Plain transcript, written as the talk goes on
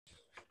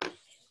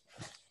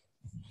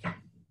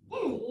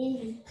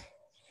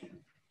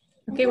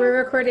Okay, we're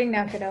recording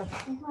now, kiddo.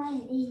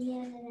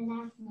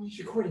 She's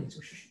recording, so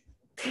shush.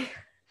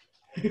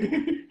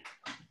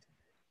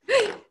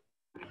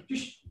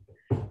 Shush.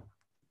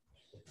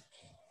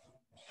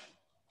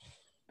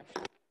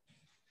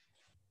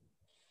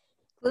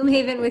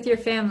 Gloomhaven with your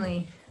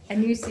family, a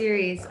new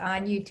series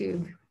on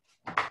YouTube.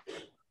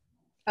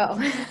 Oh.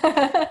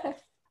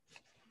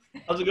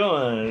 How's it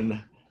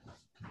going?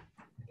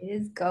 It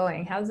is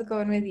going. How's it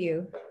going with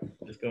you?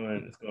 It's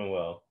going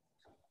well.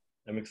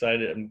 I'm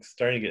excited. I'm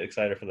starting to get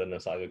excited for the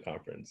Nasaga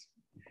conference.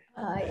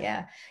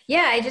 Yeah.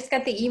 I just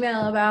got the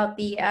email about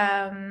the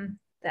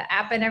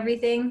app and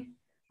everything.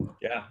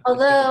 Yeah.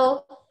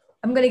 Although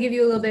I'm gonna give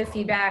you a little bit of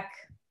feedback.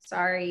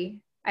 Sorry,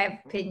 I have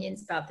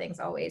opinions about things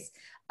always.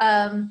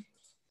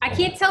 I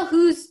can't tell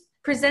who's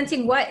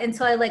presenting what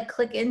until I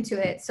click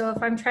into it. So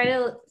if I'm trying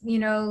to,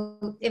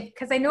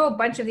 because I know a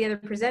bunch of the other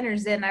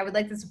presenters, then I would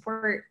like to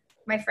support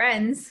my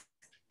friends.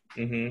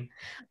 Mm-hmm.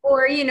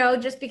 Or,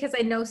 just because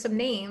I know some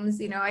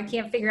names, I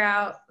can't figure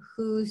out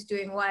who's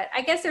doing what.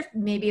 I guess there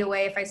may be a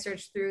way if I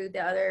search through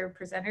the other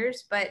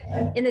presenters, but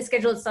in the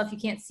schedule itself, you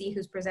can't see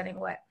who's presenting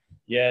what.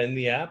 Yeah, in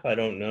the app, I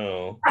don't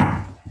know.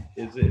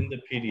 Is it in the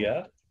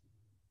PDF?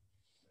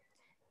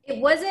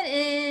 It wasn't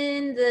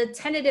in the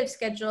tentative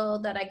schedule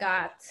that I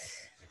got.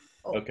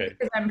 Okay.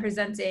 Because I'm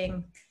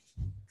presenting,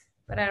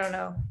 but I don't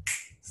know.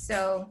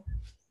 So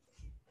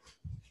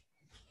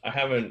I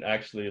haven't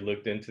actually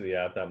looked into the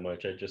app that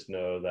much. I just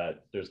know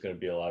that there's going to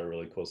be a lot of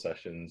really cool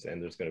sessions,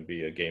 and there's going to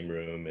be a game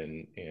room,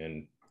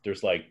 and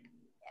there's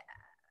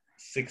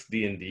 6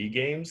 D&D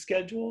games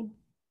scheduled,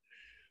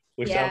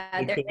 which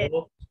sounds really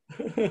cool.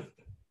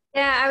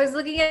 Yeah, I was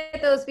looking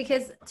at those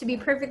because, to be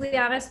perfectly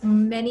honest,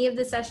 many of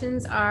the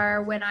sessions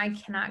are when I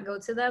cannot go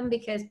to them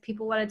because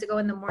people wanted to go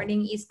in the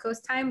morning East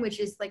Coast time, which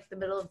is the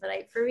middle of the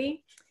night for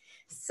me.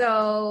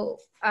 So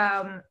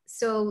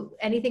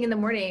anything in the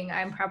morning,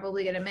 I'm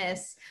probably gonna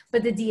miss.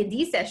 But the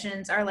D&D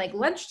sessions are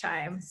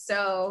lunchtime,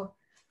 so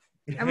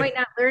I might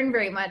not learn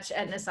very much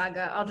at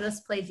Nasaga. I'll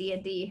just play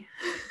D&D.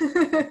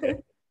 Okay,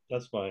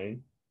 that's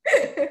fine.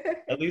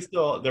 At least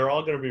they're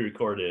all going to be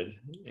recorded.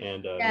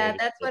 And yeah,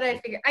 that's what I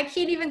figured. I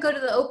can't even go to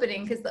the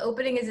opening because the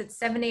opening is at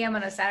 7 a.m.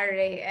 on a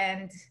Saturday,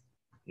 and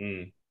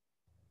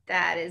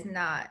that is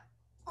not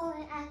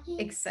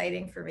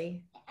exciting for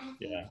me.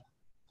 Yeah.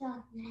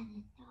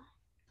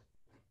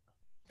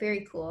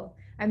 Very cool.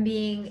 I'm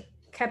being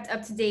kept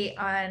up to date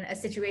on a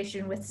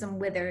situation with some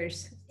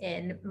withers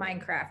in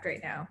Minecraft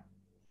right now.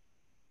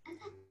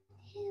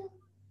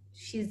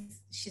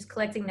 She's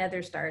collecting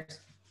nether stars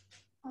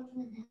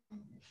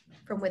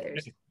from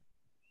withers.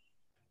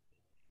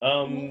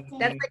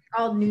 That's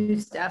all new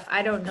stuff.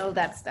 I don't know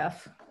that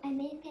stuff. I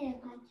made a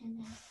bunch of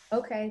them.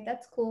 Okay,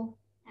 that's cool.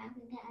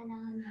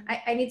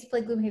 I need to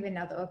play Gloomhaven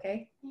now, though.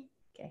 Okay.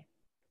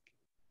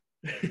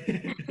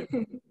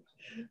 Okay.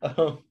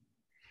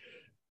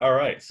 All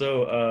right.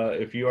 So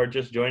if you are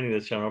just joining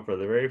this channel for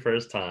the very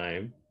first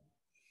time,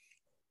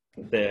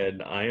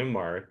 then I am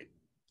Mark.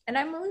 And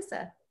I'm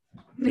Melissa.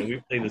 And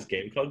we play this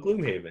game called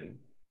Gloomhaven.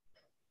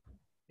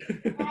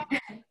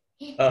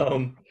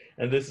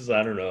 And this is,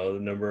 I don't know,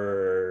 the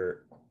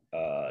number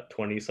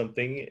 20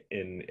 something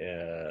in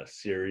a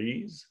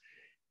series.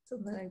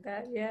 Something like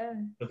that, yeah.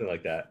 Something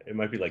like that. It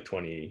might be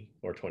 20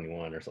 or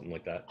 21 or something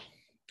like that.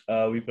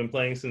 We've been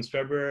playing since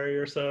February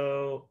or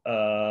so.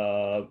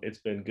 It's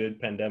been good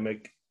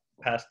pandemic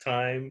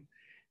pastime.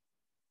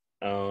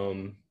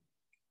 And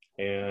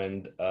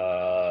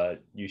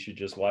you should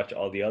just watch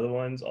all the other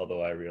ones,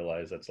 although I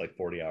realize that's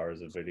 40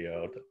 hours of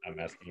video I'm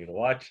asking you to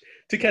watch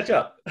to catch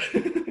up.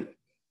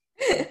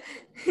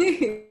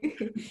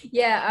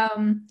 Yeah,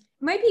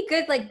 might be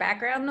good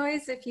background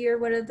noise if you're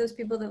one of those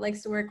people that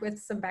likes to work with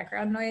some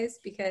background noise,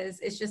 because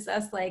it's just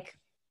us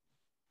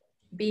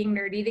being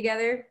nerdy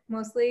together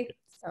mostly.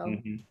 So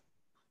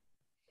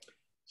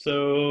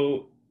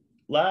So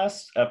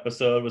last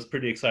episode was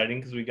pretty exciting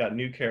because we got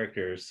new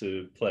characters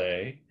to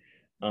play.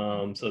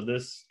 So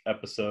this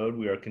episode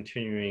we are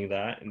continuing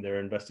that and their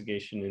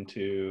investigation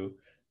into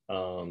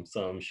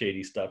some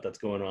shady stuff that's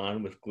going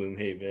on with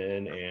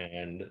Gloomhaven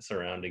and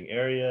surrounding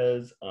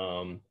areas.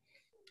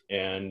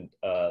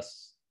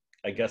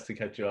 I guess to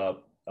catch you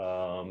up,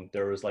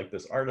 there was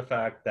this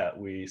artifact that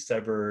we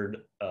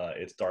severed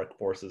its dark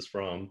forces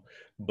from,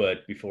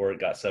 but before it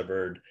got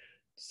severed,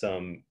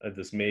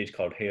 this mage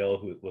called Hale,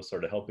 who was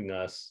sort of helping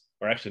us,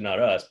 or actually not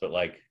us, but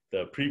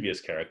the previous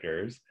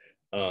characters,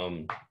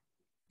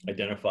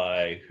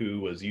 identify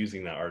who was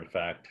using that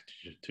artifact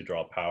to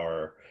draw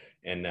power.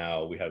 And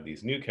now we have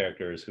these new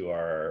characters who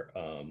are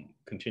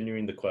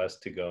continuing the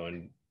quest to go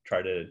and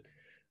try to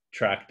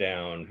track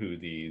down who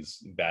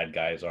these bad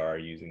guys are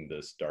using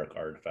this dark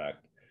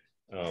artifact.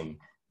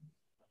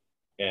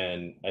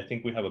 And I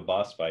think we have a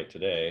boss fight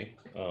today.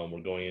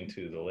 We're going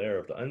into the lair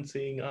of the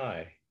Unseeing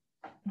Eye.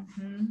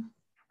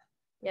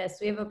 Yes,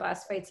 we have a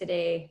boss fight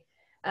today.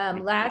 A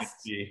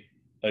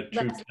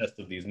true test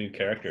of these new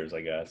characters,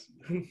 I guess.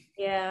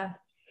 Yeah.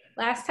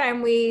 Last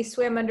time we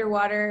swam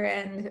underwater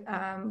and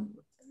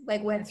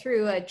went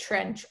through a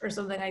trench or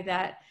something like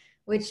that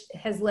which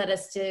has led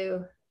us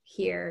to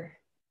here.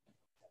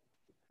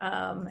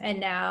 And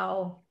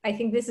now I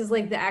think this is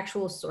like the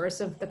actual source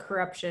of the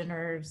corruption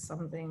or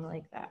something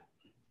like that.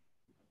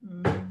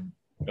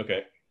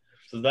 Okay.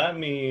 So that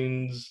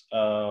means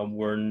are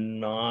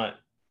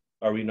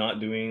we not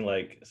doing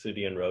like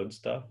city and road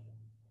stuff?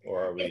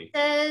 Or are we? It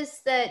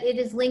says that it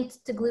is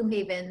linked to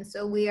Gloomhaven,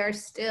 so we are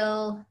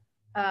still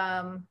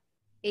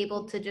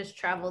able to just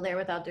travel there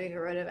without doing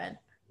a road event.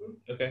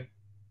 Okay.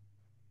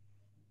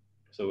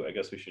 So I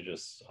guess we should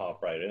just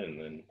hop right in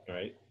then,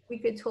 right? We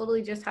could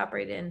totally just hop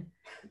right in.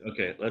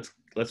 Okay,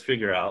 let's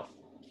figure out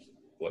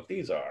what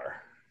these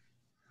are.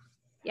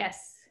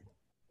 Yes.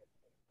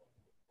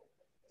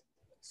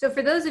 So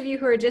for those of you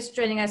who are just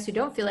joining us who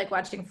don't feel like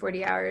watching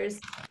 40 hours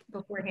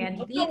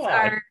beforehand,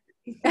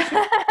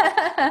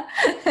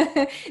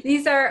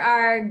 these are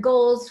our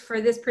goals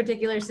for this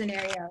particular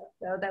scenario,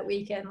 so that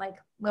we can like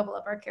level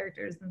up our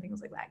characters and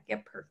things like that,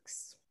 get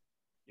perks.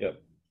 Yep.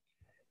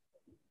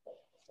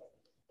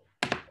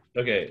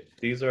 Okay,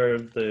 these are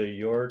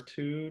your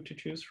two to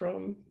choose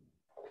from.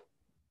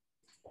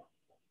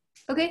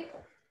 Okay.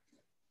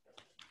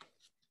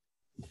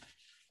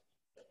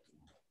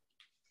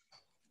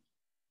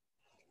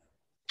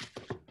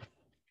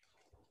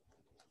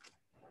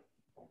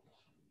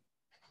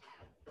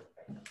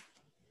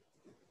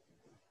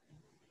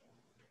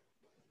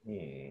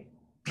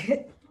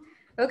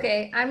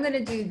 Okay, I'm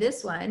gonna do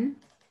this one.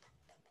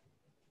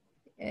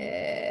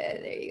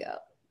 There you go.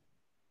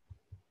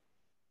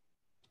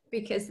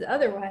 Because the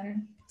other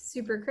one,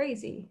 super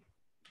crazy.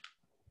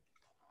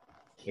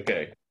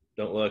 Okay,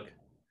 don't look.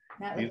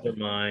 These are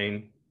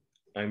mine.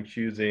 I'm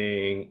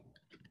choosing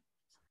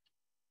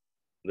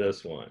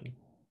this one.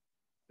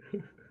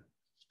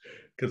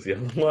 Because the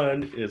other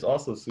one is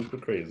also super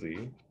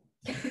crazy.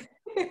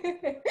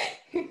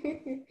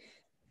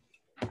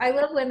 I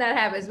love when that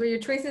happens, where your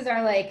choices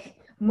are like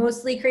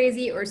mostly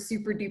crazy or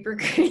super duper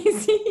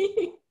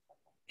crazy.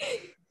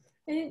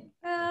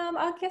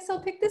 I guess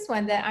I'll pick this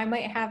one that I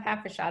might have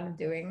half a shot of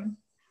doing.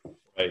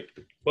 Right.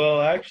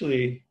 Well,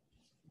 actually,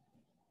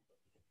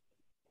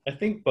 I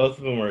think both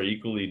of them are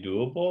equally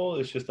doable.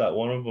 It's just that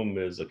one of them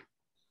is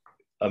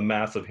a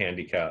massive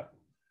handicap.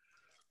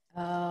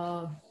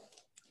 Oh,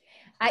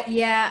 I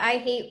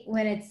hate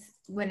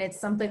when it's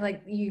something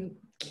like you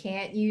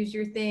can't use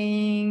your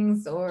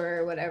things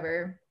or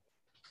whatever.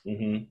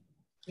 Mm-hmm.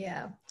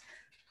 Yeah.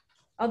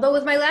 Although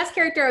with my last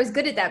character, I was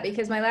good at that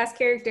because my last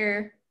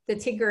character, the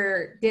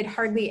Tinkerer, did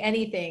hardly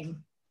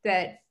anything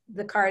that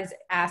the cards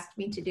asked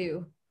me to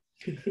do.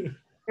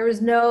 There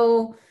was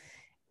no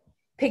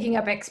picking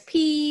up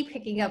XP,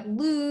 picking up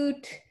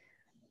loot,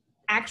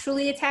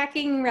 actually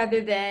attacking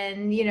rather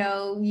than,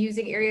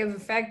 using area of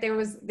effect. There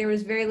was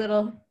very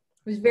little.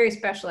 It was a very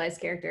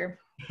specialized character.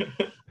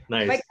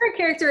 Nice. My current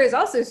character is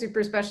also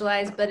super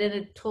specialized, but in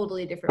a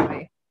totally different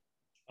way.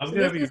 I'm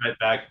going to be right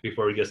back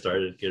before we get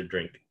started. Get a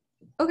drink.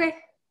 Okay.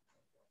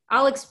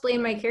 I'll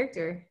explain my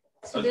character.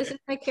 So Okay. This is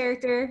my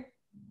character.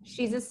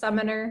 She's a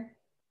summoner.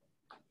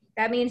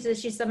 That means that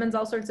she summons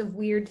all sorts of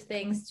weird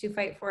things to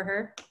fight for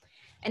her.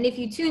 And if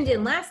you tuned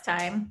in last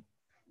time,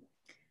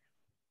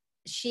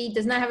 she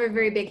does not have a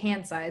very big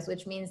hand size,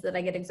 which means that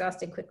I get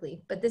exhausted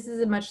quickly. But this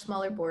is a much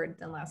smaller board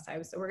than last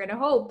time. So we're going to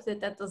hope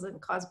that that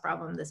doesn't cause a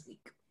problem this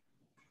week.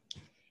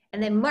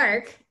 And then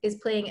Mark is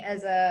playing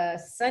as a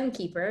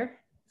Sunkeeper.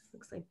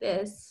 Looks like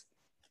this.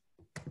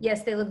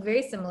 Yes, they look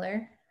very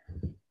similar,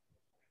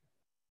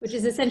 which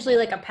is essentially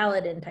like a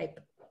paladin type.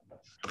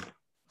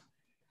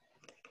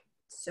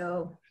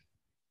 So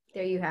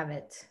there you have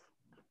it.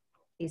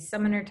 A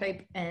summoner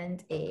type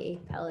and a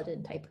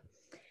paladin type.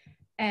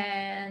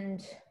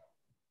 And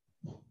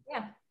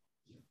yeah,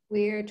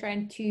 we're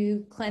trying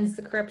to cleanse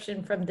the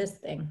corruption from this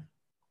thing.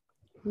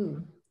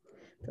 Ooh,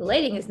 the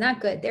lighting is not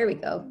good. There we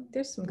go.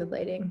 There's some good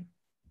lighting.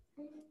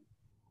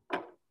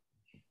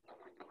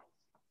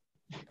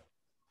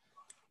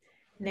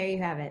 And there you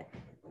have it.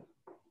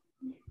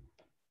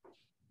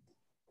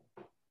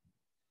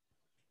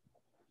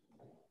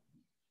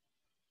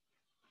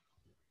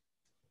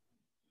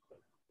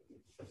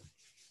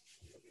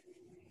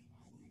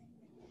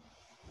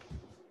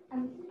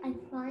 I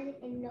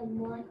farted in the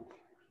wood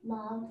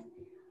mob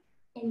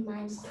in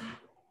Minecraft.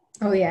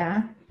 Oh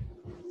yeah.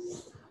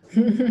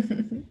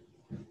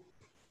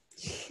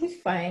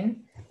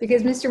 Fine.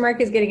 Because Mr.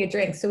 Mark is getting a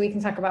drink, so we can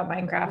talk about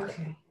Minecraft.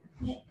 Okay.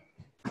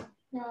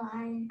 No,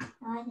 I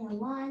don't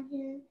want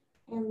to.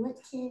 And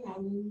listen,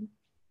 and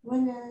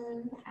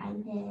winner,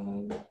 and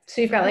then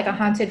So you've got like a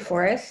haunted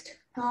forest?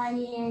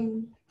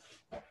 guardian.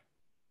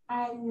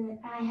 And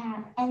I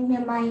have, and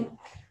then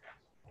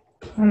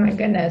Oh my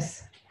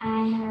goodness.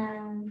 I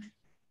have.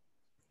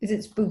 Is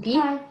it spooky?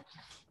 Are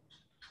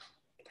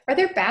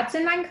there bats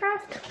in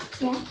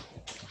Minecraft? Yeah.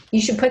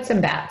 You should put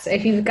some bats.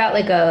 If you've got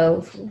like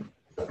a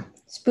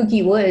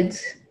spooky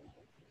woods.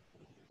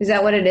 Is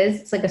that what it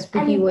is? It's like a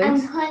spooky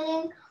woods? I'm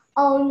putting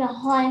on the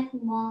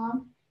haunted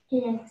mob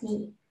to the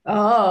feet.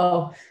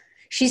 Oh,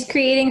 she's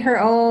creating her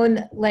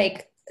own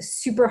like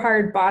super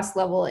hard boss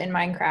level in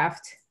Minecraft.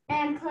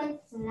 And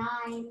put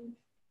slime.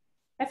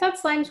 I thought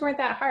slimes weren't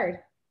that hard.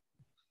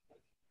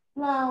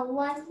 Well,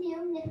 once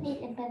you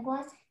defeat the big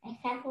one, I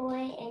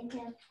separate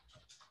into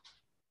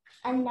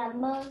a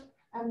number,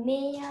 a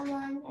medium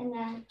one, and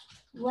a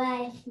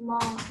very small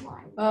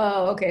one.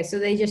 Oh, okay. So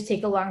they just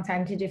take a long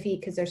time to defeat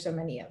because there's so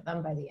many of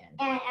them by the end.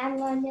 And I'm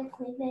going to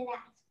clip it as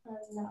per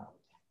load.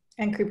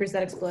 And creepers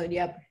that explode.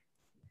 Yep.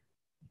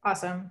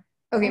 Awesome.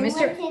 Okay, and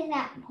Mr. What is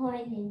that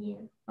poison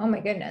you? Oh my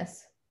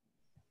goodness.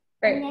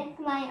 And Right. it's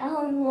my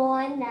own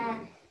one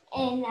that,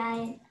 and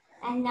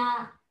I'm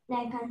not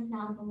like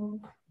unstoppable.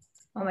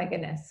 Oh my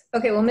goodness.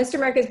 Okay, well, Mr.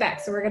 Mark is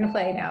back, so we're gonna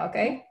play now.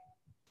 Okay.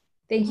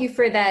 Thank you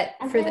for that.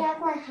 I'm For gonna the.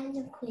 have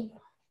 100 creepers.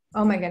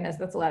 Oh my goodness,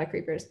 that's a lot of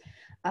creepers.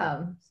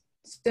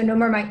 So no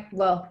more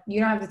well, you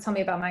don't have to tell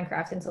me about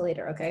Minecraft until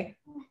later, okay?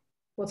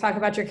 We'll talk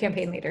about your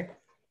campaign later.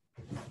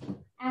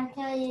 I'll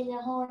tell you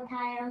the whole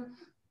entire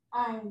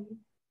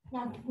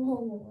not the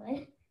whole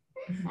one.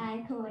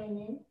 I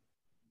created.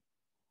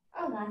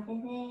 Oh gosh,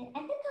 is it? I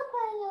think I'll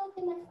put a little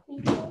too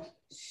much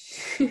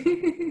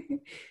creepers.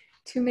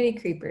 Too many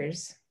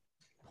creepers.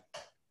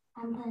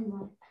 I'm putting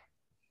more.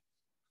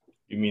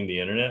 You mean the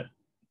internet?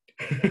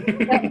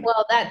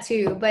 Well, that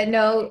too, but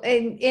no,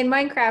 in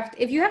Minecraft,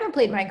 if you haven't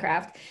played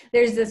Minecraft,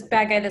 there's this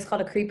bad guy that's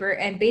called a creeper,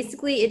 and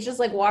basically it just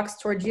like walks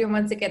towards you, and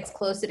once it gets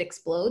close, it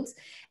explodes.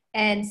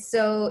 And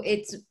so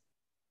it's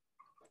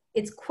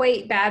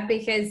quite bad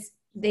because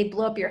they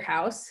blow up your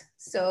house.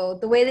 So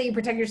the way that you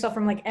protect yourself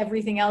from like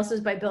everything else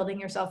is by building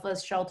yourself a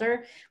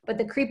shelter. But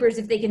the creepers,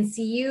 if they can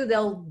see you,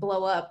 they'll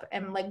blow up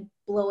and like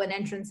blow an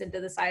entrance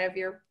into the side of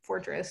your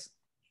fortress.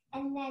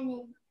 And then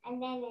it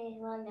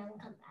will never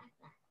come back.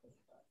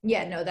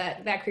 Yeah, no,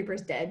 that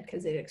creeper's dead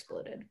because it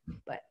exploded.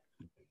 But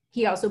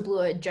he also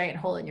blew a giant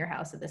hole in your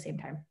house at the same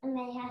time. And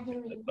then you have to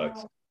rebuild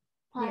sucks.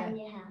 part of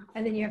your house.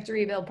 And then you have to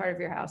rebuild part of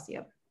your house.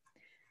 Yep.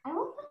 I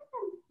will put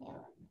them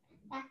here.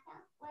 Back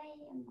that way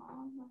and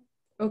mom.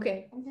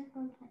 Okay. I'm just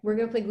going to put We're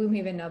gonna play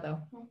Gloomhaven now,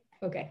 though.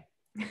 Okay.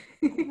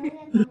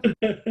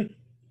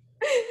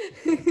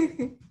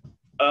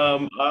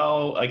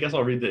 I guess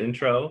I'll read the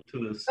intro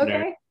to the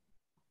scenario.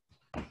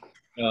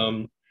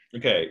 Okay.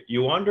 Okay,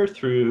 you wander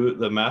through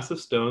the massive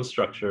stone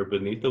structure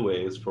beneath the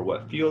waves for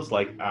what feels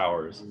like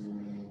hours.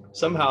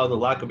 Somehow, the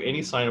lack of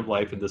any sign of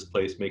life in this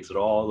place makes it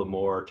all the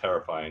more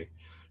terrifying.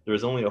 There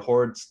is only a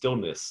horrid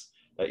stillness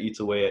that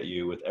eats away at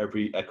you with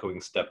every echoing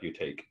step you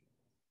take.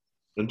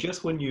 And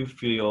just when you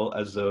feel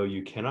as though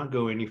you cannot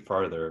go any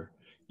farther,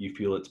 you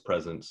feel its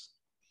presence.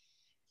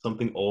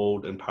 Something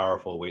old and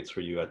powerful waits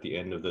for you at the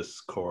end of this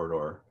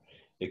corridor.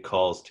 It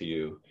calls to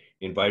you,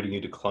 inviting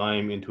you to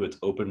climb into its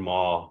open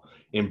maw,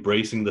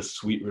 embracing the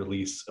sweet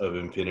release of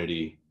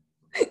infinity.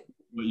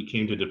 What you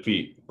came to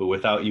defeat, but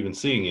without even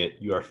seeing it,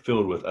 you are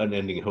filled with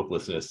unending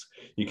hopelessness.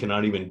 You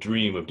cannot even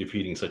dream of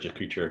defeating such a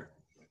creature.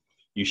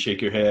 You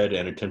shake your head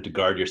and attempt to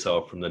guard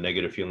yourself from the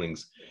negative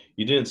feelings.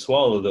 You didn't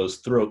swallow those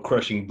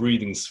throat-crushing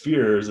breathing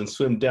spheres and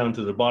swim down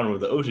to the bottom of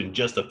the ocean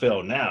just to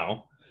fail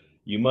now.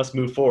 You must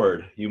move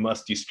forward. You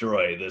must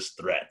destroy this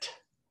threat.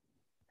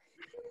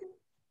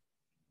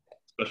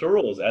 Special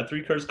rules. Add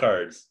 3 curse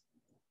cards.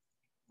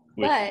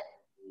 Which But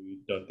you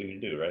don't think you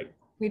do, right?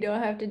 we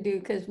don't have to do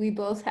because we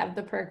both have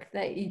the perk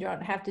that you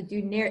don't have to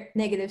do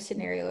negative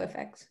scenario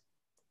effects.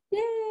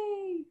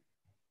 Yay!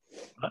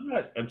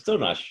 I'm still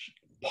not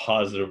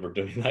positive we're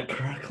doing that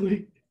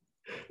correctly.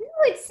 No,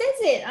 it says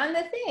it on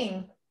the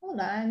thing. Hold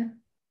on.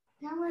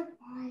 Now we're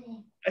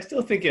partying. I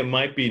still think it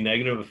might be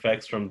negative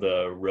effects from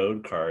the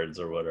road cards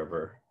or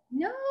whatever.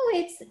 No,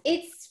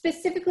 it's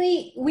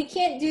specifically, we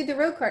can't do the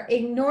road card.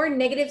 Ignore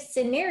negative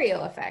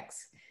scenario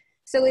effects.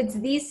 So it's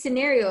these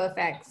scenario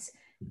effects,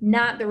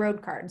 not the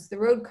road cards. The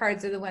road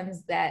cards are the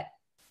ones that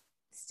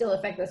still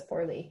affect us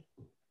poorly.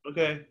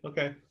 Okay.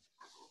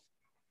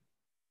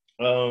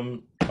 All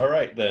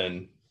right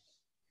then.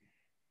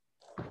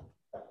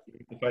 We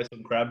have to fight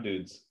some crab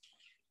dudes.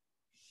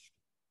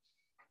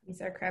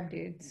 These are crab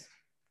dudes.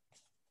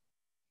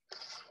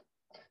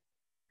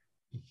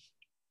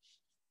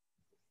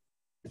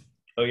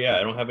 Oh yeah,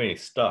 I don't have any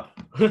stuff.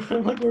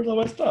 I'm like, where's all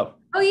my stuff?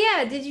 Oh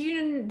yeah, did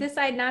you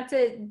decide not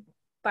to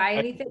buy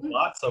anything?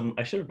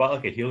 I should have bought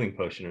like a healing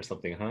potion or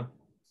something, huh?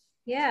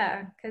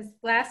 Yeah, because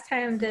last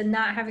time the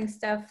not having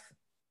stuff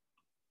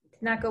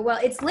did not go well.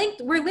 It's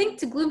linked, we're linked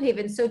to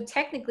Gloomhaven, so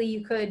technically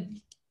you could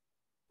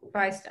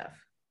buy stuff.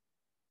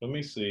 Let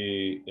me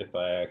see if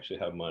I actually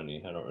have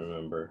money. I don't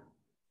remember.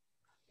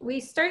 We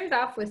started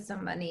off with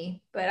some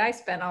money, but I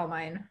spent all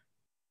mine.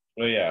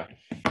 Oh yeah,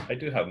 I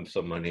do have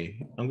some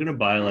money. I'm gonna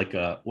buy like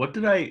I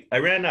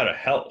ran out of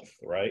health,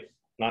 right?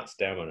 Not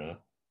stamina.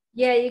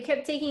 Yeah, you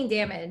kept taking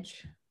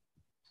damage.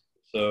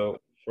 So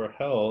for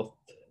health,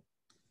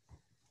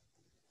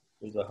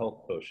 there's a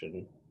health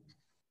potion.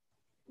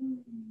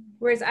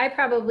 Whereas I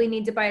probably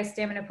need to buy a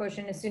stamina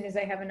potion as soon as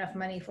I have enough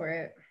money for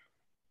it.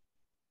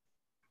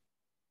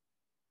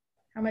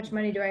 How much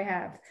money do I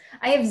have?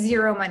 I have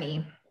 0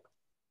 money.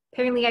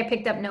 Apparently I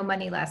picked up no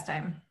money last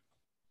time.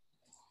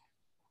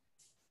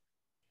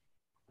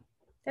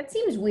 That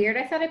seems weird.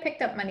 I thought I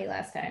picked up money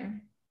last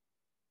time.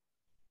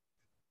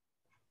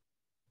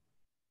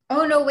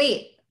 Oh, no,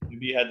 wait.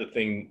 Maybe you had the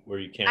thing where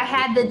you can't. I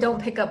had the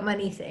don't pick up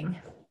money thing.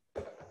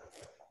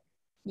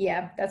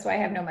 Yeah, that's why I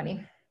have no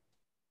money.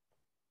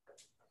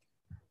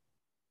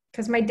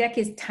 Because my deck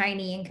is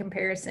tiny in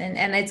comparison,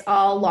 and it's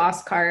all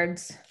lost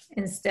cards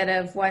instead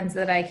of ones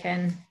that I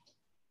can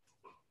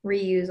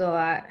reuse a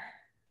lot.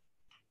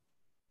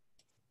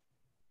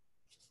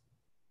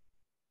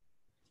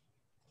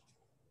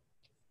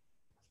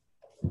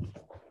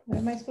 What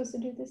am I supposed to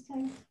do this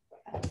time?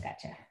 Oh,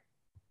 gotcha.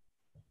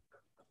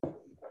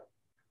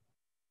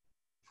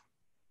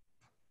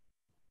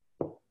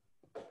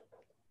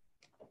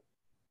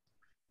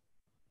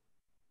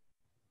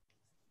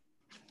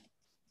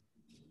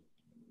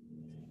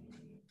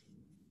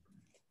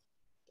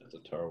 That's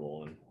a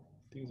terrible one.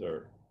 These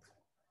are.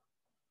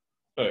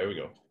 Oh, here we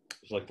go.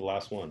 It's like the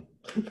last one.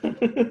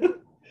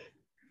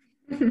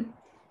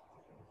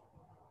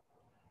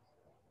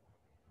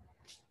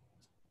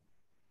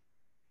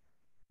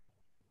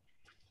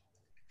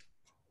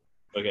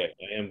 Okay,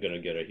 I am gonna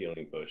get a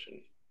healing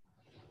potion.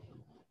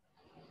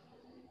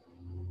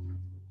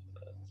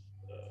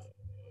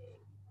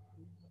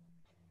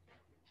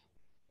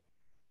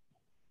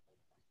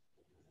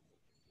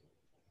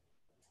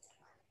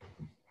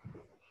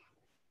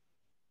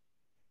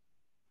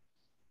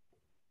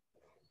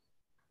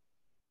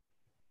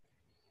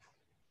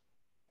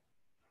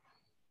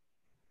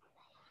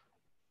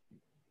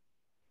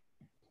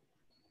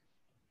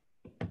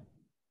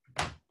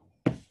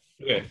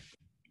 Okay.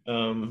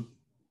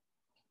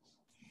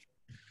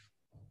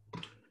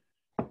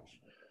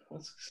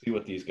 Let's see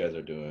what these guys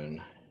are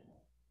doing.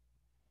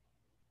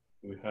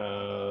 We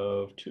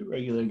have 2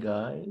 regular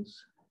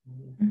guys.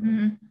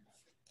 Mm-hmm.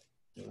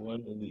 And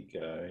 1 elite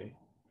guy.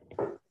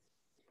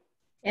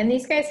 And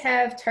these guys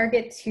have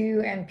target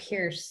 2 and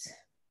pierce.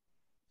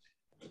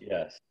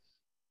 Yes.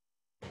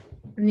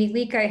 And the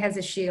elite guy has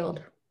a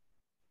shield.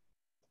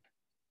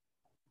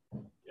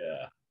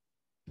 Yeah.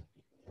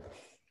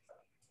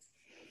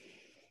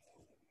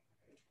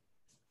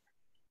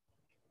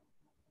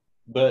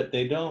 But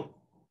they don't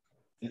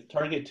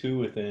target 2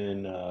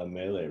 within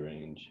melee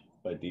range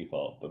by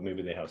default, but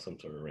maybe they have some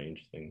sort of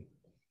range thing.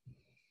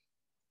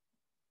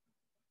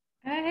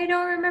 I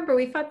don't remember.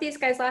 We fought these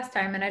guys last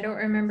time, and I don't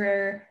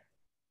remember.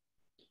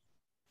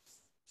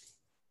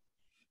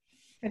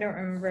 I don't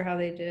remember how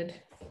they did.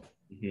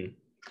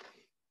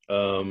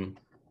 Mm-hmm.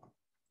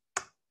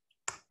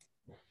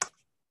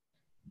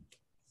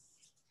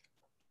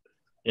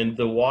 And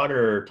the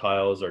water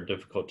tiles are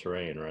difficult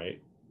terrain,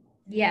 right?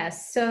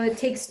 Yes. So it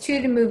takes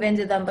 2 to move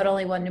into them, but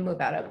only 1 to move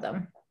out of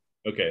them.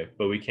 Okay,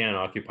 but we can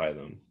occupy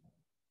them.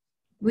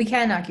 We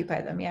can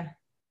occupy them, yeah.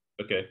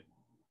 Okay.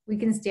 We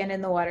can stand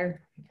in the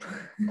water.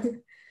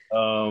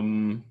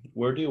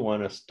 Where do you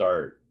want to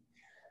start?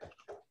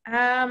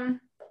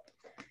 Um,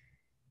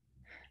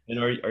 And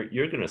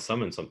you're going to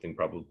summon something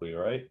probably,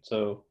 right?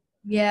 So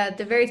yeah,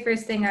 the very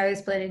first thing I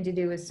was planning to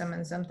do was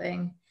summon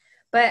something.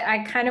 But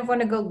I kind of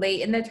want to go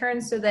late in the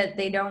turn so that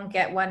they don't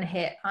get 1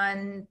 hit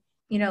on,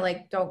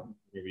 like don't.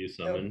 maybe you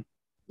summon.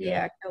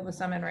 Yeah, kill the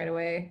summon right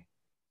away.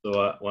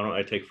 So why don't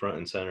I take front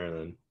and center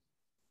then?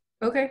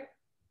 Okay.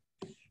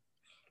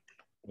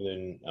 And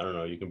then, I don't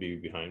know, you can be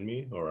behind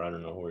me, or I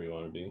don't know where you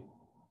want to be.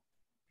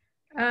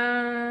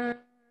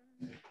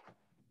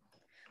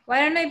 Why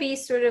don't I be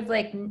sort of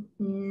like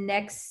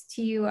next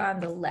to you on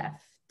the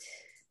left?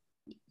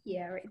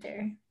 Yeah, right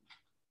there.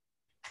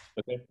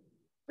 Okay.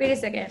 Wait a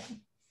second.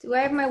 Do I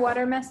have my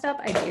water messed up?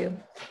 I do.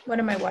 One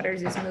of my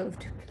waters is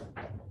moved.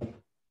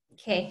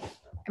 Okay,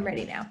 I'm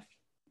ready now.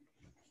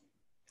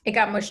 It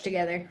got mushed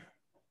together.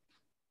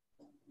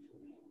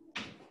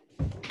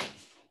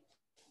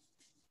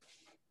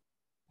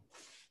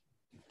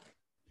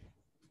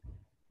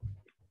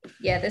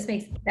 Yeah,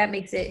 that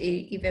makes it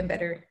even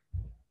better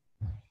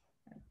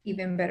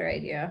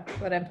idea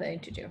what I'm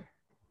planning to do.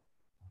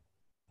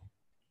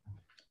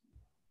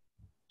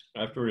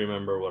 I have to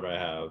remember what I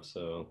have,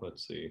 so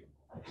let's see.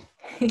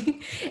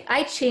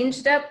 I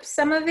changed up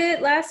some of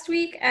it last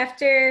week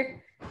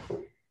after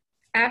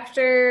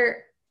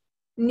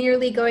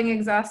nearly going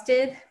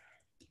exhausted.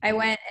 I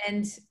went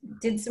and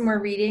did some more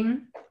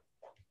reading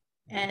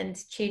and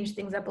changed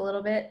things up a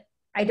little bit.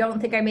 I don't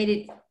think I made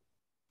it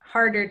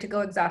harder to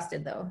go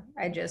exhausted though.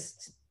 I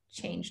just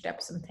changed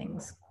up some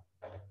things.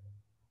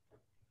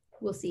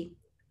 We'll see.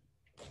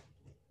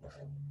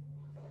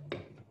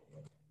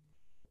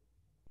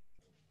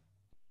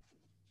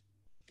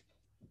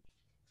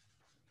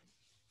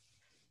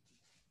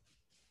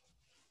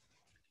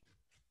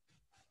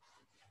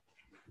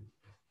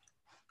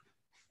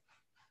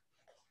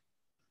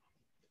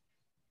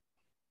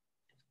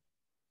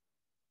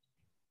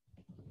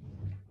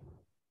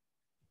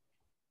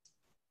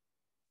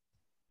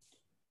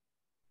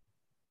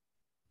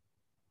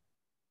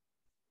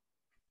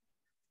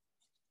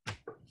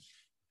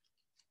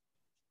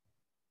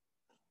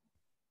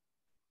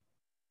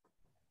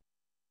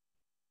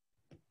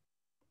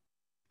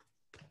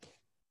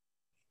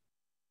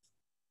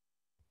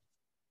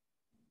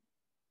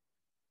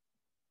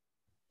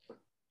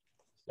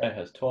 That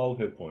has 12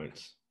 hit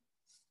points.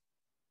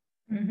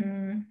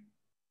 Mm-hmm.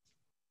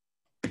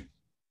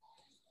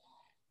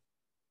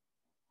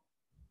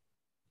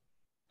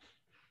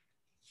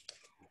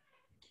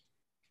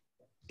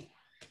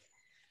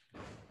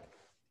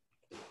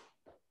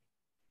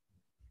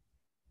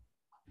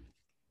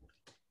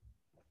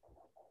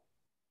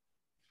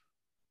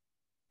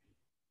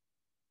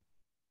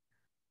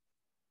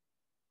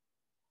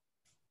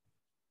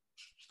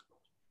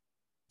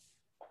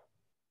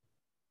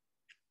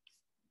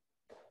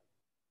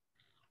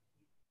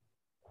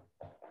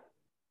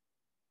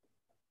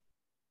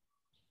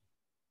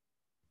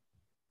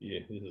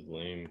 Yeah, this is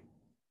lame.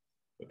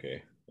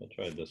 Okay, I'll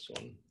try this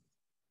one.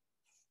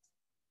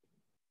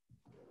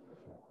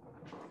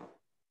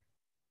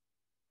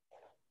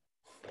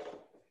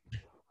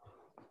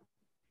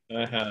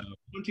 I have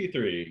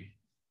 23.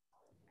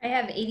 I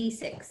have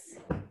 86.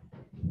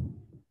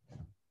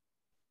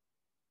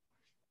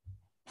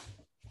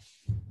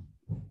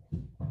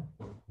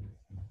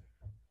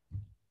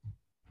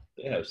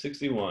 They have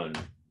 61.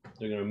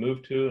 They're going to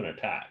move to an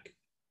attack.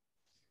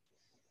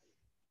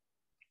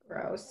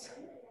 Gross.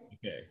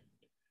 Okay.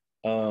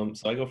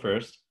 So I go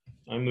first.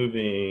 I'm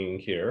moving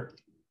here.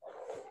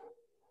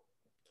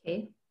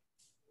 Okay.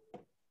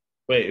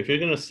 Wait, if you're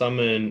going to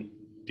summon,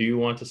 do you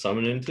want to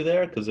summon into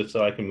there? Because if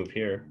so, I can move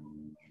here.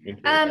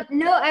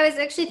 No, I was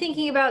actually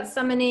thinking about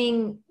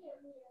summoning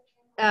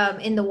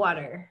in the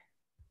water.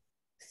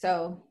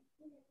 So.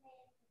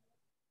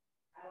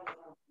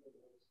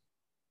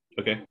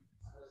 Okay.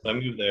 So I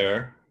move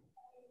there.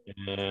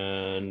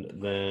 And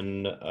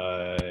then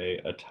I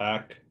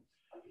attack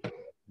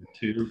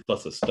 2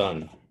 plus a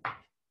stun.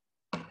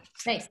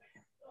 Nice.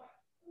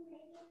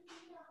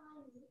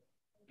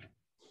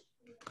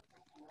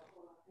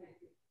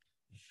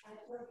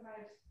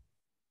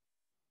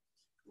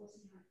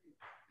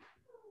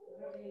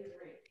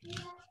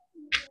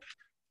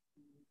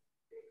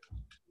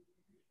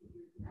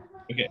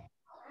 Okay.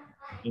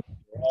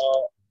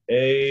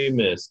 A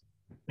miss.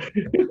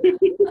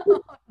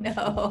 Oh,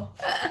 no.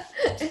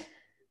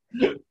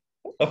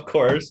 Of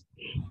course.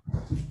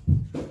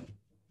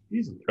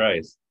 Jesus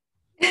Christ.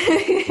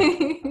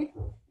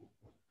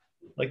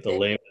 Like the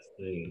lamest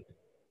thing.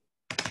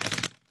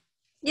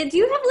 Yeah, do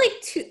you have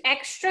like 2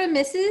 extra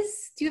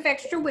misses? Do you have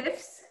extra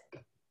whiffs?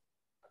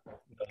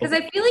 Because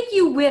I feel like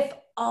you whiff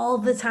all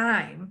the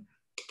time.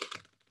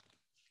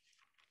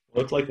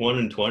 Well, it's like 1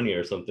 in 20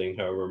 or something,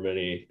 however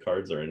many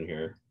cards are in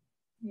here.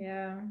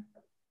 Yeah.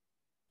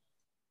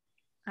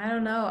 I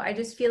don't know. I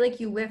just feel like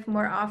you whiff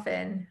more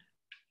often.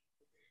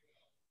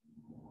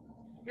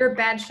 You're a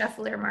bad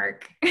shuffler,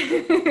 Mark.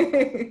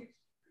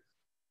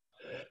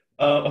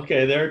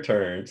 Okay, their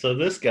turn. So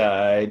this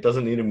guy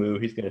doesn't need to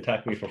move. He's going to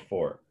attack me for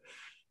 4.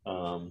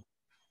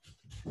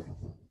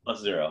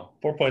 Plus 0.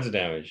 4 points of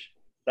damage.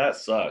 That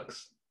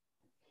sucks.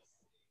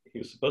 He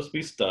was supposed to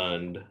be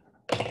stunned.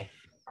 And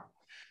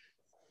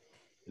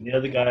the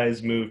other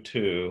guys move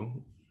too,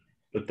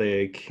 but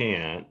they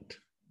can't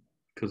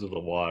because of the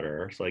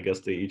water. So I guess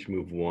they each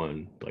move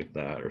 1 like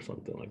that or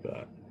something like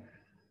that.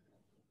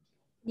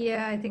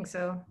 Yeah, I think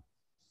so.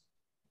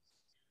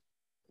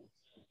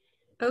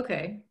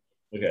 Okay.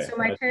 Okay. So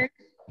my turn.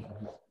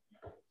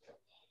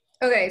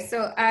 Okay,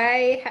 so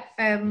I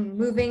am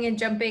moving and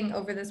jumping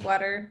over this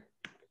water.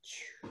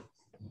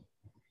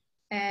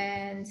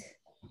 And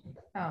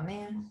oh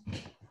man,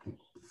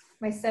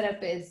 my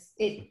setup is,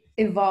 it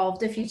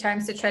evolved a few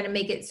times to try to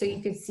make it so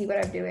you could see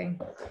what I'm doing.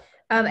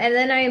 And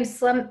then I am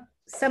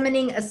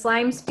summoning a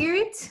slime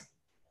spirit,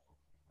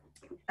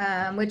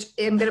 which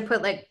I'm gonna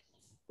put like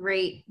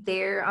right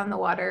there on the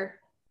water.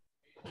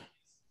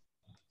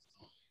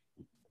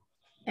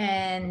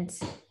 And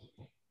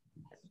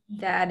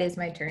that is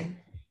my turn.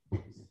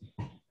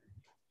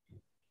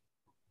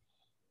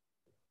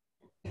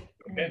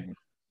 Okay.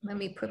 Let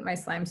me put my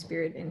slime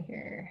spirit in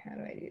here. How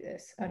do I do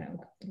this? Oh no,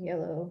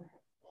 yellow.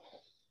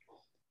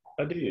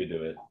 How do you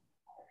do it?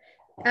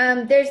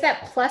 There's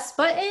that plus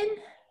button.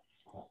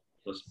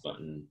 Plus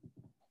button.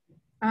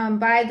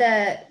 By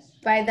the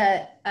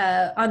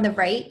on the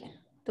right,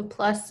 the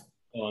plus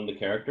Oh, on the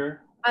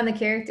character? on the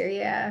character,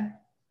 yeah.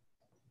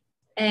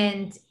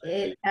 And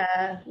it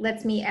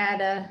lets me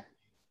add a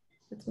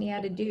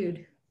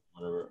dude.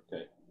 Whatever.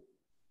 Okay.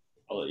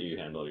 I'll let you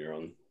handle your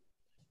own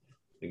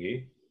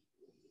thingy.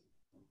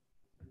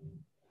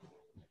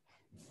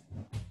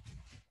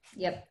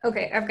 Yep.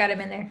 Okay, I've got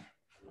him in there.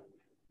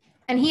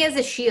 And he has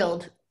a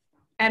shield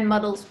and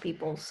muddles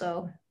people,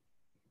 so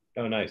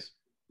Oh, nice.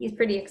 he's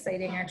pretty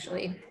exciting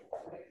actually.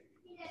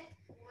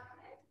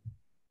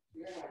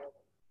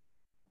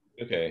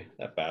 Okay,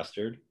 that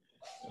bastard.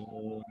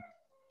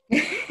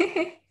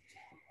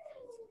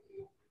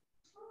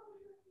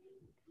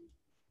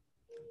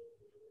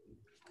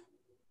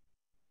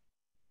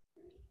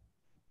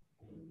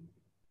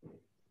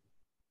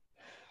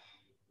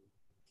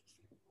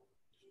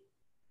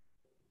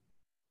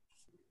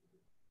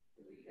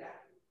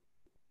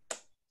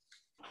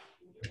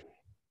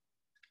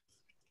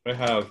 I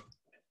have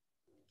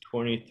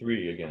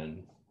 23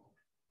 again.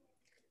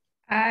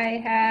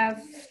 I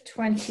have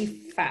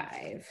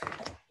 25.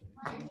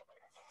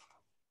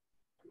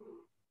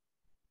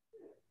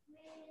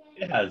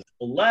 It has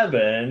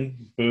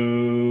 11.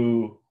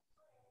 Boo.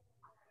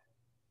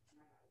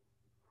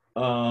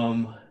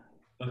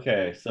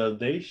 Okay, so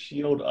they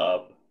shield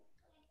up.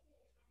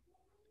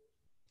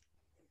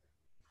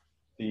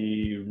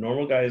 The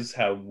normal guys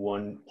have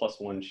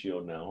 1+1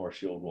 shield now, or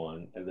shield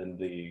 1, and then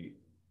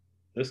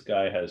this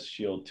guy has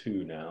shield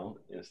 2 now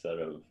instead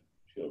of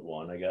shield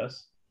 1, I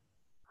guess.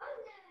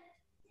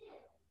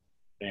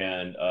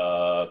 And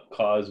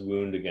cause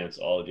wound against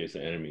all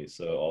adjacent enemies.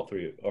 So all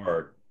 3,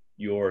 or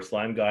your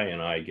slime guy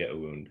and I get a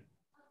wound.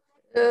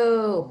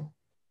 Oh,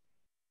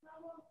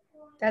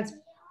 that's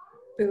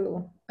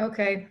boo.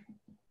 Okay.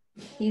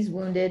 He's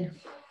wounded.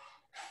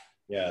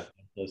 Yeah,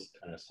 that does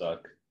kind of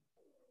suck.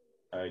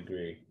 I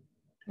agree.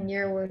 And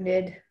you're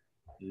wounded.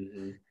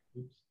 Mm-hmm.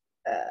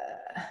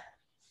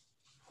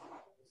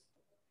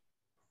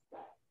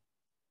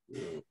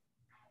 Oops.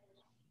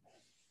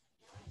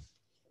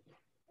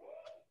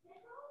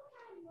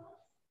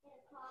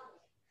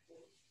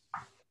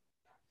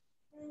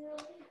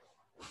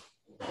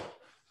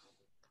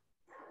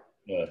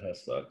 Yeah, that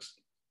sucks.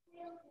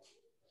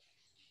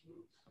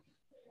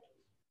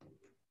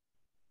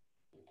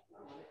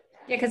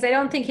 Yeah, because I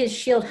don't think his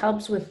shield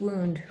helps with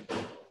wound.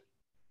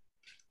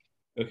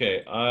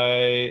 Okay,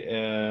 I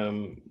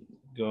am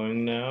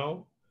going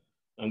now.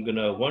 I'm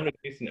gonna one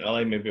against an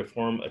ally may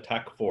perform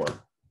attack 4.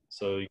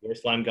 So your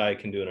slime guy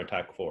can do an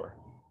attack 4.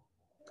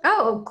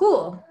 Oh,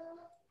 cool.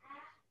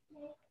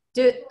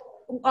 Do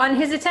on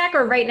his attack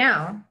or right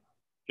now?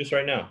 Just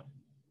right now.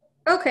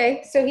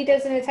 Okay, so he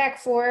does an attack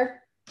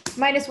 4,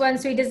 -1,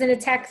 so he does an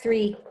attack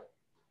 3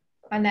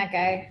 on that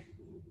guy.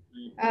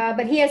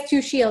 But he has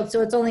 2 shields,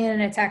 so it's only an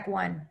attack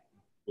 1.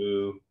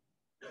 Boo.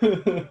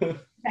 And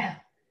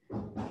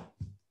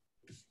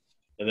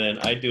then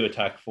I do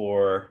attack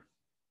 4.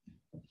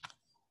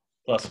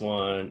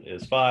 +1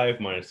 is 5,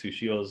 -2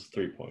 shields,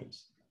 3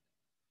 points.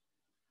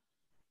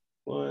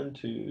 1,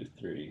 2,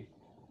 3.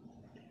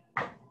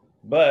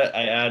 But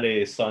I add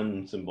a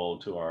sun symbol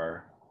to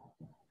our.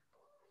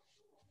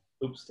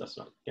 Oops, that's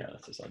not. Yeah,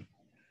 that's a sun.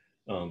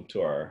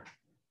 To our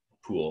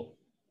pool.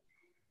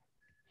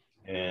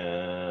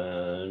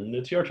 And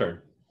it's your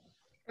turn.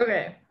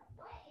 Okay.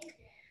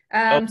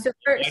 So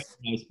first,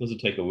 I was supposed to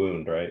take a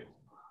wound, right?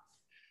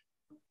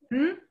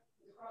 hmm?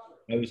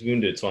 I was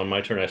wounded, so on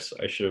my turn, I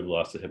should have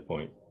lost a hit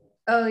point.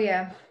 Oh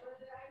yeah.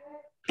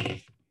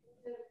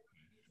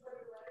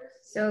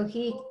 So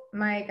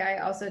my guy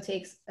also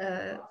takes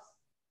a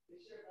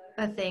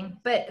thing,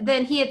 but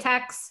then he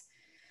attacks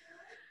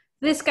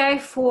this guy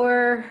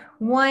for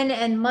 1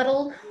 and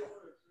muddle.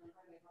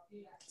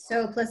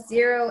 So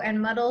 +0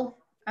 and muddle.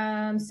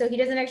 So he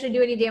doesn't actually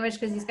do any damage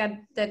because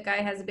that guy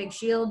has a big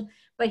shield,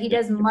 but he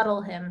does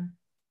muddle him.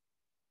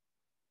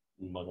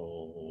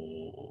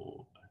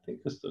 Muddle, I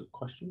think it's the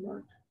question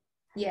mark.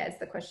 Yeah, it's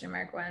the question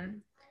mark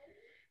one.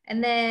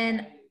 And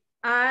then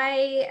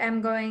I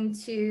am going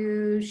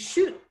to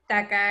shoot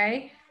that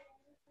guy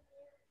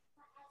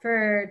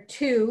for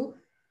 2.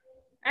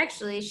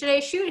 Actually, should I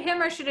shoot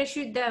him or should I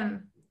shoot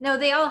them? No,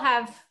 they all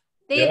have.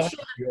 Yeah,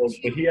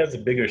 but he has a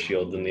bigger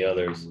shield than the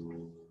others.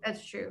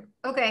 That's true.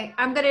 Okay,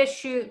 I'm gonna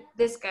shoot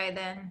this guy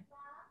then.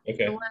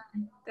 Okay. The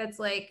one that's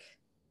like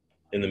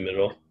in the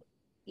middle.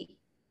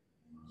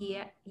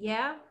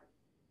 Yeah.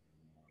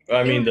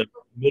 I mean, the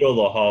middle of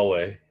the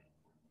hallway.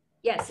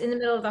 Yes, in the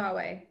middle of the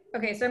hallway.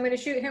 Okay, so I'm gonna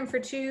shoot him for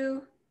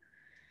 2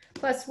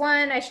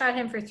 +1. I shot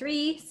him for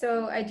 3,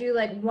 so I do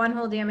like 1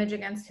 whole damage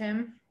against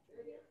him.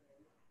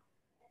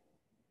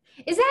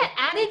 Is that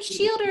added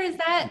shield or is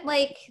that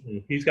like?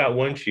 He's got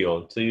 1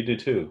 shield, so you do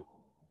 2.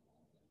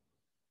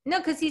 No,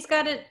 because he's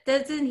got it.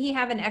 Doesn't he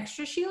have an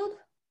extra shield?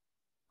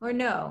 Or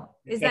no?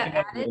 Is that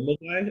added?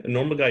 A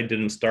normal guy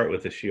didn't start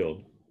with a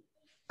shield.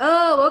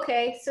 Oh,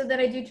 okay. So then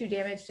I do 2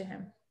 damage to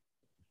him.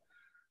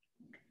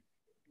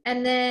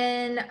 And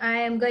then I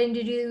am going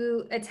to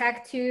do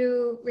attack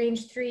 2,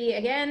 range 3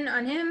 again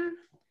on him.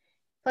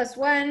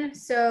 +1,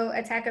 so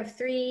attack of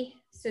 3,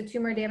 so 2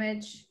 more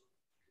damage.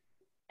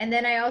 And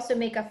then I also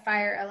make a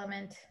fire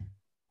element.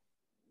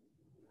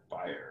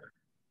 Fire.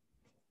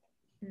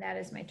 And that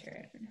is my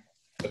turn.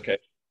 Okay.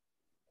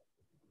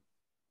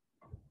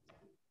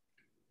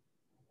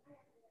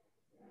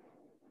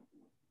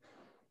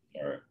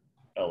 All right.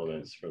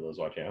 Elements for those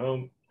watching at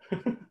home.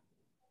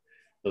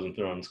 Doesn't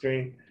throw on the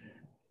screen.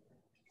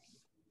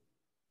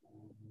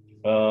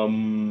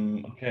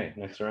 Okay,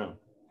 next round.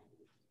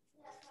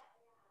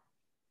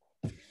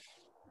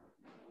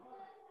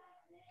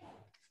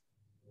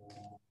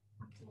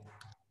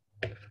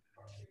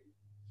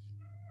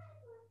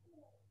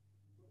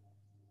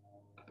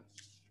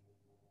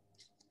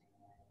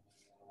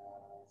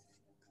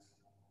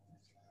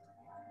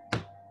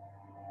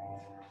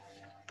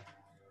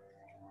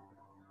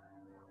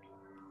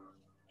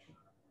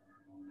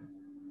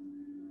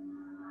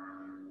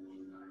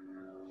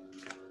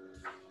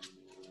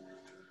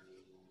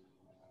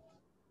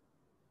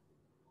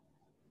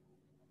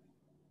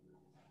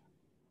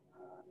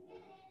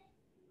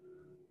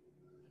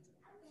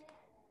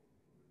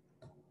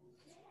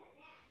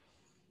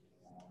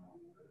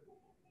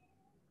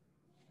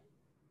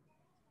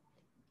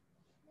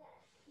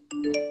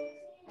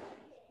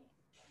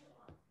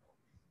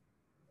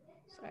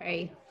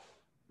 Sorry.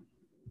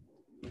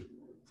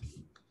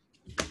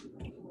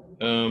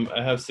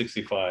 I have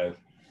 65.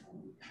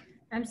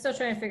 I'm still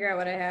trying to figure out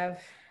what I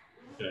have.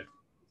 Okay.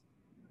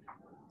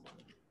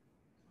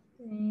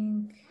 I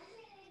think.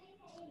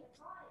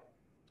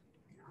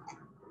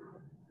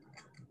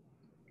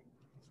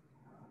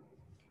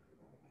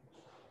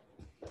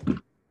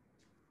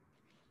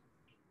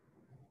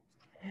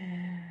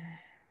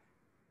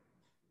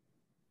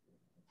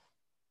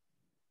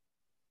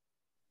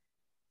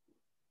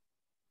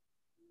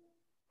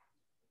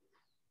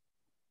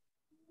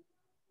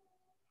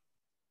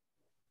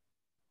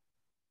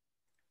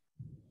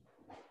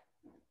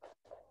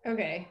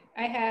 Okay,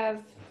 I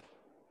have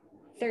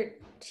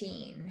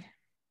 13.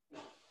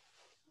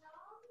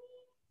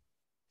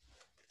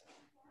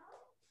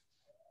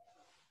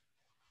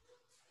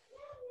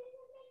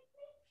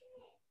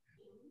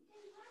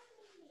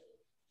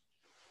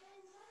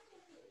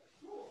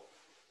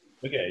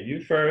 Okay, you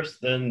first,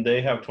 then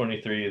they have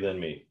 23, then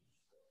me.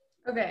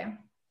 Okay.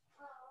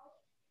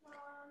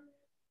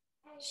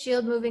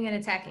 Shield moving and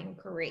attacking.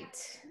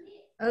 Great.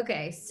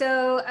 Okay,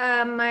 so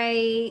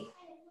my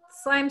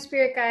slime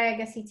spirit guy, I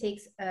guess he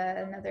takes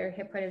another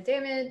hit point of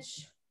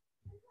damage.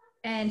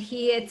 And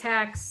he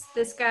attacks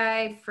this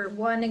guy for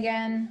 1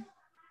 again.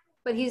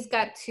 But he's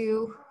got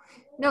 2.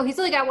 No, he's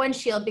only got 1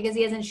 shield because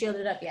he hasn't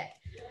shielded up yet.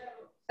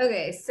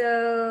 Okay,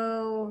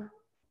 so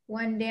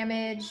 1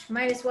 damage,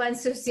 -1,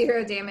 so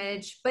 0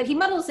 damage. But he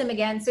muddles him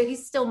again, so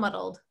he's still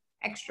muddled,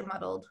 extra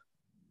muddled.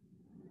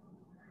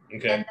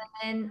 Okay. And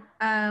then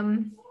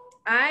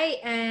I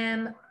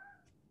am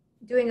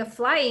doing a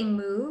flying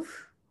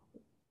move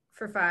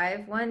for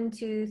 5. 1,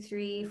 2,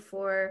 3,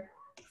 4,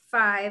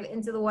 5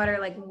 into the water,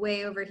 like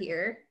way over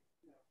here.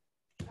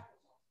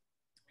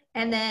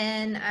 And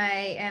then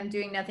I am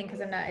doing nothing because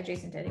I'm not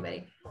adjacent to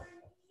anybody.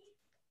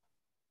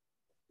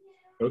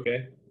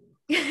 Okay.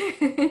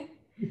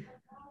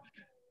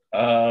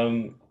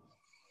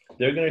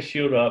 They're gonna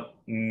shield up,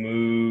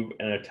 move,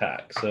 and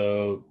attack.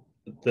 So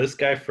this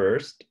guy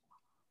first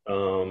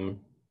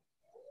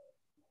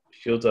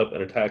shields up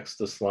and attacks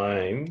the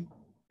slime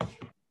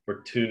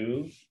for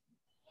 2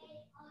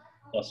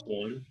 plus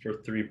 1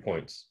 for 3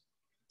 points.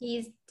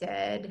 He's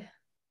dead.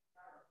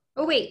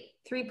 Oh wait,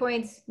 3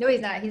 points. No,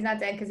 he's not. He's not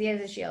dead because he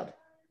has a shield,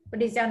 but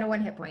he's down to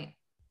 1 hit point.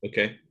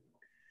 Okay.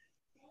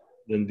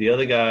 Then the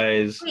other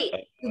guys. Wait,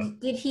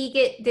 did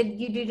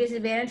you do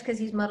disadvantage because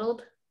he's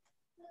muddled?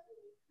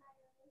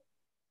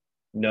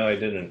 No, I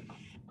didn't.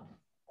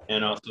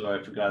 And also,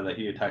 I forgot that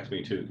he attacks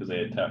me too because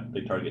they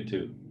target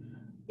 2.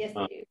 Yes,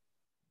 they do.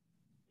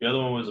 The other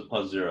one was a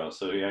 +0,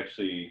 so he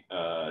actually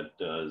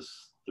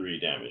does 3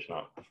 damage,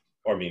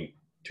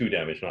 2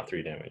 damage, not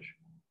 3 damage.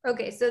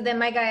 Okay, so then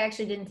my guy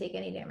actually didn't take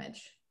any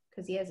damage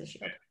because he has a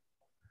shield.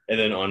 And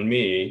then on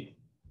me,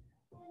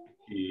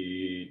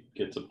 he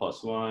gets a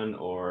 +1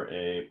 or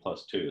a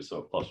 +2, so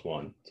a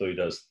 +1. So he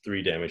does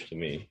 3 damage to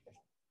me.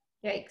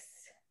 Yikes.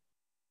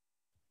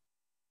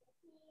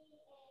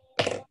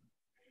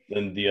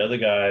 Then the other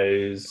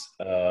guys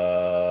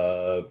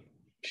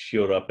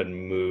shield up and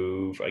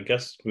move. I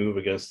guess move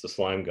against the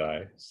slime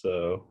guy.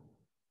 So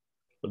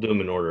I'll do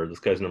them in order.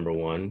 This guy's number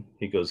 1.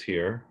 He goes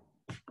here.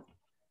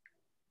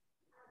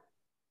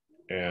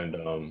 And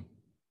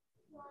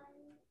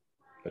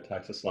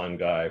attacks the slime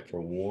guy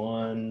for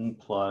 1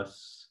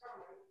 plus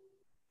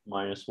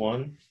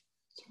 -1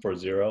 for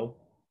 0.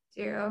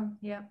 0,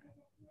 yeah.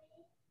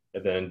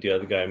 And then the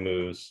other guy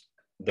moves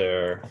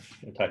there,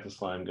 attack the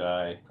slime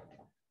guy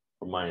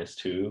for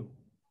 -2,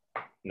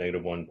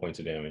 -1 points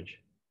of damage.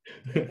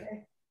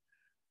 Okay.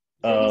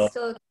 So he's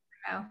still okay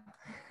now.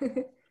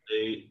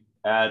 They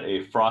add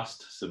a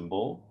frost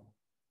symbol.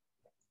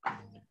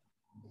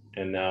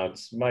 And now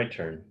it's my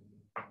turn.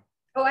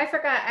 Oh, I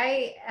forgot.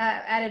 I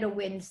added a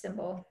wind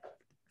symbol.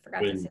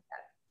 Forgot to say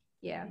that.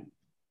 Yeah.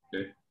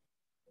 Okay.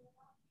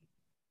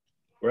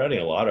 We're adding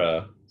a lot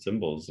of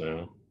symbols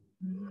now.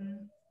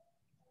 Mm-hmm.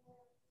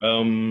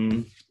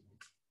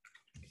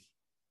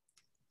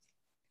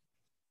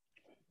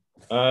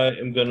 I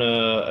am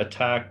gonna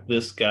attack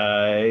this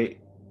guy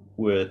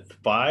with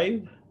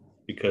 5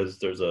 because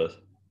there's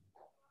a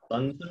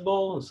sun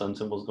symbol. The sun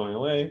symbol's going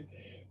away.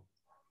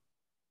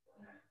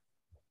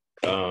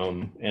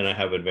 And I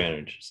have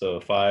advantage. So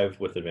 5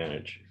 with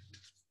advantage.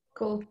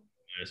 Cool.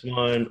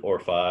 -1 or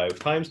 5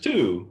 times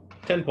 2.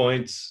 10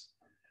 points.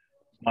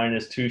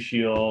 -2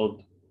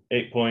 shield.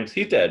 8 points.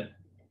 He's dead.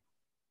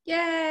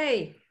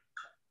 Yay!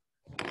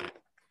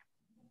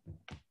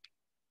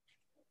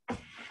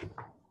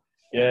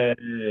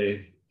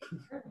 Yay.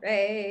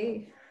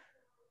 Hooray.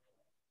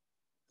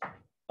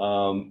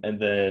 And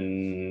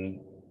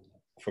then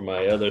for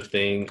my other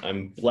thing,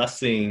 I'm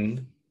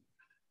blessing.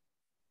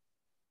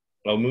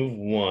 I'll move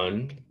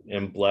 1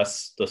 and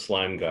bless the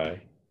slime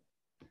guy.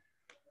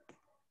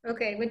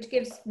 Okay, which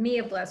gives me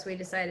a bless, we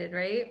decided,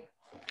 right?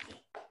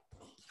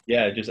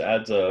 Yeah, it just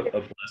adds a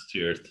bless to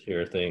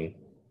your thing.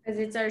 Because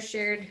it's our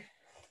shared.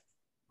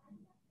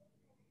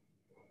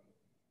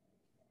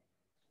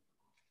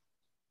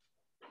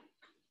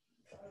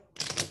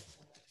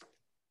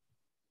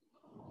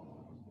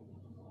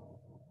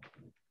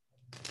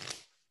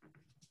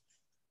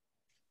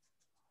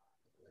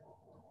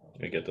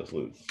 Let me get this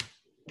loot.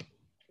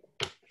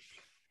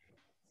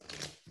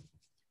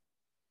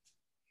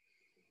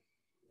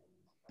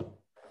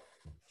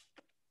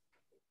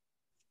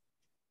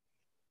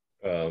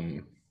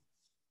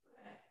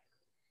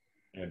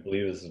 I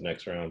believe this is the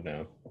next round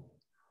now.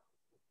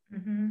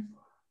 Mm-hmm.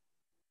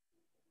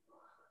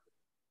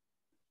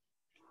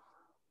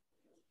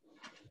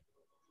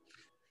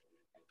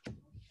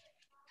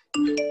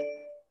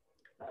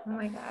 Oh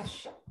my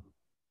gosh.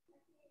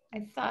 I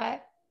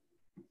thought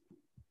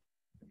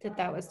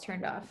that was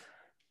turned off.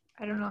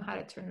 I don't know how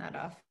to turn that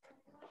off.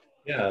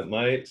 Yeah,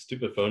 my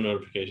stupid phone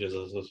notifications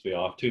are supposed to be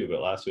off too, but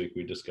last week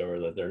we discovered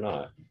that they're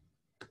not.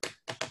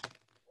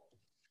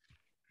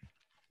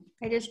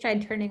 I just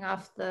tried turning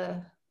off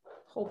the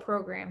whole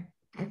program.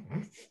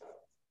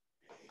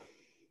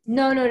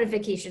 No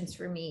notifications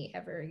for me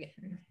ever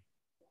again.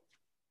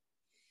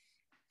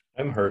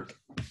 I'm hurt.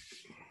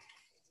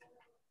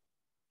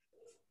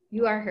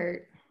 You are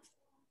hurt.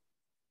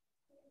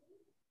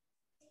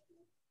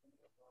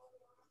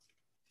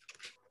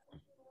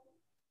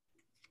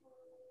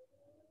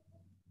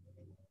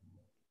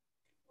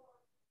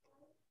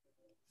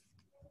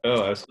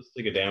 Oh, I was supposed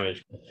to take a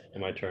damage in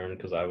my turn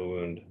because I have a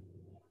wound.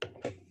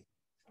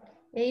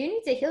 Yeah, you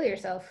need to heal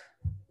yourself.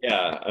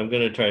 Yeah, I'm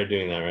gonna try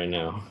doing that right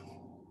now.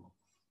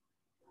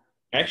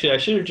 Actually,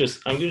 I'm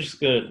just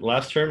gonna,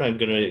 last turn, I'm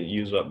gonna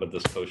use up with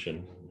this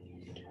potion.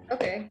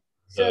 Okay.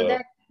 So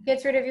that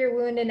gets rid of your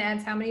wound and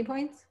adds how many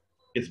points?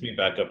 Gets me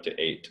back up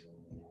to 8.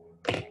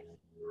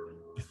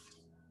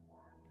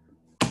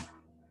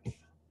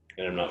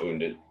 And I'm not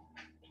wounded.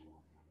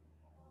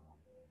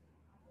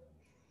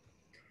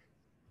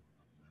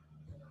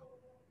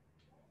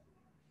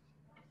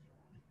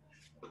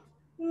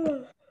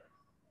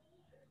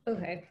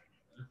 Okay.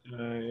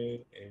 I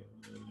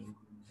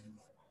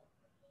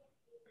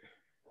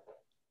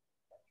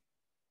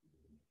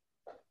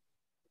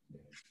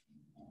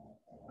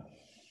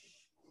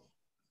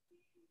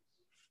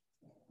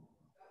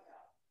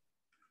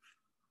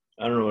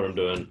don't know what I'm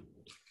doing,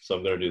 so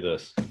I'm gonna do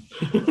this.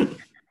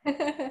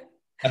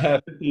 I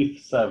have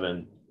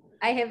 57.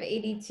 I have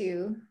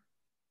 82.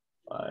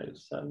 5,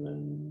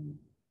 7,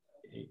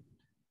 8.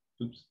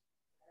 Oops.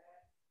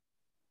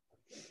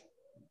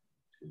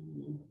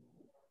 2.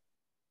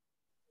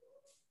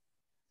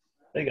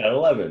 I got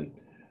 11.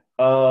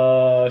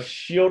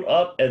 Shield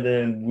up and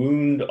then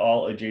wound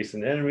all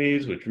adjacent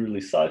enemies, which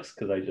really sucks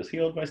because I just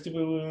healed my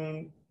stupid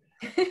wound.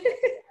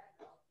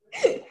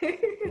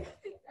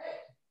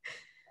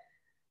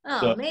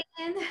 Oh, man.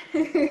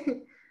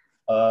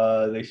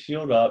 They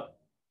shield up.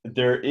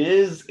 There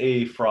is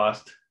a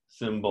frost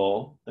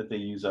symbol that they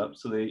use up,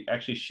 so they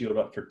actually shield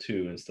up for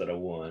 2 instead of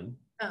 1.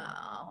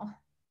 Oh.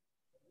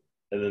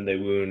 And then they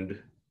wound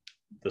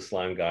the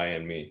slime guy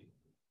and me.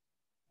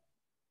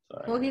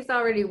 Sorry. Well, he's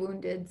already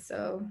wounded,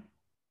 so.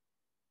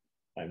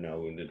 I'm now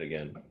wounded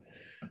again.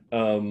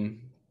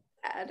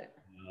 Bad.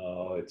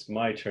 It's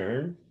my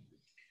turn.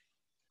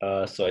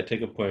 So I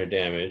take a point of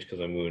damage because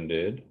I'm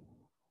wounded.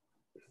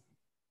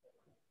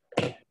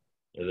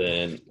 And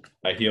then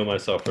I heal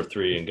myself for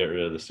 3 and get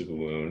rid of the super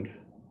wound.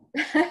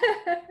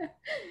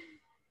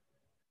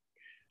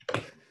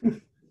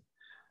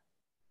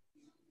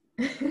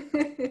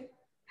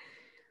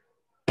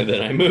 And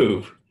then I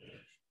move.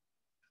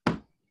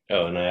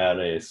 Oh, and I add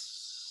a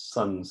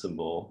sun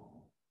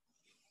symbol.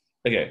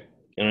 Okay,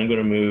 and I'm going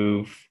to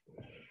move.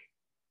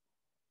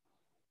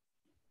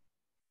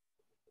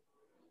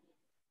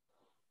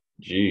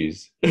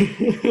 Jeez.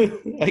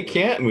 I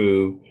can't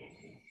move.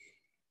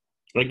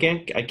 I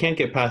can't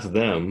get past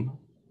them.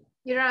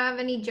 You don't have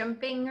any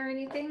jumping or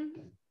anything?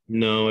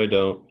 No, I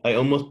don't. I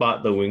almost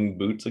bought the winged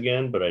boots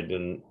again, but I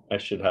didn't. I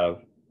should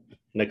have.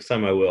 Next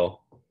time I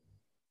will.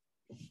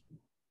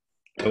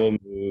 I will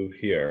move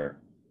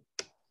here.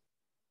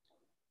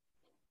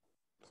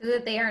 So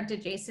that they aren't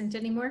adjacent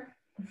anymore?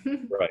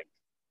 Right.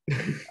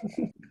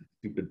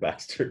 Stupid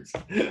bastards.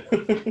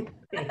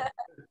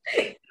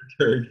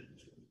 Turn.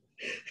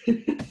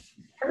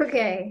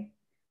 Okay.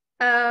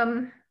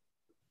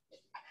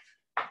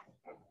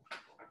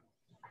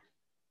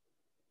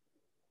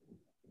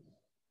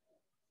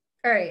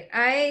 All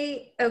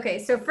right, okay,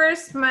 so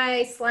first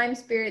my slime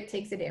spirit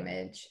takes a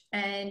damage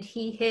and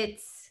he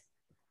hits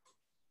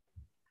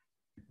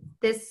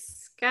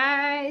this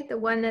guy, the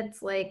one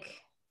that's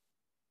like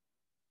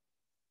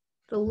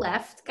the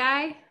left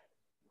guy.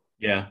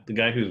 Yeah, the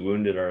guy who's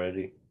wounded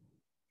already.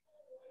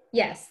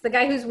 Yes, the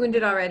guy who's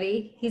wounded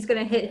already. He's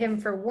gonna hit him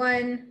for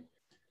 1,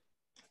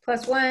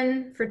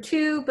 +1 for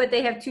 2, but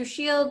they have 2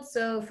 shields,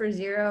 so for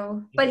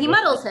 0. But he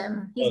muddles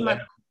him. He's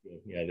muddled.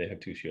 Yeah, they have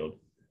 2 shield.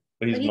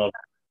 But he's muddled.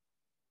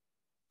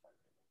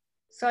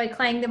 So I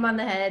clanged him on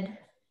the head.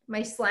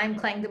 My slime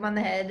clanged him on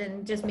the head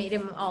and just made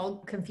him all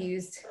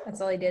confused. That's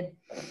all I did.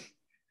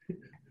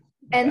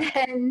 And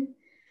then,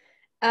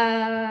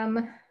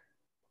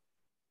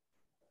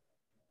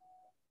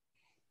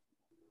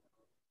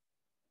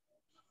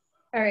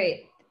 all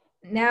right,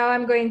 now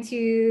I'm going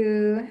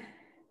to,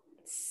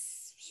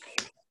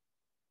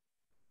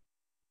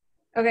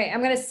 okay,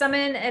 I'm going to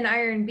summon an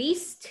iron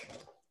beast.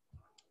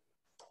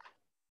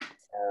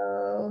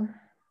 So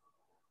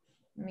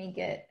let me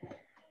get,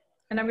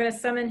 and I'm going to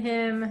summon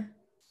him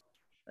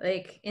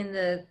like in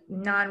the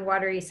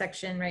non-watery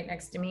section right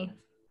next to me.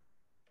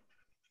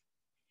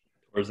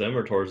 Towards them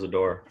or towards the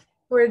door?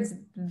 Towards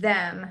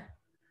them.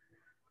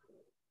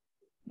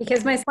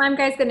 Because my slime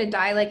guy's going to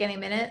die like any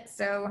minute,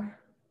 so.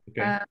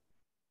 Okay.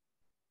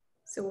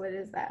 So what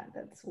is that?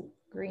 That's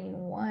green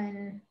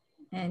 1,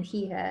 and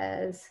he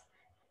has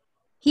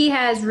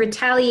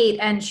retaliate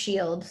and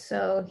shield,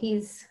 so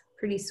he's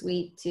pretty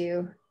sweet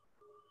too.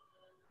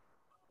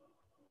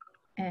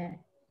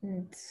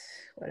 And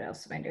what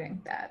else am I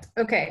doing? That.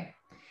 Okay.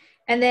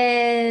 And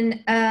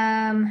then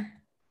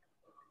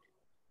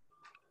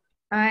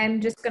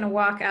I'm just going to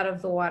walk out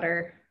of the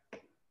water.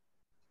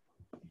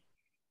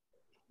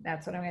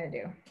 That's what I'm going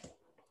to do.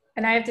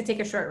 And I have to take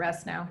a short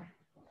rest now.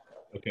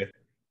 Okay.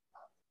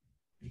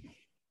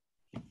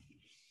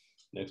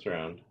 Next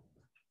round.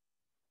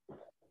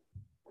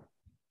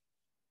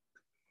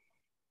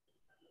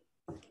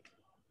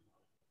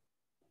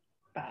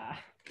 Bah.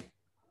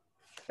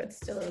 But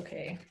still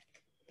okay.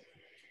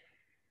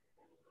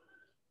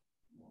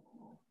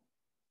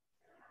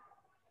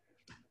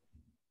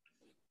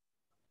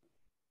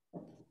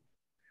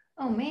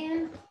 Oh,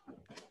 man.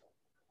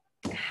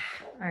 All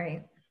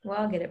right. Well,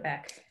 I'll get it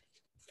back.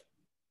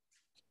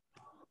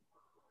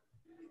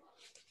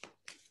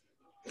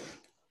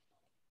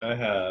 I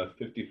have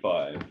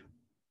 55.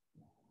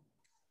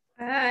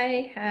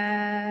 I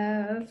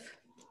have,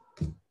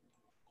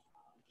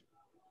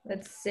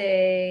 let's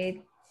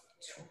say,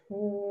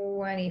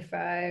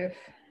 25.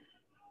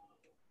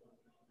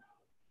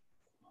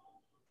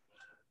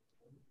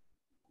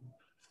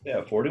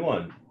 Yeah,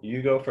 41.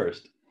 You go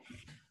first.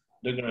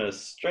 They're going to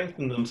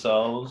strengthen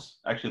themselves.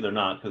 Actually, they're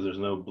not because there's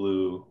no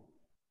blue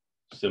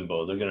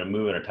symbol. They're going to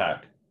move and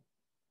attack.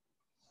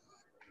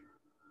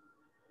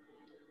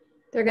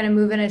 They're going to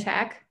move and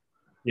attack?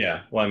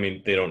 Yeah. Well, I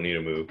mean, they don't need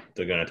to move.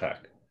 They're going to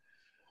attack.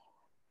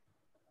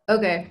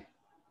 Okay.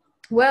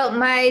 Well,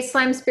 my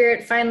slime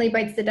spirit finally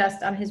bites the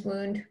dust on his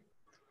wound.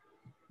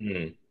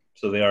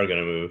 So they are going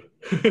to move.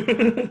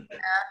 Yeah.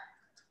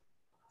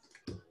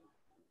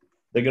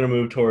 They're going to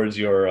move towards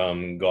your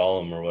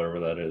golem or whatever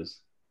that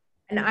is.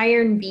 An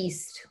iron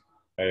beast.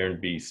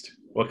 Iron beast.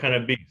 What kind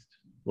of beast?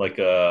 Like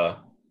a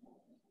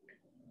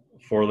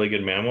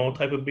four-legged mammal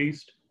type of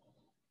beast?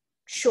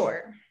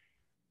 Sure.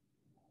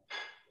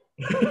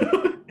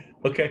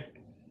 Okay.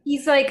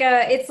 He's like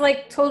it's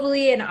like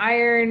totally an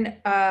iron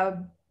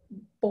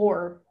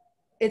boar.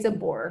 It's a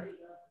boar.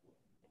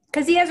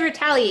 Because he has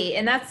retaliate,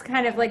 and that's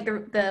kind of like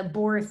the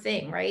boar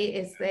thing, right?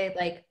 Is they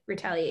like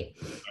retaliate.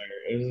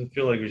 I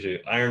feel like we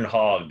should iron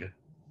hog.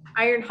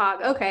 Iron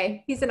hog.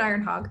 Okay, he's an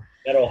iron hog.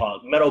 Metal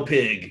hog. Metal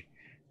pig.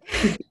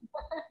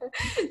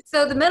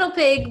 So the metal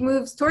pig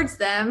moves towards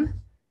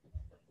them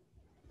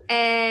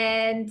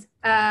and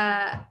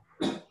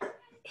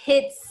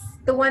hits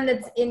the one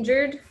that's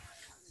injured.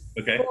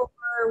 Okay.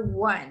 For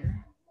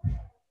 1.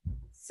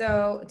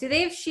 So do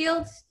they have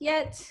shield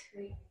yet?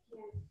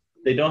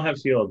 They don't have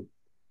shield.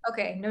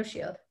 Okay, no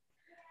shield.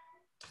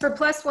 For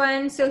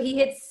 +1, so he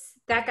hits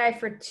that guy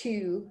for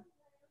 2.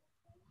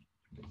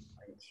 1,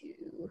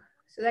 2.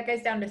 So that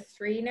guy's down to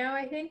 3 now,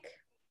 I think.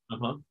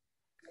 Uh-huh.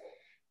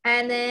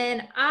 And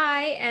then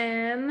I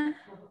am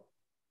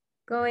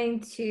going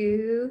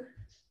to,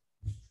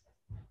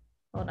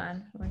 hold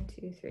on, 1,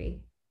 2,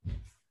 3.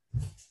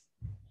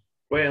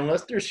 Wait,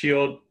 unless they're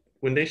shield,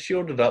 when they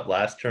shielded up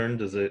last turn,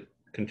 does it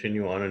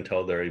continue on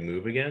until they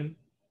move again?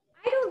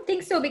 I don't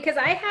think so, because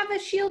I have a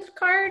shield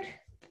card,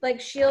 like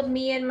shield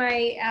me and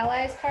my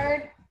allies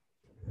card.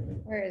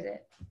 Where is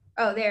it?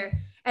 Oh,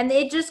 there. And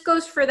it just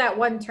goes for that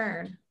 1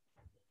 turn.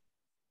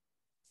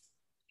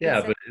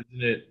 Yeah, but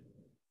isn't it,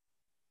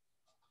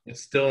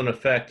 it's still in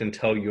effect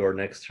until your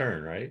next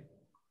turn, right?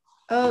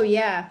 Oh,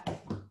 yeah.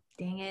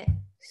 Dang it.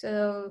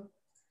 So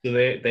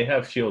they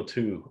have shield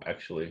too,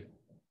 actually.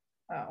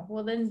 Oh,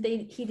 well then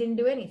he didn't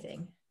do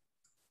anything.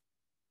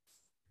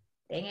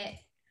 Dang it.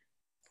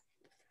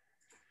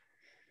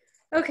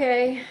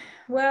 Okay,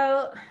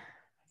 well,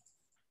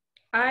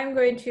 I'm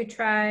going to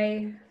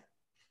try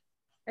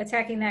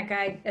attacking that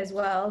guy as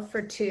well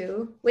for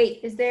 2.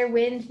 Wait, is there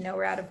wind? No,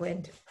 we're out of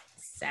wind.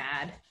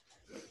 Sad.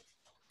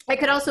 I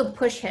could also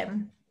push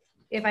him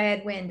if I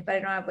had wind, but I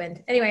don't have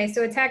wind. Anyway,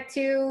 so attack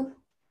 2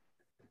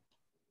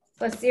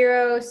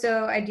 +0,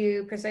 so I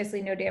do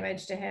precisely no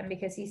damage to him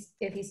because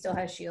if he still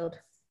has shield.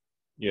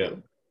 Yeah.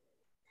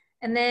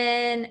 And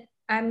then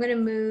I'm gonna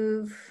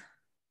move.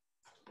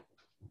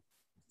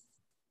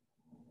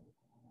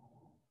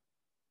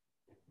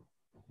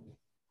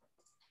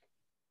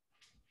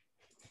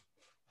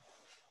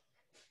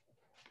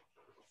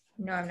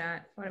 No, I'm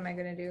not. What am I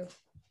gonna do?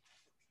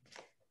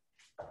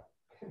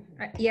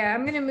 Yeah,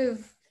 I'm gonna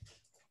move.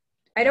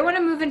 I don't want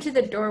to move into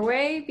the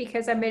doorway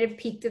because I might have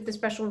peeked at the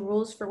special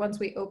rules for once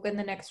we open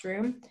the next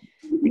room.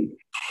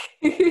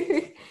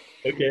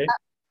 Okay.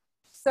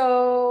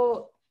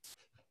 So,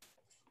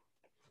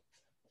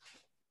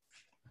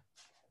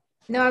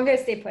 no, I'm going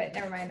to stay put.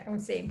 Never mind. I'm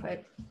staying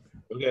put.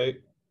 Okay.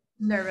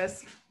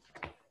 Nervous.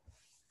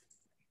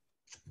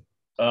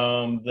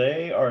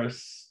 They are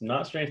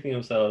not strengthening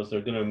themselves. They're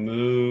going to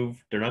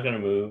move. They're not going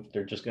to move.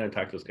 They're just going to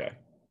attack this guy.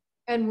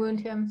 And wound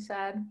him.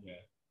 Sad. Yeah.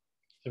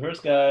 The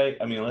first guy,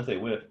 I mean, unless they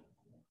whiff.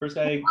 First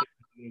guy.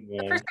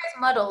 The first guy's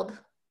muddled.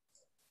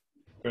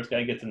 First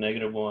guy gets a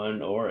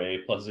 -1 or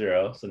a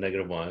 +0, so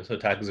 -1. So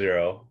attack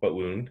 0, but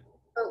wound.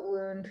 But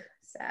wound.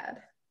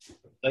 Sad.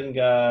 Second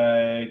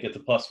guy gets a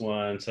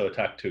 +1, so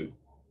attack 2.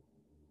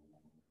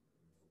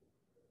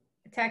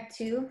 Attack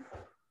 2?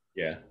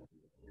 Yeah.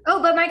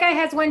 Oh, but my guy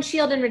has 1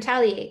 shield and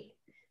retaliate.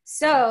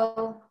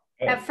 So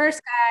that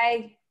first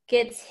guy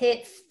gets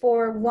hit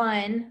for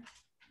 1,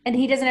 and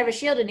he doesn't have a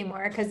shield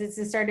anymore because it's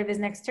the start of his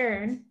next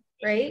turn,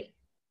 right?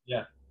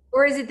 Yeah.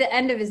 Or is it the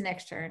end of his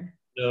next turn?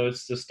 No,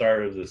 it's the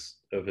start of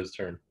his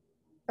turn.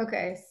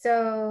 Okay,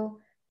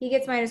 so he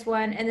gets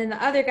 -1, and then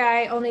the other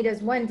guy only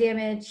does 1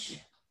 damage,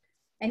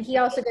 and he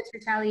also gets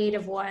retaliate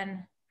of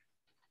 1.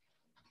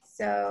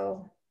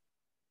 So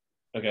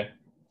Okay.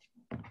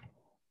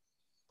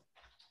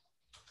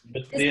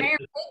 But this Iron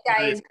Blade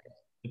guy is.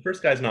 The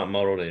first guy's not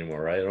modeled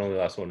anymore, right? It only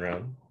lasts 1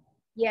 round.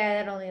 Yeah,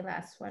 that only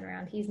lasts 1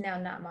 round. He's now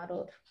not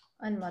modeled.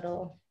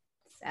 Unmuddle.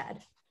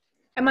 Sad.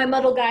 And my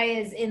muddle guy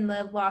is in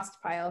the lost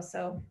pile,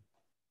 so.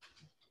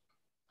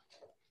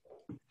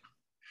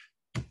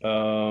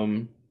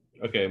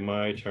 Okay,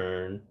 my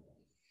turn.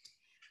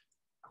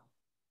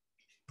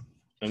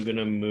 I'm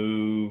gonna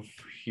move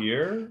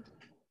here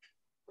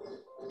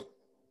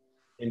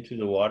into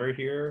the water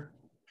here.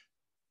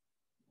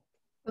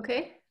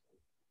 Okay.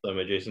 So I'm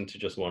adjacent to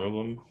just one of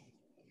them.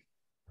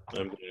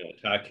 I'm gonna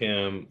attack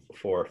him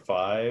for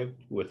 5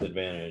 with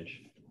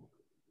advantage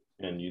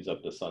and use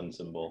up the sun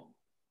symbol.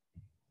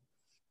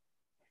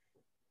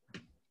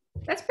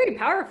 That's pretty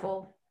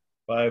powerful.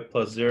 5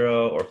 +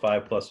 0 or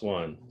 5 +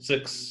 1.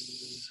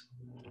 6.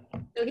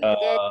 So he's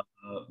dead.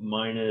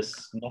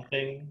 Minus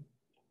nothing.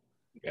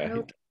 Yeah,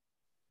 Nope.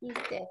 He's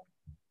dead.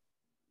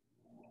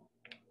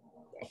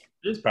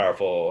 it is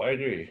powerful. I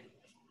agree.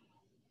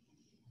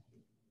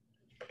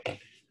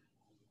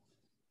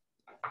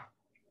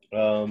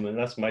 And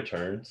that's my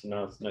turn. So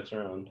now it's next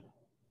round.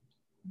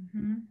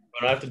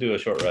 But I have to do a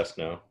short rest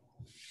now.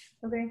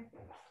 Okay.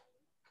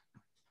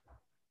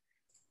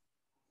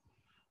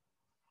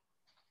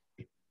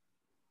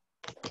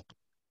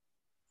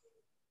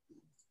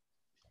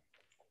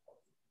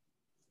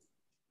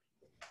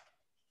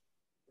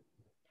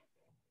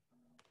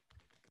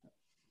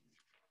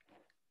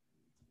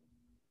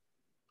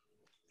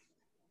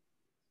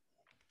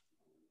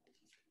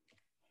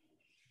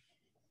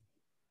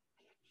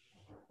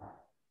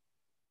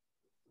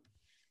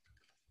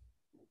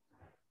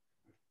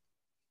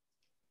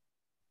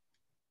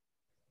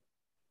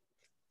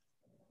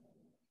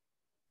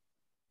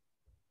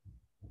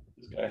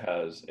 This guy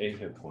has 8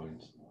 hit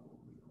points.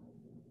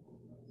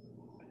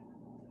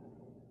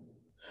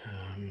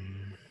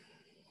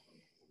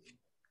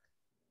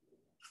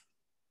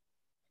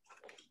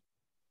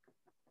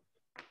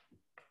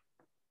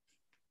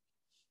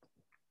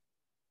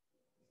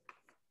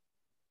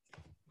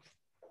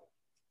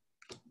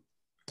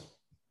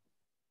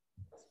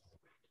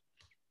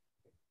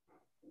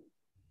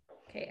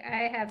 Okay,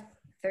 I have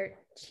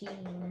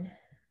 13.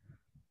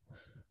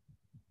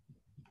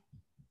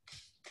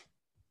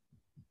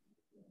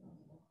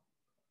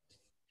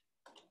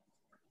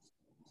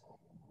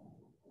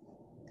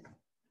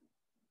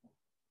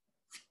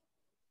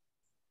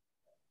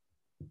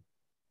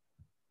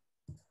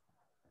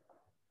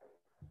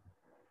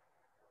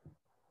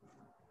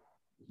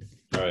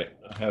 All right,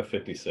 I have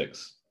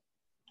 56.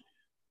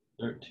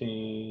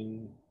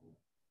 13,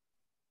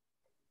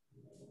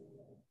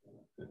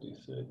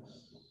 56.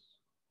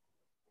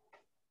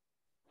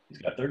 He's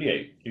got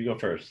 38. You go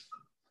first.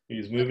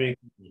 He's moving,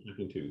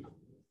 attacking 2.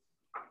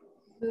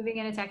 Moving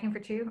and attacking for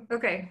 2.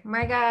 Okay,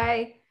 my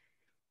guy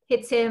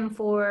hits him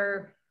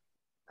for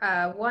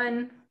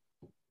 1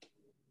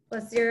 +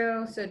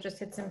 0, so it just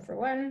hits him for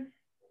 1.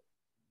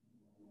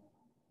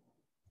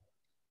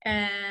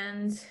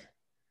 And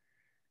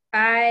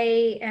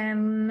I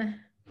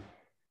am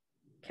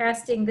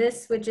casting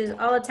this, which is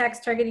all attacks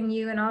targeting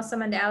you and all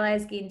summoned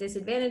allies gain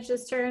disadvantage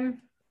this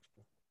turn.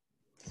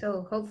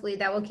 So hopefully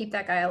that will keep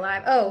that guy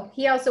alive. Oh,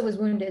 he also was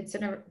wounded, so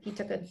never, he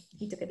took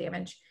a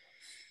damage.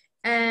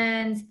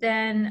 And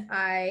then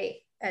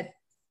and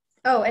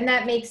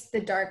that makes the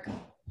dark,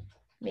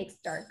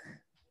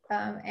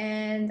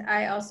 and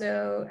I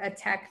also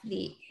attack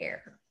the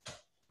air.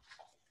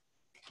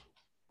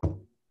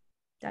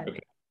 Done.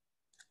 Okay.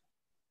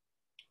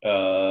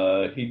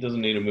 He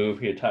doesn't need to move.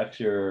 He attacks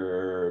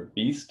your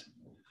beast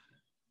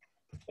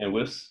and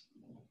whiffs.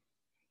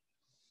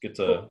 Gets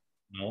a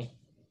no.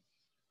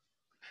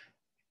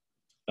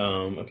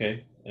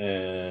 Okay,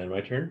 and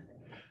my turn.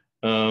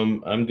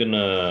 I'm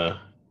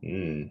gonna.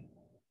 I'm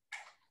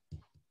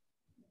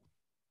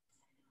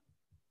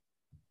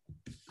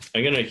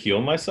gonna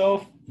heal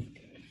myself.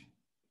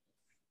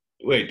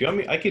 Wait, do you want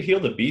me? I could heal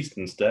the beast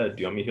instead.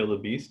 Do you want me to heal the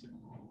beast?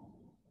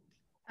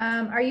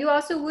 Are you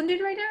also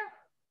wounded right now?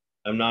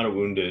 I'm not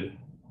wounded.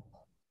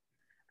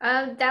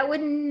 That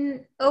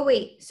wouldn't. Oh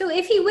wait. So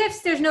if he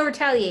whiffs, there's no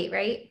retaliate,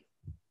 right?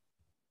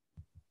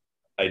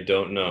 I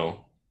don't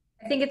know.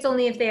 I think it's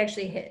only if they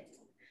actually hit.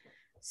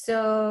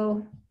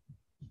 So,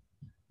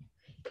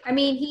 I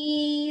mean,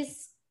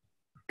 he's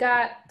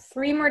got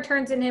 3 more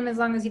turns in him as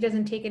long as he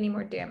doesn't take any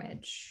more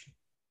damage.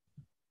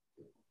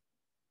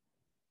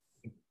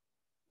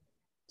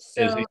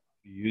 So, is he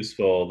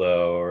useful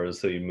though, or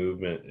is his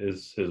movement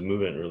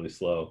really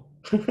slow?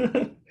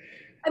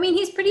 I mean,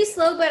 he's pretty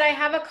slow, but I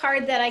have a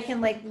card that I can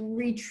like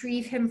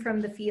retrieve him from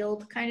the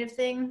field kind of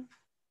thing.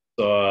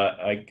 So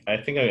I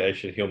think I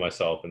should heal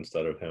myself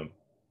instead of him.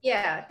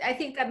 Yeah, I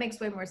think that makes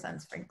way more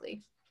sense,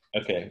 frankly.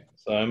 Okay,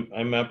 so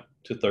I'm up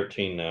to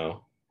 13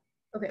 now,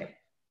 Okay.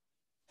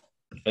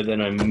 and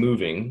then I'm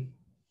moving.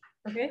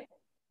 Okay.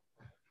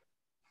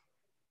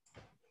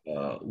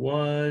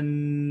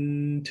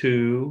 1,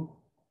 2,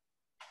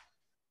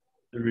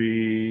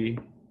 3,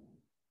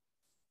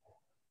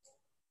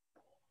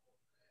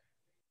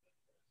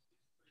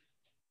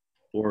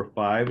 4,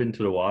 5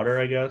 into the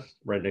water, I guess,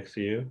 right next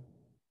to you.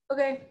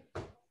 Okay.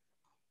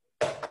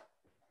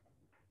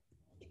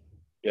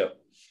 Yep.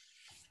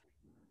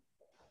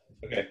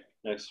 Okay,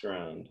 next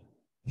round.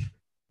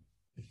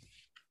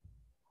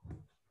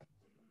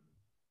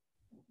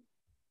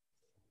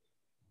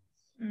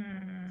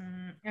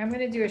 I'm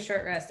gonna do a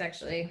short rest,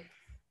 actually.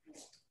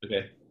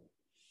 Okay.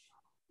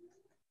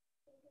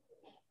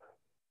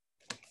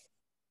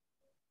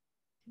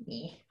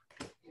 Me.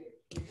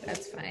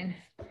 That's fine.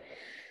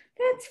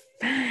 That's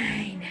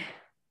fine.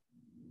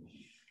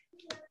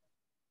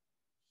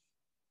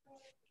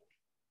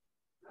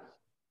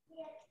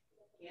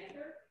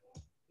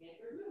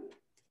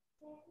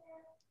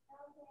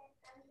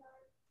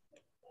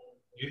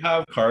 Do you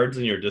have cards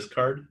in your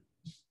discard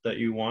that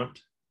you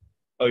want?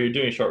 Oh, you're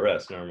doing short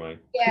rest. Never mind.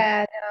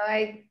 Yeah,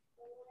 no,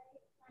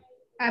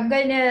 I'm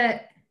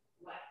gonna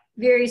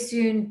very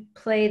soon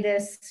play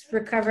this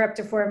recover up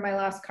to 4 of my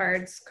lost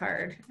cards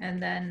card, and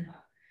then,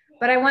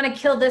 but I want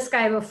to kill this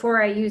guy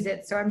before I use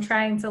it, so I'm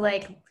trying to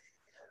like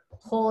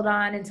hold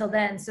on until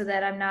then so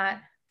that I'm not.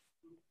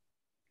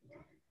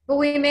 But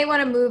we may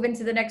want to move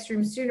into the next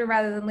room sooner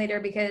rather than later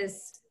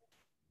because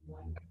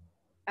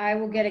I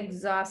will get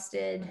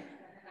exhausted.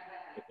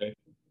 Okay.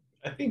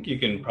 I think you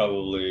can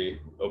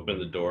probably open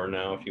the door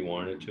now if you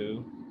wanted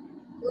to.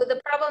 Well, the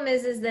problem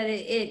is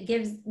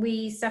that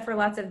we suffer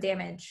lots of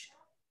damage.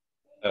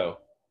 Oh.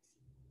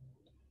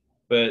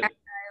 But After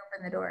I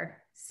open the door.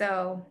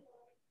 So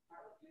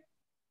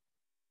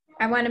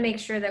I want to make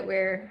sure that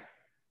we're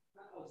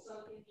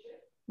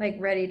like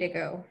ready to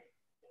go.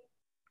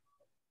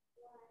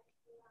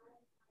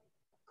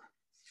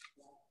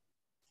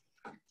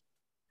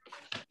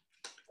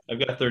 I've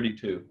got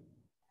 32.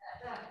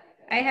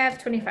 I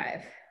have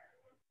 25.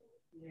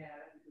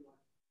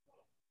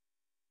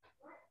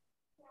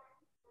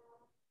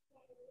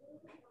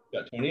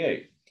 Got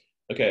 28.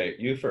 Okay,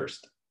 you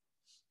first.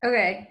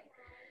 Okay.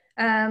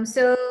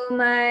 So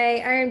my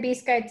Iron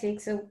Beast guy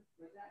takes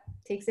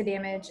a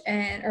damage,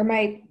 or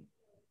my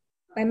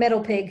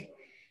metal pig,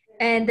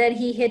 and then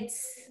he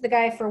hits the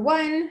guy for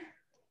 1,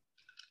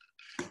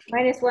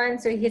 -1,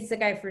 so he hits the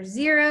guy for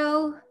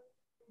 0,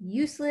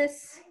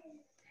 useless.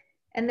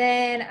 And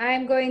then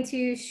I'm going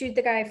to shoot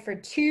the guy for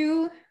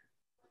 2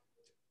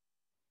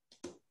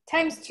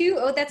 times 2.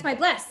 Oh, that's my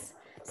bless.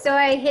 So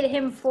I hit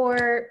him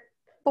for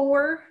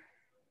 4.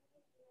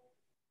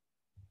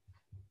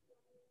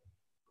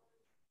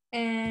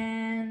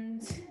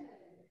 And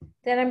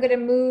then I'm gonna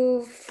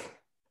move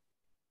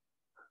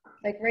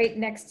like right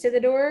next to the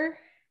door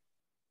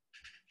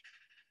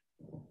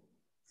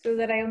so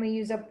that I only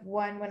use up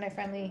 1 when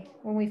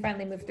we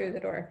finally move through the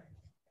door.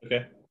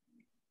 Okay.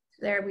 So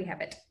there we have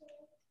it.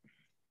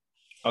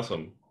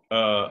 Awesome.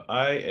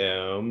 I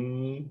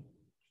am.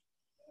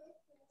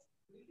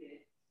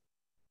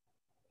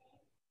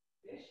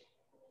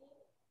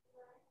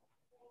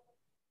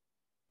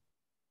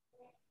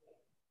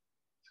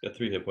 It's got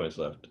 3 hit points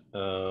left.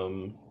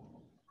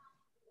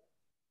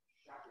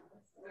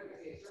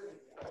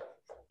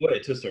 Wait,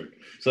 it's his turn.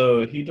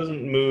 So he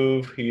doesn't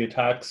move. He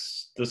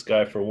attacks this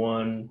guy for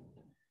 1,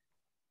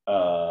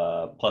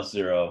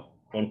 +0,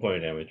 1 point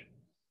of damage.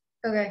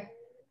 Okay.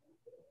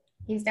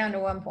 He's down to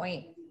 1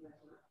 point.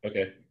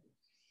 Okay.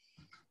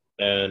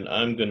 And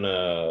I'm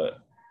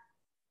gonna.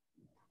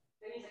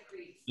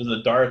 There's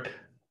a dark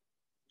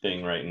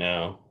thing right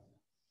now.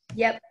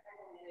 Yep.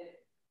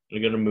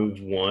 I'm gonna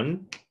move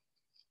 1.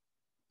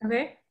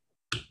 Okay.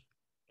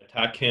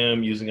 Attack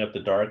him using up the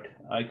dark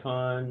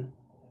icon.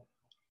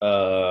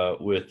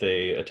 With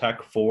a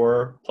attack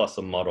 4 plus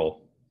a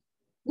muddle.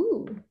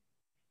 Ooh.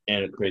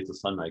 And it creates a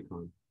sun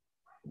icon.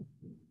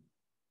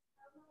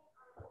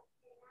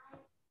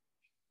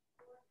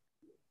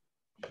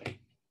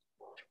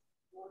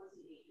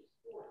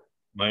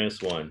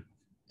 -1.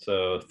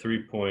 So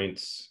 3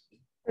 points.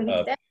 So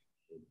he's dead.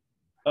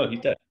 Oh, he's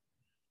dead.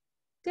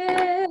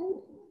 Dead.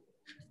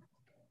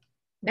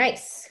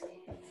 Nice.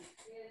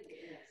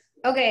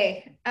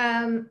 Okay.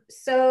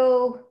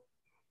 So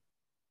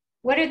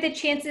what are the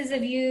chances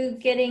of you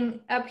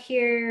getting up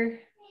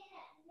here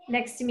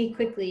next to me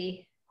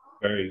quickly?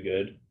 Very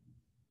good.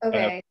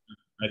 Okay.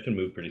 I can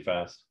move pretty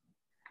fast.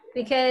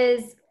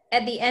 Because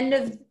at the end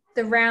of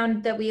the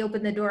round that we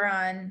open the door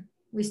on,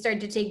 we start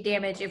to take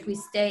damage if we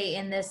stay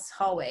in this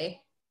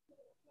hallway.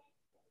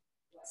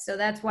 So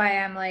that's why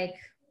I'm like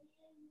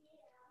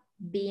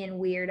being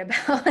weird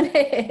about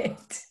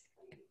it.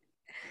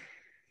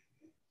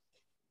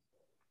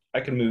 I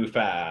can move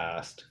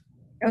fast.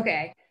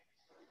 Okay.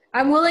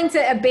 I'm willing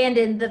to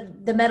abandon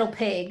the metal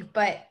pig,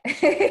 but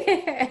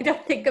I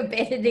don't think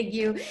abandoning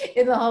you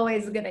in the hallway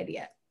is a good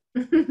idea.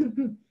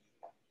 Ooh,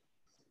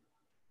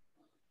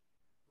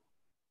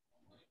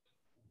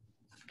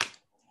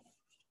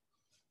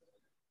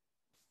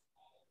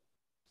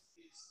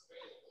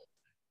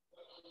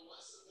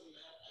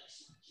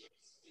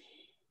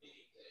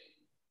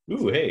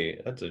 hey,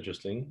 that's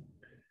interesting.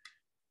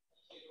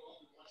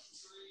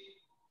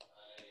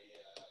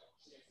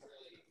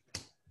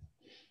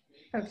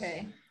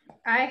 Okay,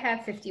 I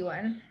have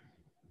 51.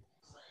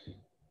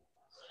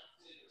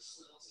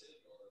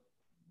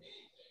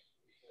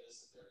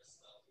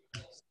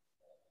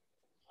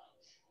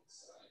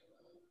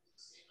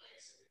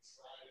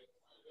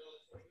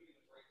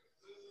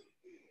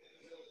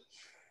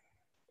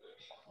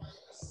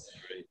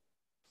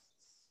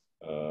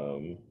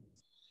 Um,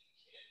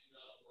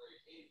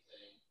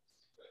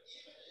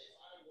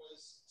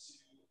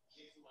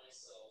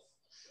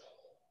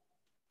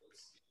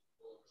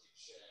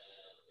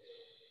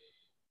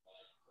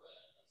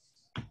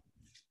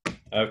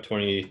 I have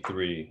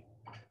 23.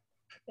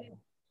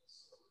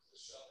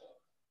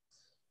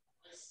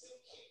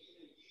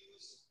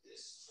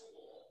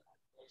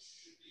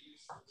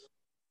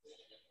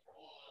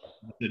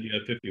 Did you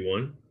have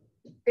 51?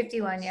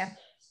 51, yeah.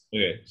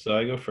 Okay, so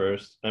I go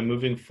first. I'm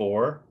moving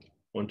 4,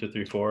 1, 2,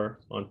 3, 4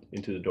 on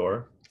into the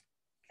door.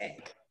 Okay.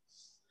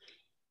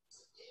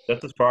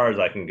 That's as far as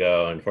I can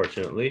go,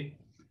 unfortunately.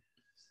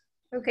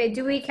 Okay,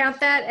 do we count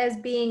that as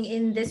being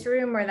in this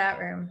room or that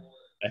room?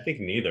 I think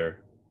neither,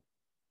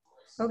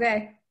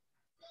 Okay.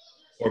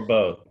 or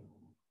both.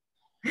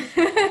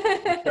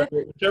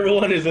 Whichever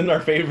one is in our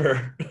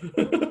favor.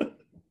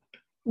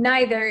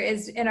 Neither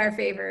is in our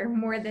favor,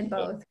 more than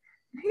both.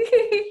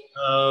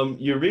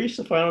 You reach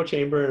the final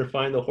chamber and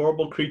find the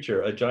horrible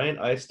creature, a giant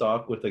eye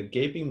stalk with a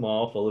gaping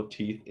maw full of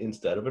teeth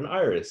instead of an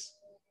iris.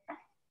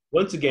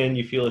 Once again,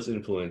 you feel its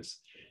influence.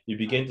 You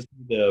begin to see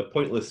the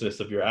pointlessness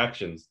of your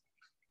actions.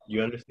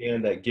 You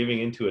understand that giving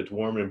into its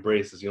warm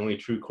embrace is the only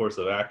true course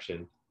of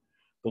action.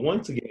 But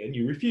once again,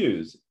 you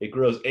refuse. It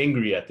grows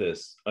angry at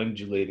this,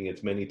 undulating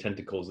its many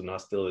tentacles in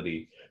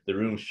hostility. The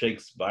room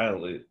shakes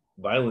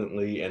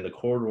violently, and the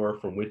corridor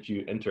from which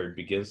you entered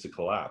begins to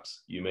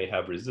collapse. You may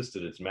have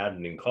resisted its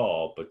maddening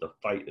call, but the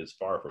fight is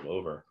far from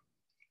over.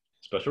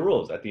 Special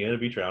rules. At the end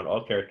of each round,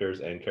 all characters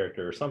and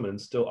character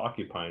summons still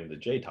occupying the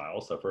J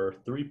tile suffer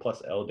 3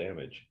 plus L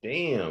damage.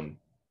 Damn.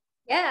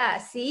 Yeah,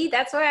 see,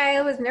 that's why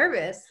I was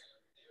nervous.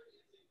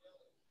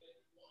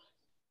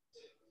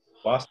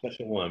 Boss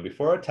Special 1.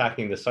 Before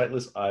attacking, the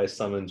Sightless Eye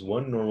summons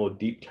 1 normal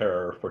Deep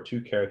Terror for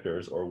 2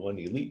 characters or 1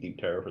 Elite Deep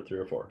Terror for 3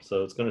 or 4.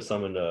 So it's going to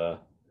summon a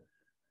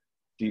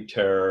Deep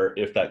Terror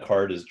if that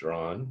card is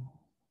drawn.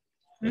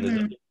 And the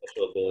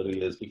special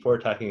ability is before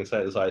attacking,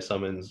 Sightless Eye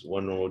summons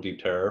 1 normal Deep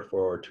Terror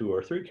for 2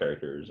 or 3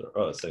 characters.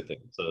 Same thing.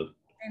 So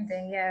Same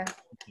thing, yeah.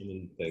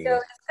 things. So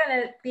it's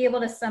gonna be able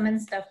to summon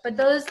stuff, but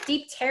those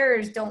deep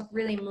terrors don't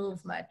really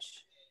move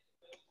much.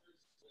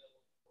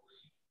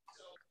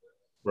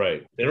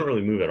 Right. They don't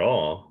really move at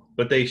all,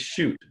 but they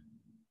shoot.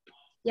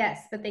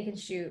 Yes, but they can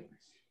shoot.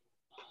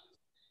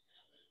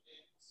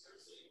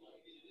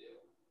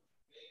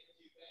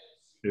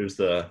 Here's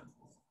the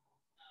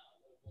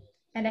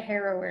And a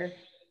harrower.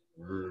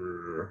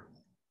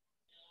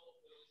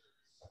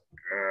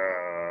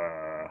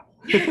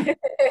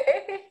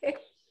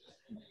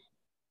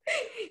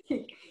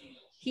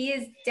 He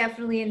is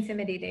definitely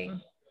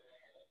intimidating.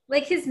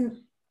 Like his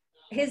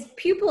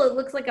pupil, it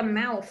looks like a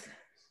mouth.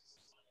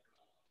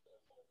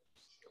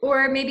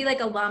 Or maybe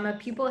like a llama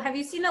pupil. Have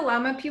you seen a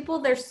llama pupil?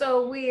 They're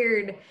so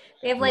weird.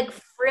 They have like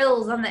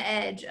frills on the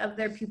edge of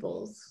their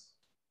pupils.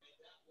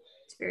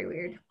 It's very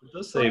weird. It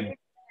does say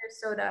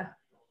Soda.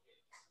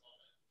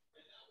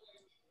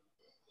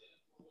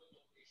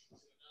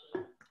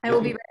 I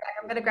will be right back.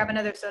 I'm gonna grab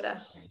another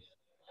soda.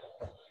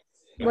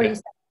 Okay. What do you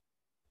say?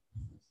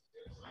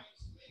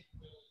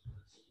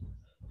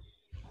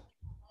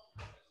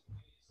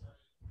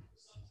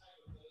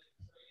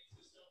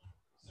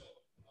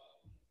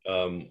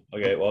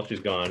 Okay, while she's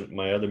gone,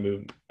 my other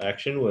move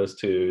action was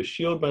to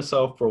shield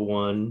myself for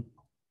 1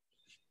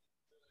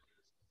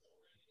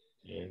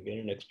 and get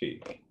an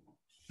XP.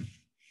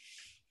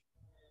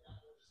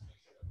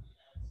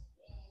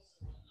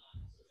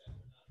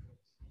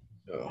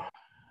 Oh,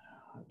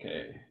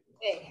 okay.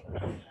 Hey,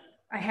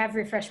 I have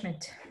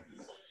refreshment.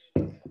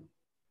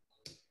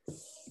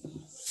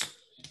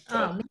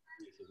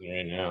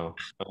 Right now.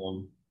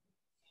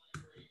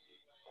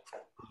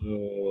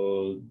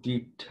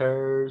 Deep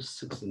Terrors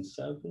 6 and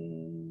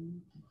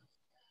 7.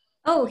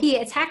 Oh, he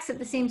attacks at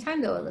the same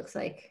time, though, it looks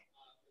like.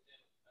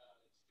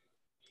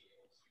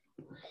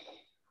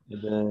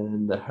 And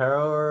then the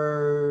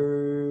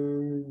Harrower.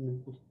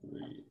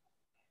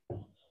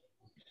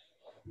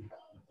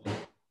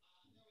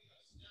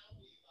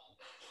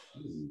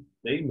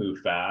 They move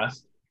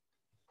fast.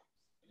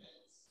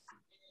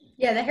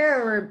 Yeah, the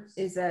harrower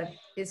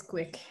is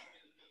quick.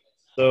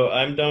 So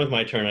I'm done with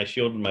my turn. I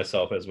shielded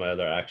myself as my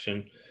other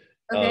action.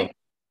 Okay.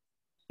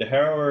 The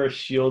Harrower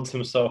shields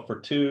himself for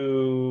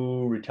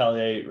 2,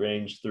 retaliate,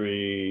 range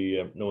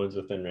 3. No one's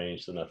within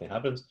range, so nothing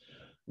happens.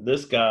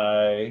 This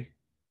guy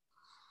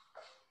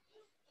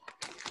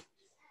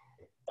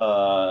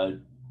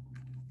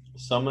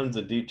summons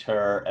a deep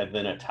terror and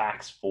then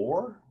attacks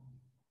 4?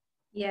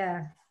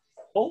 Yeah.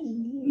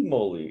 Holy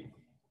moly.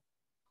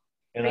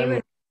 And Pretty I'm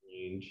much.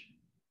 range.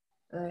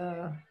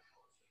 Uh,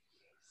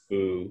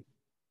 Boo.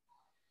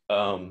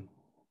 But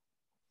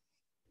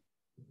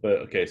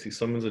okay, so he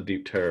summons a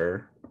deep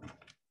terror.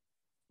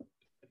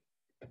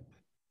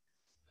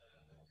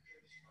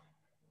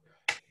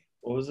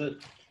 What was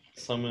it?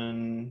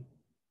 Summon.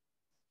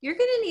 you're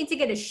gonna need to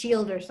get a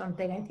shield or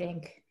something, I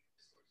think.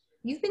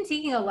 You've been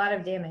taking a lot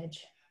of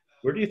damage.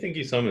 Where do you think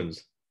he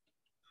summons?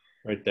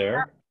 Right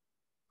there?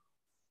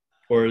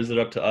 Or is it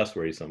up to us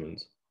where he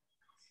summons?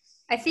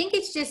 I think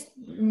it's just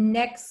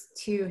next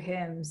to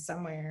him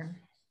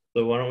somewhere.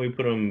 So why don't we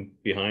put him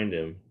behind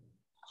him?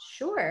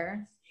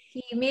 Sure.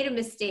 He made a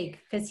mistake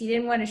because he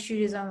didn't want to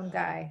shoot his own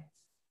guy.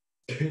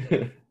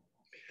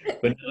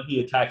 But now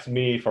he attacks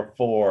me for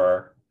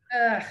 4.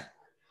 Ugh.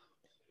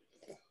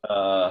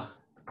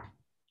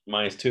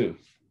 -2.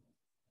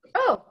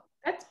 Oh,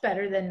 that's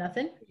better than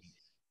nothing.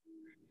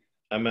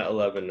 I'm at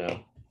 11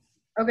 now.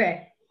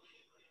 Okay.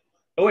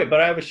 Oh wait, but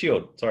I have a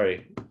shield.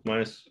 Sorry.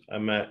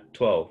 I'm at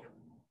 12.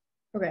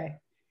 Okay.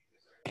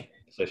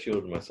 So I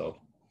shielded myself.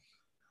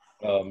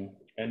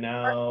 And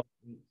now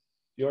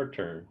your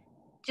turn.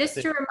 Just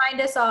to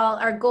remind us all,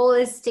 our goal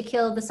is to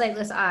kill the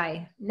sightless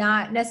eye,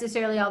 not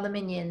necessarily all the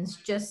minions,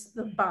 just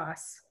the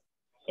boss.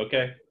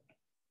 Okay.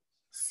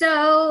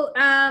 So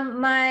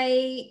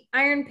my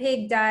Iron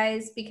Pig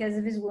dies because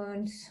of his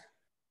wounds.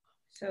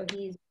 So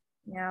he's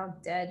now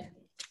dead.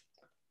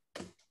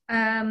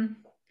 I'm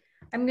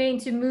going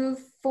to move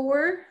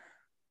 4,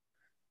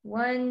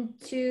 1,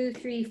 2,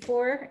 3,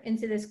 4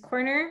 into this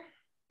corner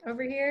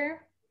over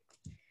here.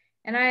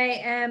 And I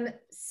am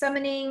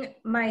summoning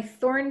my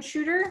Thorn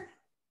Shooter.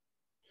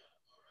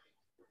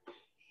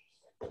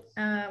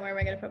 Where am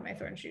I going to put my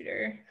Thorn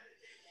Shooter?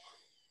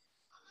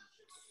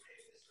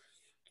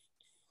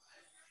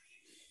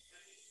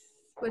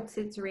 What's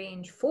its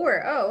range?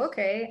 4. Oh,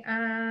 okay.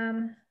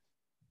 I'm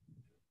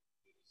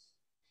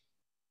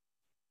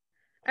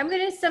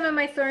going to summon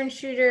my Thorn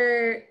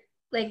Shooter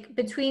like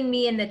between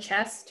me and the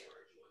chest.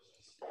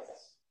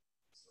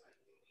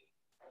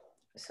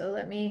 So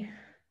let me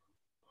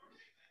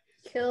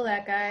kill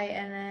that guy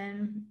and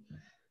then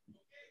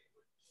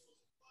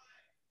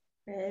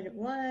red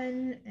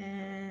 1,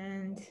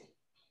 and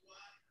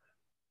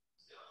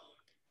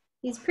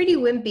he's pretty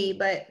wimpy,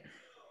 but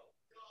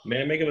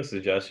May I make a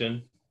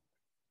suggestion?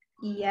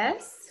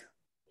 yes.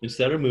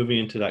 Instead of moving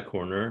into that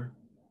corner,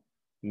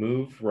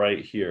 move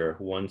right here,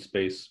 1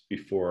 space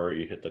before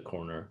you hit the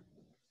corner.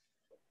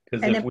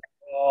 Because if we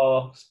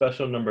draw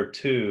special number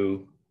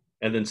 2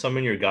 and then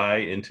summon your guy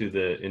into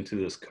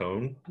this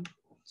cone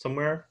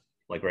somewhere,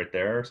 like right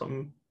there or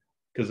something.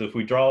 Because if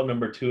we draw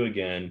number 2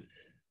 again,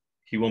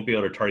 he won't be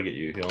able to target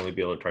you. He'll only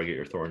be able to target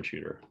your Thorn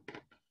Shooter.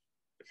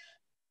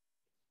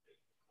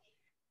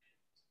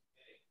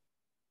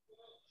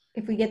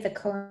 If we get the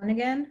cone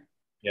again?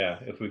 Yeah,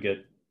 if we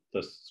get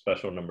the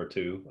special number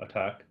 2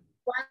 attack.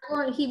 Why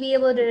won't he be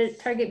able to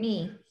target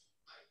me?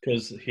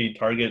 Because he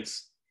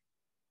targets,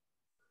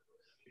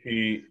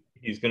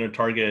 he's going to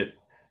target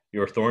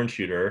your Thorn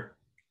Shooter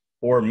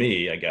or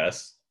me, I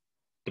guess,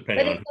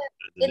 depending on.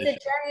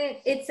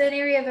 It's an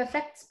area of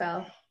effect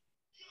spell.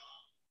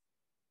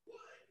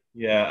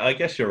 Yeah, I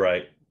guess you're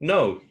right.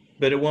 No,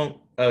 but it won't.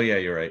 Oh yeah,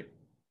 you're right.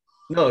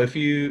 No, if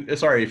you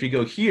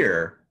go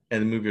here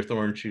and move your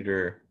Thorn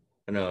Shooter.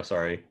 No,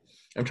 sorry.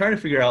 I'm trying to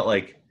figure out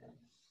like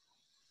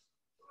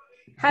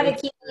how to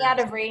keep me out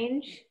of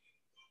range.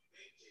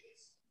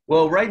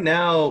 Well, right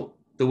now,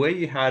 the way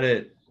you had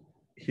it,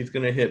 he's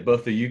gonna hit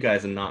both of you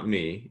guys and not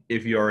me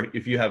if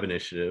you have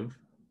initiative.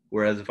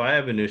 Whereas if I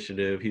have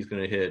initiative, he's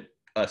gonna hit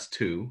us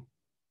 2.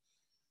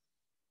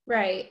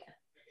 Right.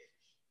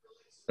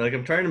 Like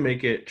I'm trying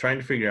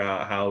to figure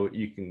out how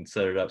you can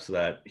set it up so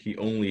that he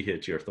only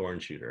hits your Thorn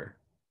Shooter.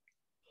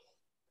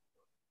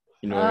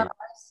 You know what I mean?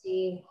 I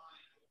see.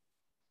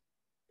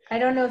 I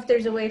don't know if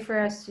there's a way for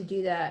us to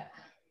do that.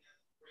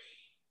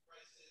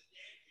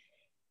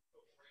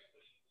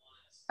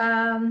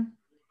 Well,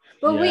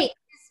 yeah. Wait,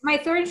 my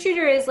Thorn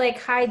Shooter is like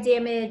high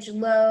damage,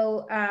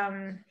 low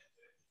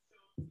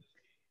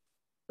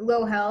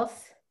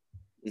health.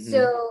 Mm-hmm.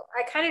 So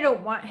I kind of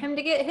don't want him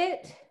to get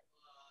hit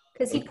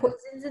because he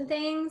poisons and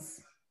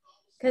things.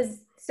 But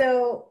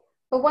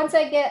once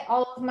I get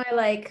all of my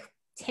like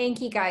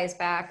tanky guys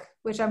back,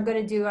 which I'm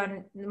gonna do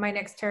on my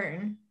next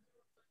turn.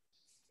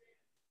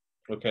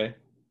 Okay.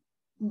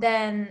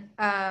 Then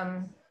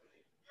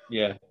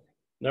yeah.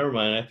 Never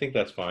mind. I think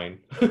that's fine.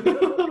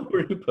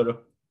 Where do you put him?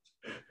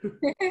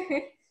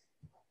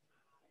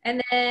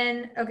 And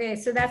then okay,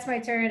 so that's my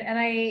turn, and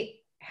I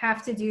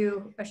have to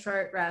do a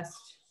short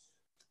rest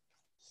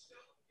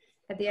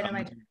at the end of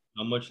my turn.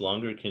 How much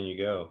longer can you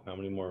go? How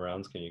many more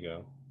rounds can you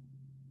go?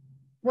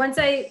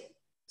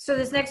 So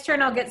this next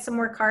turn I'll get some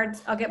more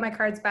cards. I'll get my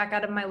cards back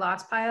out of my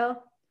lost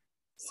pile.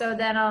 So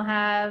then I'll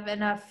have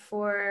enough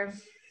for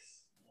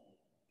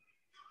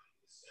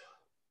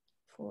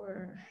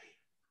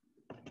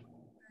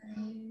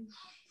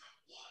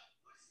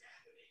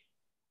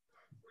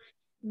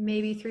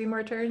maybe 3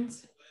 more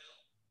turns,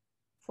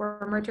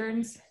 4 more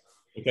turns,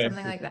 Okay.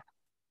 something like that.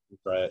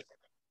 Try it.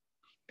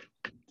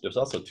 There's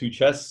also 2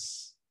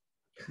 chests.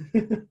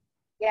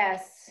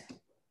 Yes.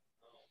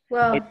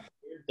 Well,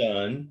 You're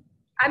done.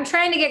 I'm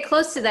trying to get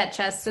close to that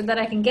chest so that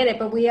I can get it,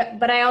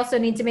 but I also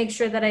need to make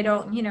sure that I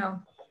don't,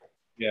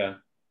 Yeah.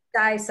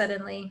 die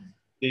suddenly.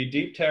 The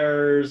deep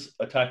terrors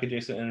attack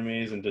adjacent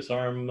enemies and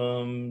disarm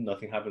them.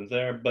 Nothing happens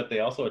there, but they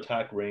also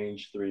attack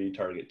range 3,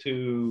 target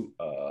 2.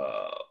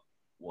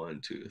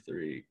 1, 2,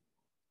 3.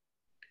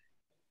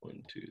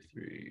 1, 2,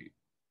 3.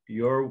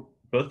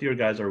 Both your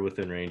guys are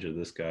within range of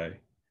this guy.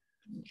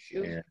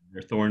 Shoot. And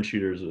their thorn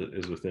shooters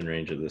is within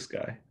range of this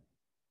guy.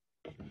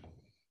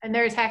 And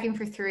they're attacking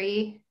for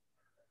 3.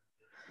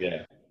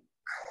 Yeah.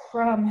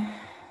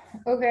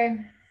 Okay.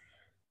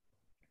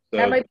 So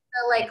That might be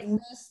the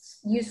least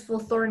useful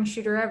thorn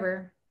shooter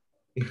ever.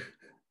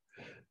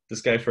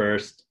 this guy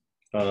first.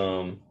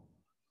 Against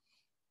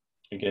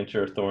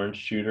your thorn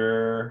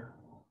shooter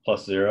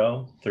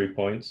 +0, 3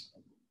 points.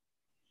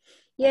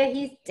 Yeah,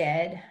 he's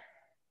dead.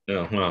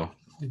 Oh wow.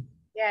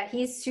 Yeah,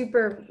 he's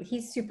super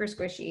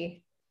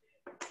squishy.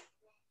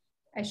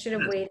 I should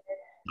have waited.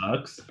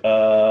 Sucks.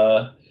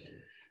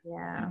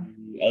 Yeah.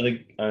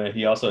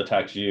 He also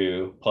attacks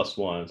you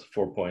 +1,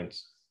 4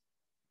 points.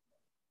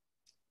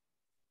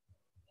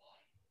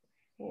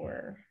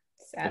 4.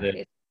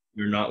 Sad.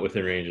 You're not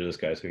within range of this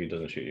guy, so he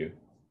doesn't shoot you.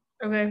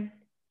 Okay.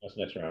 That's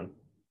next round.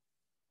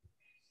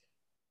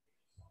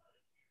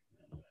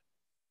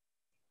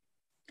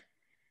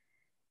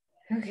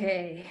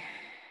 Okay.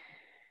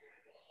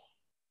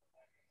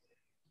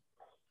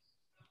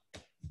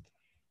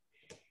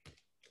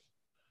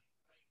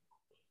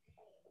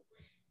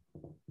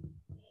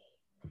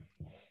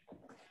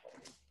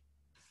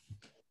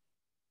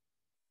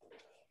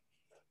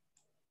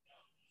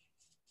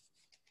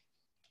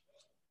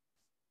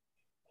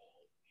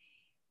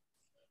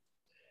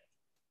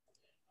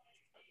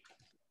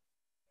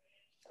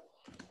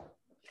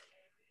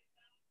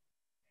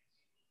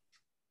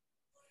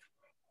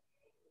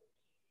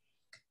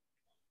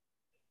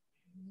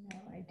 No,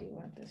 I do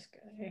want this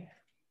guy.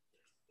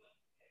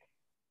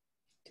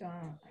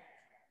 Don't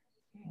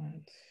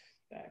want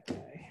that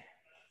guy.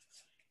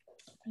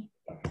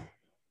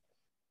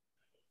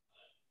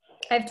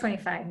 I have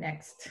 25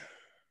 next.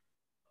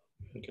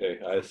 Okay,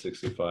 I have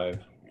 65.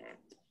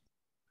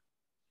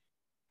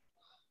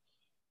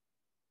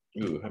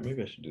 Ooh,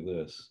 maybe I should do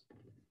this.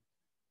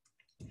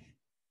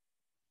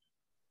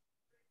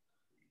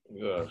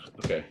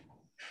 Okay.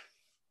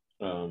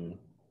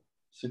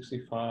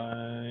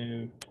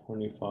 65,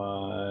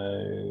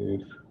 25.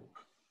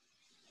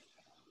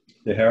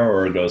 The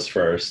Harrower goes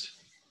first.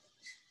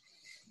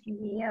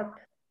 Yep.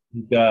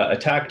 He's got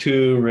attack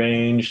 2,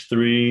 range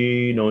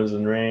 3, no one's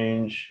in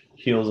range,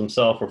 heals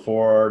himself for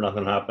 4,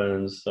 nothing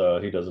happens,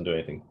 he doesn't do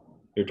anything.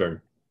 Your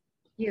turn.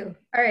 You.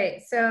 All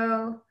right,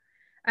 so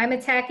I'm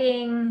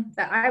attacking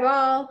the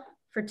eyeball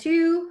for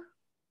 2,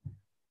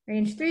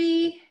 range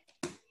 3,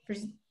 for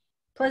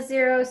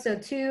 +0, so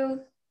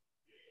 2.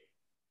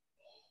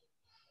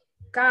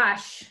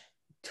 Gosh,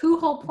 2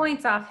 whole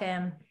points off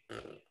him.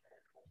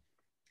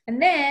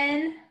 And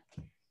then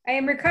I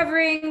am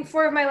recovering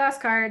 4 of my lost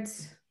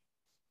cards.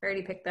 I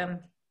already picked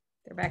them.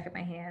 They're back at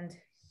my hand.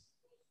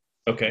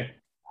 Okay.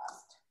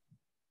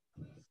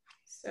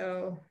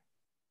 So,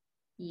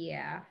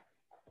 yeah.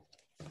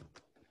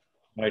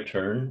 My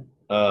turn.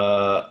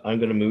 I'm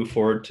going to move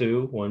forward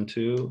 2, 1,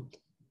 2.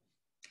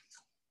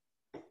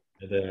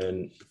 And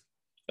then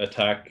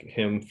attack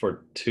him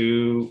for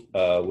 2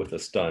 with a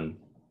stun.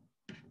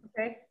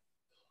 Okay.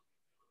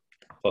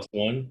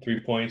 +1, 3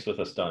 points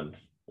with a stun.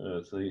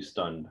 So he's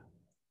stunned.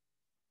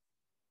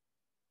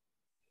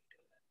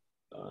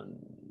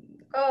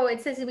 Oh,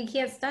 it says we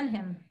can't stun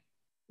him.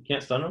 You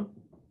can't stun him?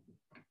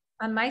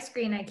 On my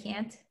screen, I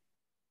can't.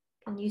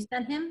 Can you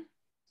stun him?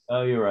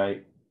 Oh, you're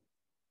right.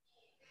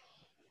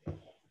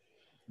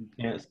 You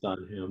can't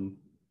stun him.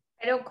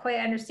 I don't quite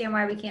understand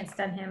why we can't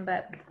stun him,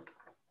 but...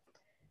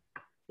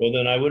 Well,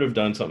 then I would have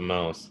done something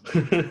else.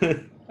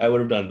 I would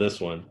have done this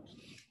one.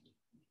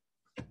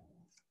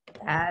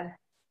 Bad.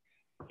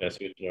 Yeah,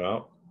 switch it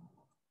out.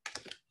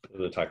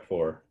 With attack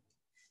 4.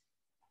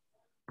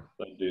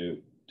 So I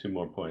do 2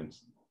 more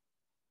points.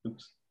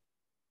 Oops.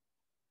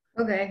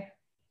 Okay.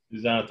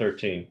 He's down at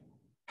 13.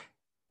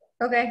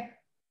 Okay.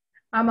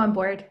 I'm on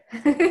board.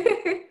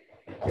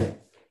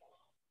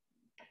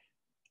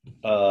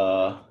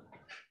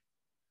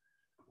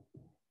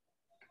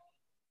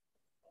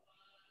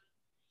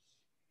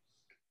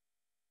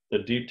 The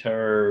deep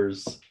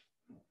terrors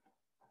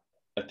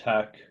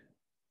attack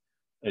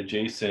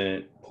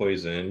adjacent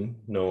poison,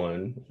 no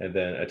one, and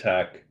then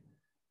attack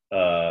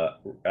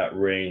at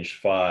range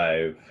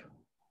 5.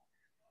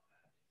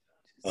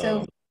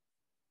 So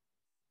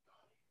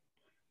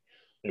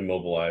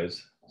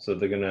Immobilize. So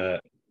they're gonna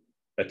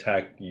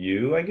attack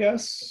you, I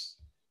guess.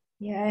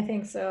 yeah, I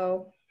think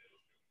so.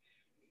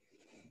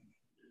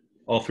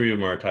 All 3 of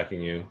them are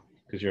attacking you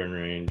because you're in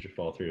range of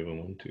all 3 of them.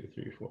 1, 2,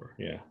 3, 4.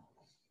 Yeah.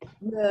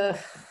 Ugh.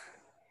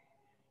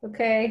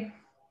 Okay.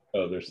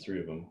 Oh, there's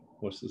 3 of them.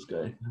 What's this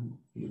guy?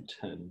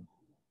 10.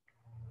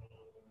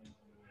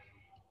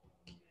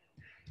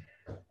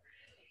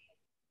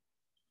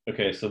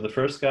 Okay, so the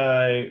first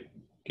guy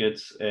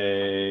gets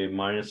a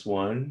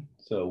 -1,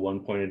 so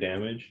 1 point of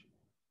damage,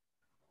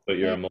 but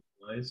you're Okay.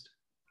 immobilized.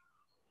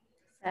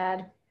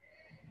 Sad.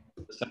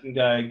 The second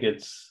guy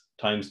gets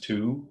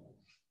 ×2,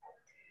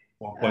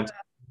 4 points.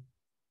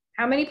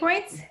 How many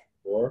points?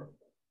 4.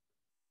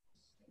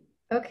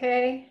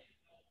 Okay.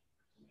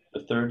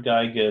 The third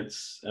guy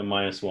gets a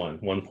 -1,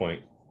 1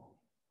 point.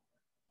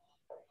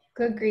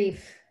 Good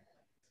grief.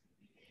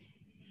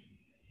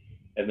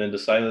 And then the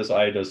Silas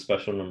Eye does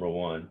special number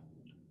 1,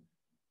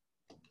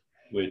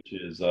 which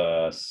is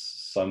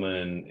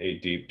summon a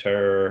deep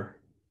terror,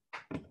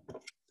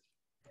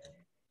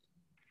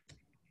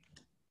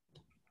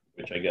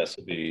 which I guess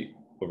will be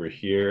over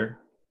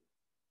here,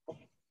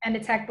 And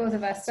attack both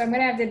of us. So I'm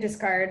gonna have to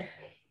discard.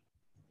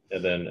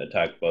 and then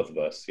attack both of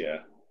us. Yeah.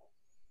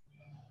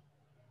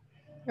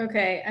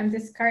 Okay, I'm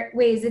discard.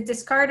 Wait, is it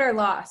discard or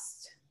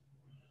lost?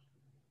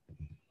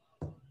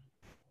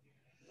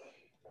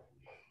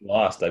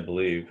 Lost, I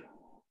believe.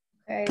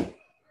 Okay.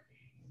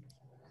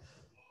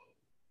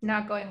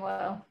 Not going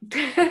well.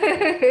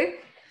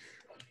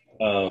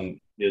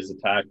 His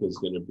attack is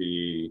going to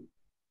be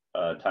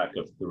attack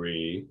of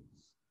 3.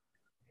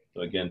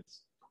 So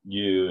against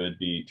you, it'd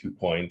be 2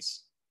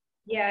 points.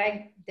 Yeah,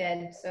 I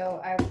did.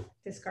 So I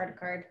discard a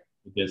card.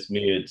 Against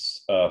me,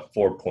 it's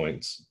 4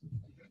 points.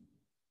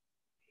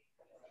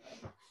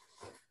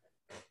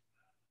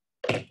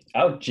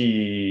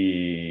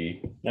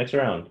 Ouchie! Next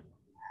round.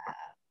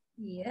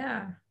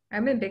 Yeah,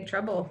 I'm in big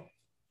trouble.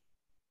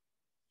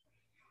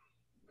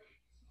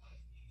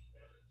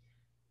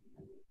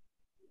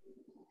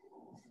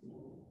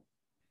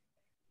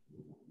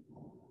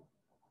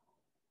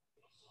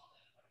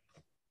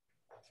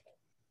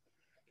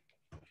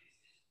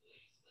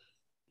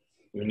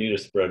 We need to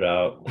spread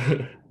out.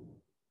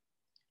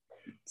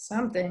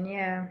 Something,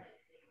 yeah.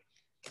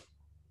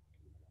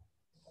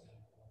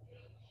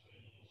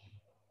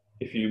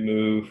 If you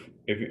move,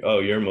 oh,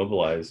 you're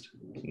immobilized.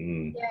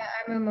 Yeah,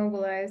 I'm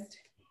immobilized.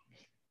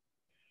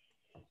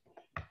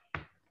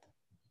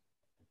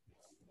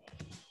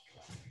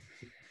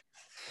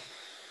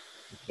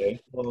 Okay,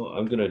 well,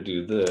 I'm gonna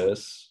do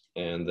this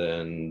and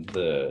then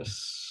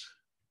this.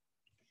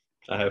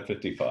 I have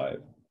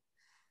 55.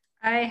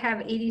 I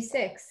have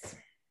 86.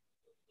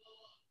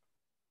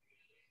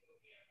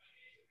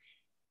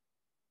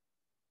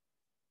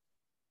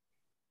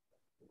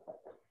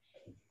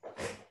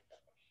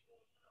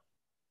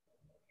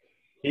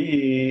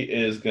 He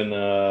is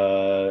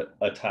gonna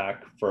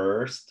attack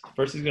first.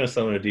 First, he's gonna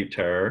summon a deep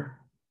terror.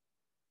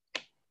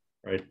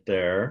 Right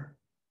there.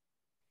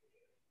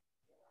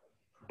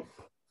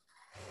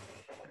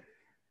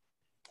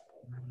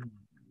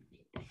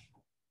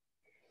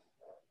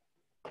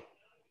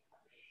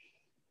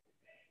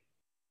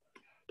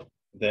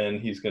 Then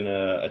he's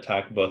gonna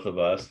attack both of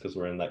us because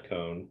we're in that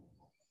cone.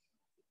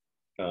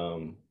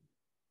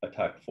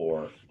 Attack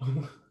 4.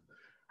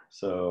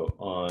 So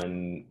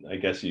on, I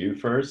guess you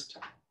first.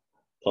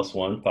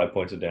 +1, 5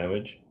 points of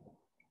damage.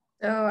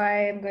 So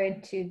I am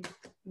going to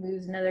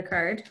lose another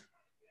card.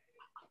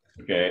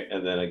 Okay,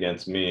 and then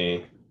against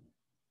me,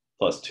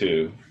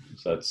 +2.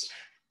 So that's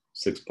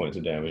 6 points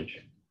of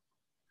damage.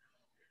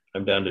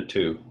 I'm down to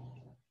 2.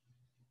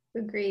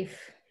 Good grief.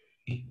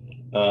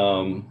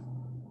 The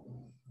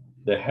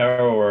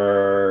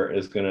harrower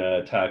is going to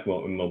attack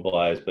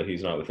immobilized, but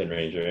he's not within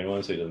range of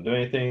anyone, so he doesn't do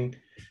anything.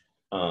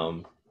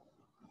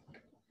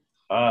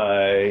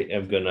 I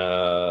am going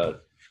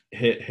to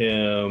hit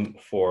him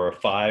for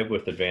 5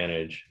 with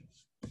advantage.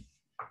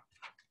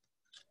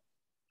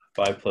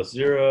 5 +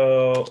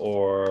 0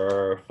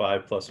 or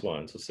 5 +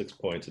 1, so 6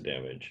 points of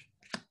damage.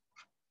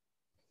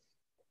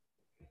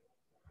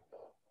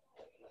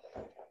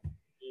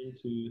 1,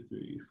 2,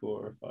 3,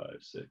 4,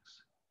 5,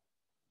 6.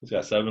 He's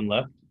got 7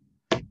 left.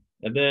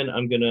 And then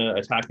I'm going to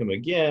attack him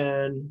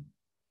again.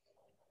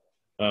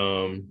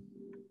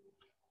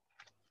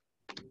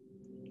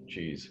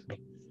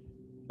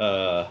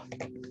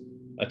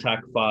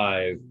 Attack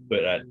 5,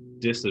 but at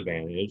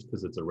disadvantage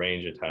because it's a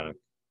range attack.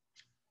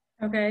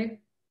 Okay.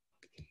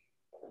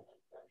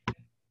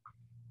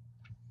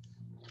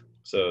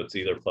 So it's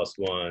either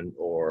 +1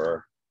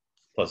 or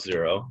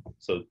 +0.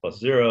 So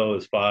 +0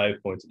 is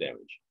 5 points of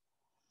damage.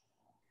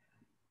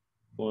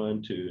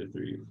 1, 2,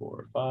 3,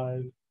 4,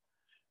 5.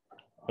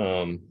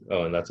 Oh,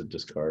 and that's a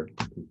discard.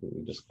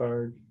 Completely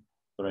discard.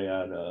 But I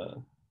add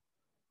a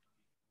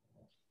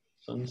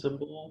sun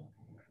symbol.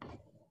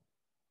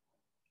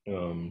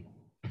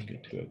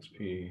 Get 2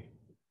 XP.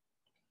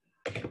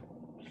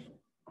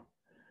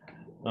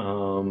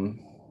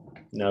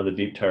 Now the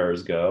deep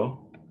terrors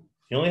go.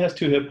 He only has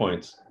 2 hit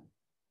points.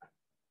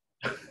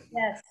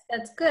 Yes,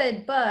 that's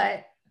good,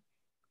 but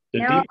The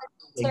now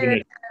deep are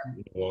going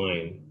to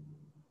line.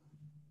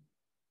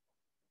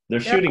 They're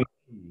shooting.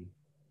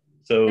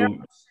 So they're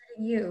shooting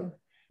you.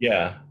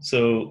 Yeah.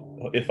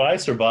 So if I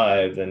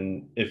survive,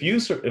 then if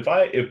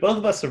both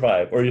of us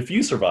survive, or if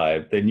you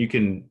survive, then you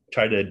can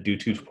try to do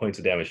 2 points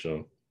of damage to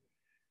them.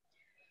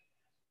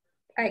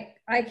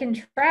 I can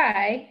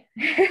try.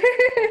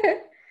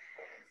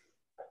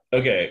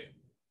 Okay.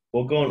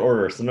 We'll go in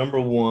order. So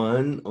number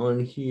 1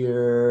 on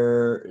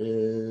here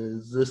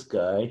is this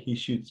guy. He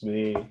shoots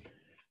me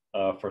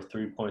for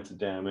 3 points of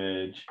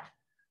damage.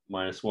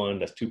 -1,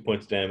 that's 2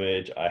 points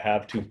damage. I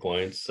have 2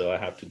 points, so I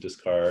have to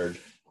discard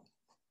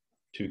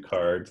 2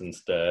 cards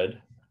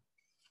instead.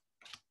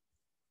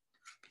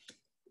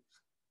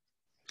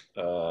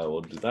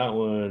 We'll do that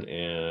one,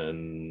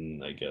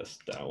 and I guess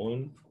that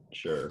one.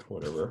 Sure,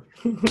 whatever.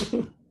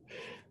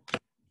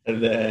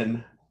 And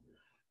then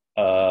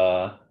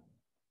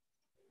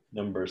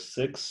number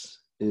 6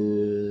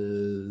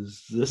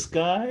 is this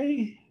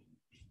guy.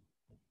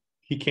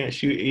 He can't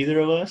shoot either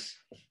of us.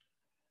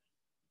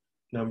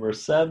 Number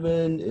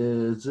 7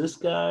 is this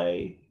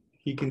guy.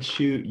 He can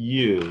shoot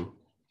you,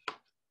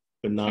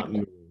 but not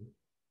me.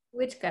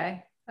 Which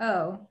guy?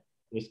 Oh.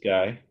 This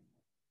guy.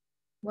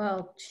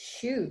 Well,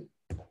 shoot.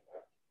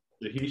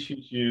 So he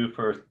shoots you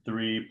for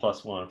 3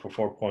 + 1 for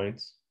 4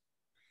 points.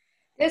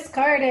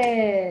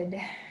 Discarded.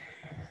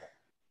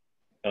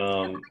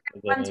 One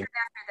turn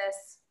after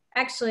this.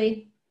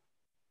 Actually,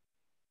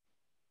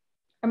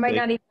 I might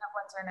not even have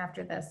one turn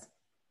after this.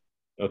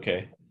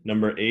 Okay.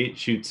 Number 8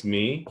 shoots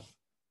me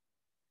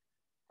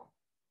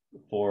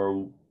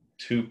for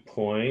 2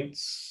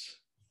 points.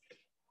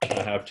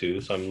 I have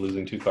 2, so I'm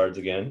losing 2 cards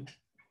again.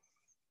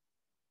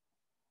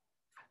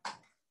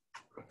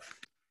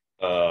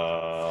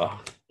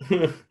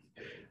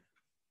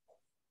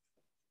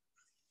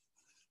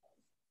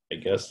 I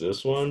guess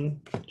this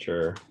one?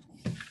 Sure.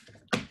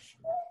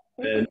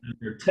 And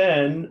number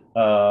 10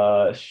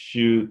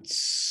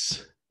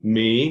 shoots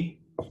me.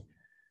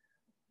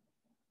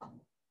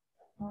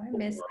 Oh, I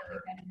missed that we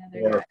got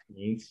another guy.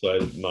 Points, so I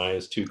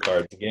minus 2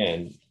 cards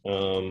again.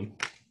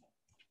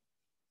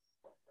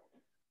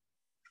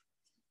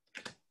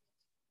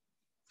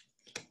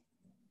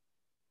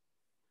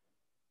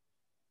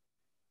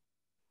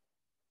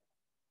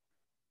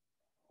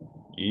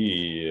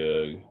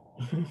 Yeah.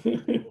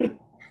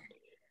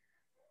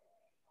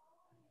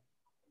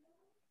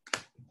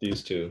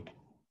 These 2.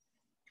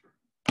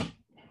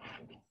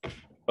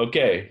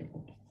 Okay.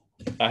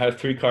 I have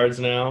 3 cards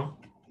now.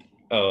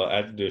 Oh, I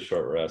have to do a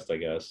short rest, I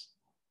guess.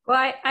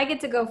 Well, I get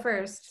to go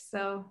first,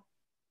 so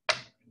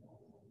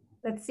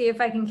let's see if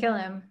I can kill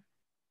him.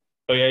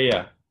 Oh,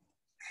 yeah.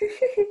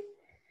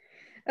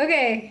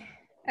 Okay.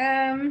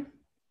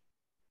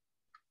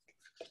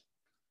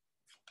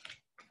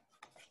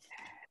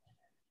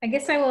 I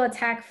guess I will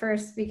attack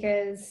first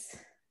because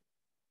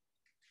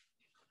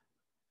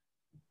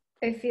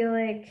I feel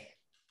like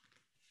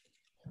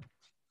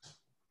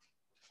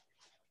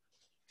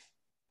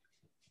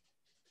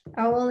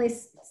I'll only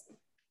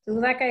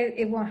that guy,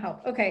 it won't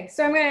help. Okay,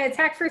 so I'm going to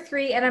attack for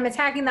 3 and I'm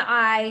attacking the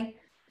eye.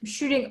 I'm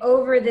shooting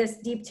over this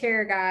deep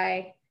terror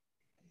guy.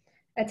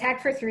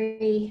 Attack for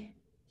 3.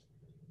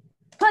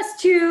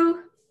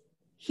 +2.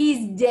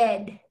 He's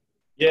dead.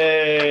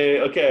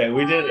 Yay. Okay,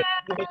 we did it.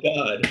 Oh my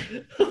god.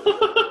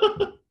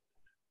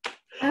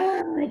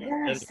 Oh my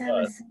gosh,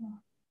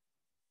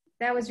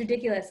 that was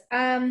ridiculous.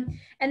 And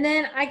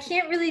then I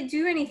can't really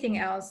do anything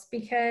else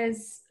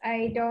because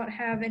I don't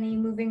have any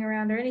moving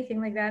around or anything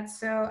like that.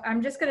 So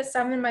I'm just going to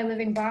summon my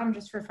living bomb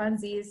just for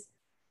funsies.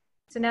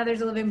 So now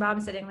there's a living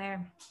bomb sitting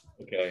there.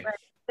 Okay. But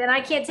then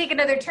I can't take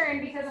another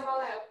turn because I'm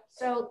all out.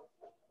 So.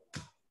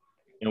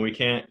 And we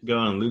can't go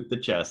and loot the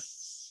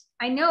chests.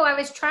 I know, I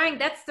was trying.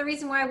 That's the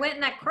reason why I went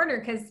in that corner,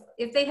 because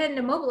if they hadn't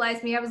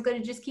immobilized me, I was going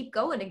to just keep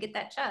going and get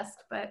that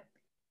chest. But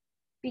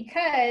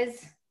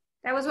because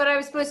that was what I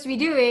was supposed to be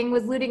doing,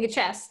 was looting a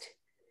chest.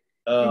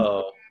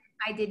 Oh.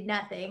 I did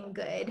nothing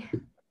good.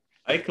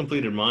 I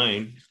completed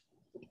mine.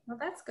 Well,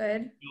 that's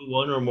good.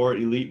 1 or more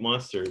elite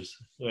monsters.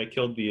 I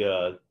killed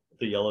the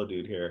yellow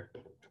dude here.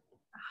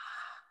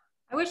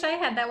 I wish I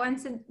had that one.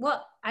 Since,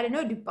 well, I don't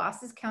know. Do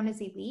bosses count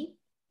as elite?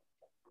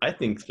 I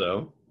think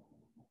so.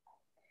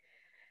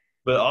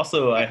 But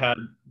also, I had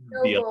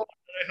the other one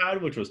that I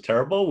had, which was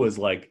terrible, was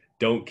like,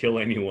 don't kill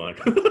anyone.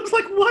 I was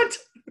like, what?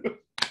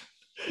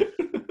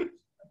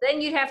 Then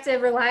you'd have to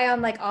rely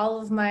on like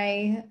all of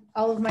my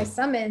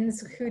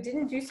summons who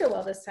didn't do so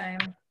well this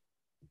time.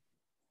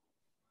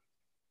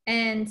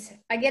 And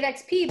I get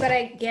XP, but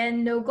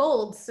again, no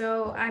gold,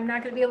 so I'm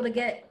not going to be able to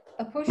get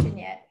a potion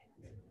yet.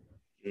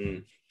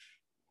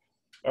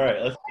 All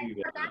right, let's do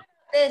that.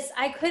 This,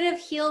 I could have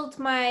healed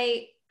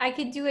I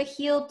could do a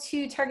heal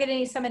to target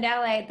any summoned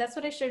ally. That's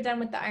what I should have done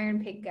with the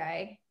Iron Pig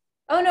guy.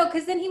 Oh no,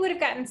 because then he would have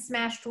gotten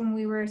smashed when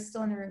we were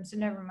still in the room, so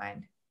never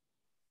mind.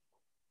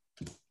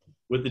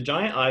 With the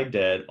giant eye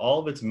dead, all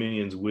of its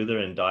minions wither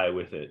and die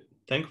with it.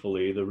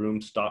 Thankfully, the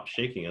room stopped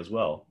shaking as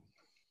well.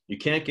 You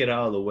can't get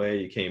out of the way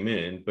you came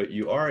in, but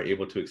you are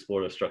able to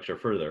explore the structure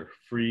further,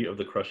 free of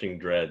the crushing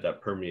dread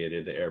that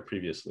permeated the air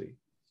previously.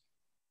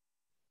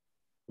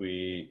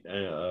 We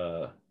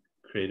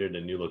created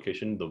a new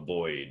location, the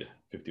Void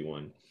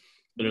 51.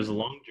 It is a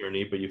long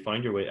journey, but you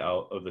find your way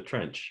out of the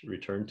trench,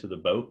 return to the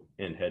boat,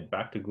 and head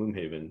back to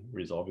Gloomhaven,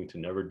 resolving to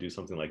never do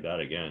something like that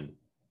again.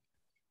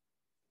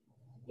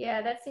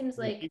 Yeah, that seems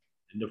like...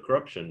 End of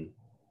corruption.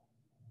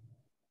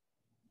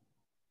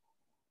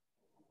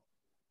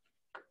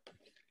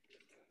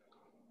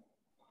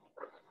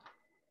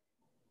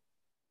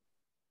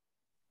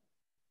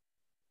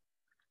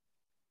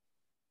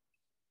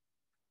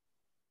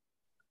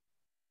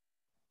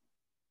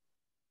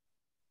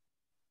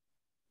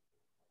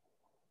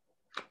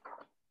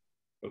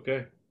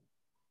 Okay.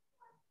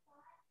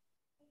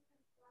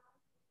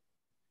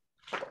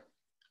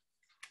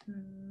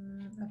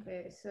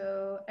 Okay,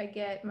 so I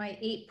get my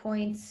 8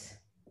 points.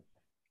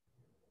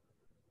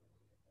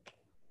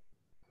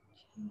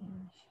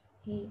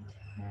 8,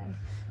 10.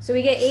 So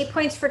we get 8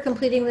 points for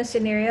completing the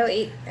scenario,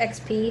 8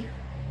 XP.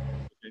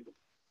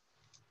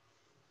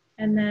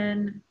 And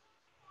then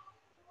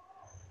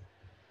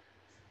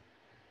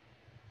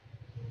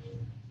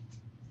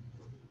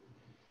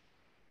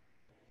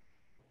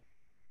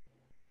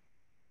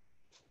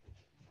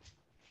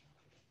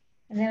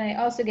I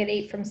also get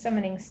 8 from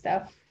summoning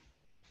stuff.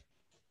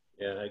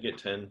 Yeah, I get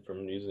 10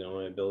 from using all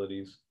my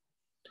abilities.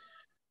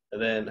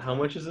 And then how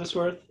much is this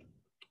worth?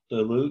 The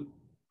loot?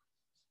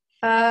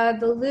 The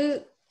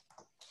loot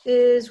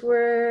is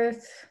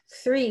worth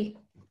 3.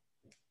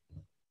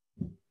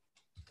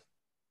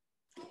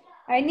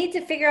 I need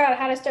to figure out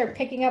how to start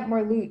picking up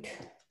more loot.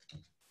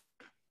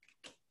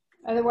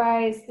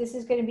 Otherwise, this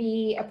is going to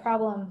be a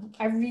problem.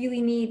 I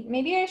really need,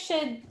 maybe I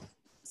should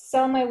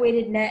sell my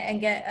weighted net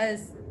and get a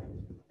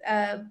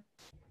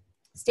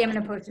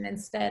stamina potion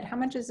instead. How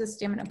much is a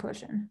stamina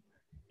potion?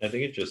 I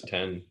think it's just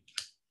 10.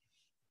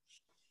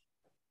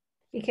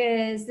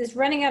 Because this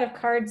running out of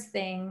cards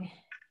thing,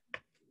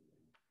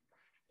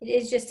 it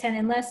is just 10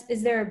 unless,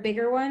 is there a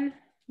bigger one?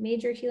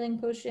 Major healing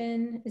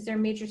potion? Is there a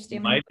major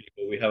stamina? Might be,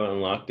 but we haven't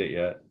unlocked it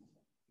yet.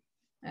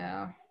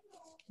 Oh,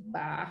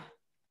 bah.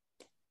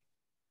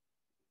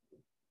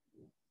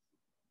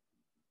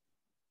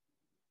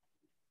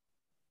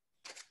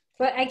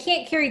 But I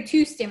can't carry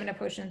 2 stamina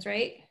potions,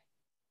 right?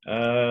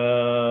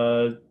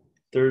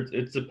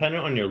 It's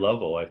dependent on your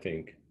level, I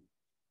think.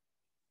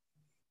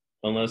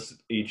 Unless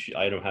each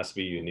item has to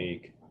be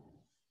unique.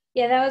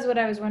 Yeah, that was what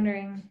I was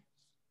wondering.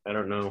 I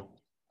don't know.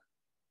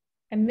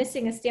 I'm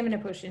missing a stamina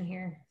potion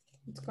here.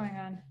 What's going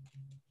on?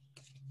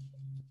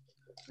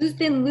 Who's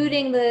been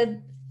looting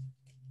the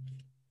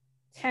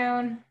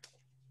town?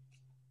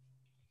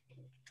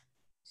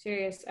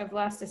 Serious, I've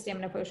lost a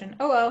stamina potion.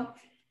 Oh well.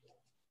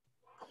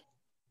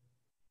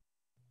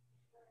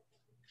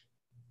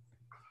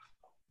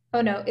 Oh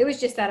no, it was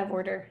just out of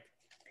order.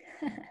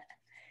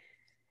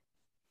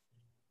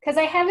 Because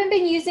I haven't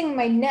been using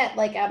my net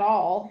like at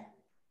all.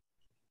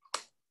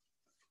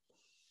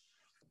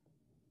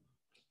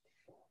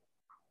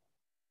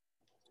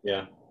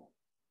 Yeah.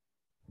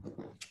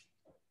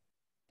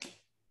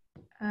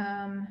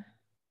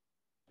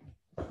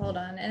 Hold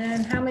on. And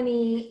then how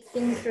many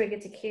things do I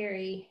get to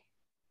carry?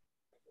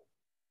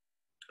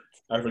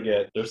 I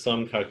forget. There's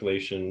some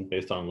calculation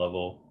based on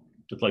level.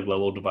 It's like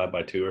level divided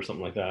by 2 or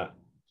something like that.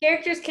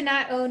 Characters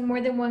cannot own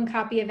more than 1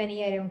 copy of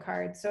any item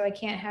card, so I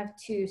can't have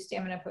 2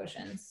 stamina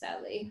potions,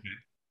 sadly.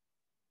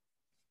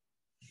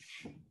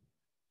 Okay.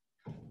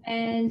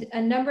 And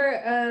a number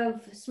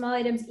of small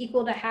items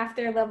equal to half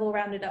their level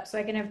rounded up, so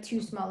I can have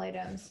 2 small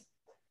items.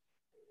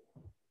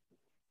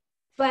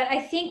 But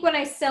I think when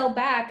I sell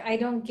back, I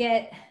don't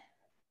get,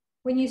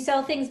 when you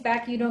sell things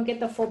back, you don't get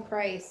the full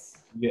price.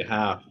 You get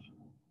half.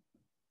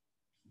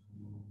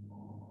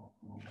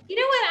 You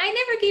know what? I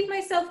never gave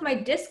myself my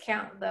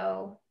discount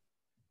though.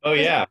 Oh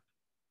yeah,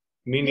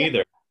 me neither.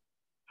 Yeah.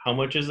 How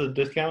much is the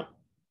discount?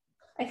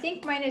 I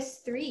think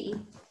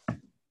 -3.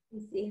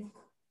 Let's see.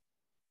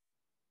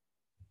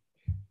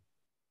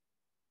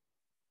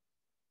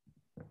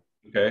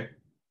 Okay.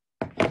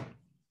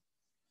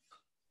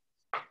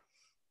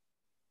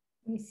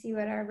 Let me see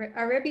what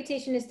our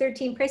reputation is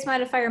 13, price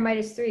modifier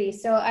 -3.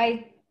 So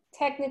I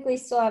technically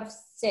still have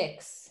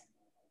 6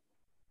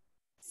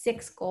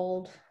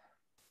 gold.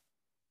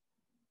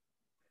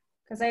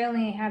 Because I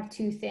only have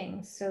 2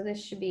 things. So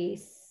this should be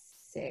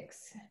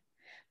 6.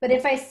 But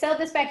if I sell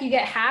this back, you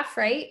get half,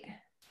 right?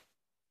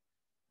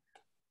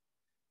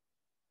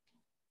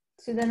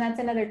 So then that's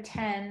another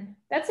 10.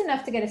 That's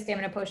enough to get a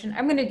stamina potion.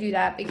 I'm going to do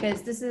that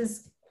because this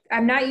is,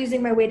 I'm not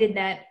using my weighted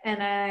net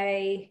and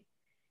I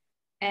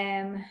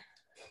am.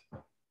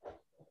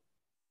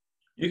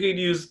 You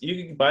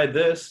could buy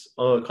this.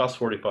 Oh, it costs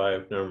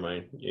 45. Never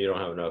mind. You don't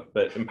have enough.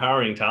 But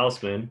empowering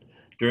talisman,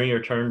 during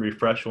your turn,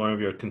 refresh one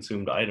of your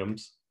consumed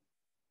items,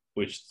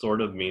 which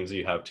sort of means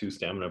you have 2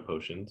 stamina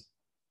potions.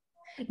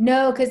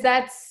 No, because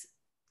that's,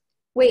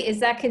 wait, is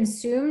that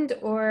consumed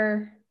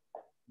or?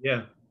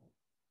 Yeah.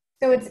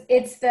 So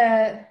it's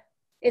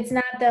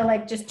not the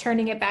like just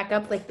turning it back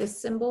up like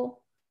this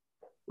symbol?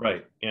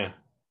 Right, yeah.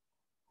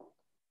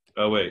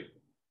 Oh, wait.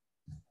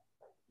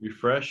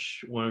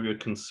 Refresh one of your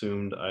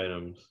consumed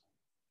items.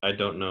 I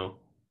don't know.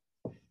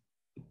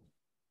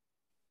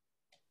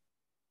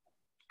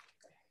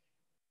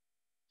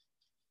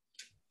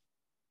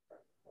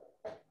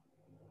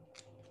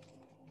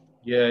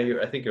 Yeah,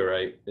 I think you're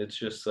right. It's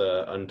just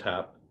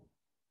untap.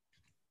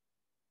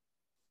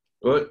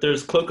 Well,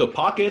 there's Cloak of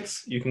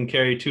Pockets. You can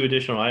carry 2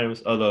 additional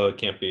items, although it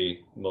can't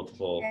be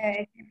multiple. Yeah,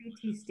 it can be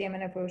 2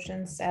 stamina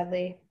potions,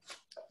 sadly.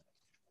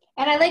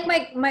 And I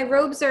like my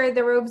robes are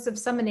the robes of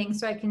summoning,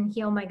 so I can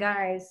heal my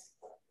guys.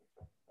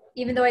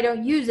 Even though I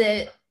don't use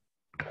it,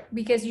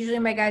 because usually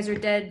my guys are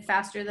dead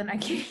faster than I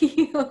can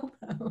heal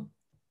them.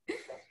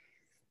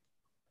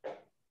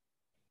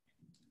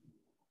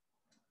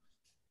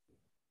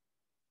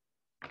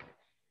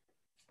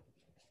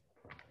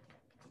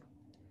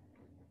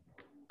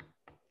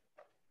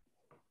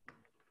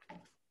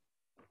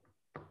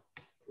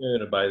 I'm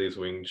gonna buy these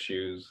winged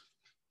shoes.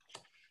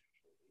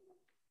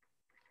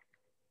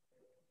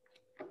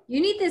 You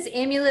need this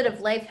Amulet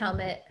of Life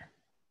helmet.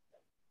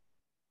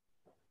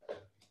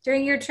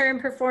 During your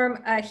turn,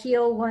 perform a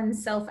heal 1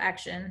 self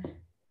action.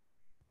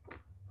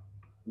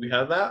 We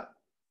have that?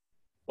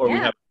 Or Yeah. we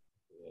have.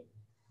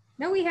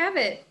 No, we have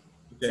it.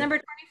 It's Okay. number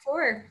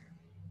 24.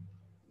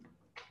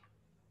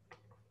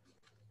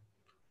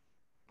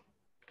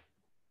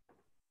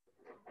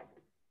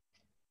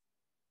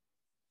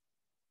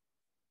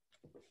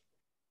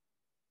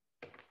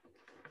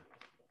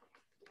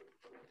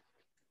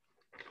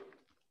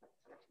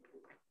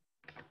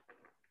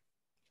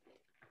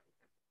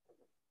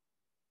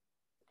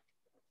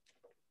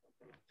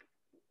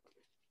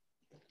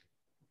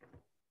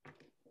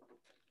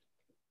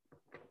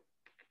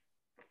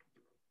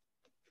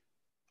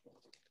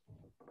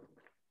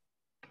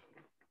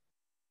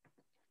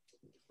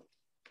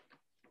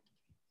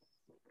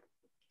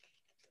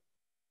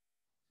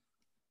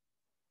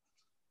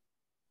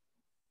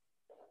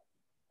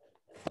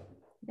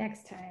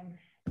 Next time,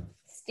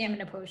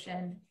 stamina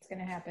potion. It's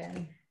gonna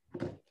happen.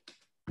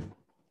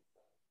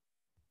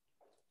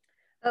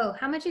 Oh,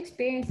 how much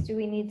experience do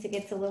we need to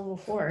get to level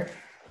 4?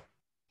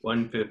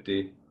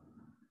 150.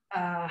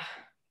 I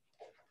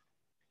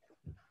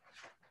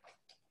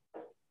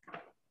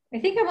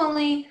think I'm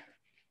only,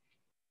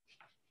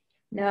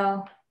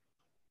 no,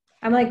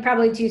 I'm like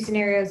probably 2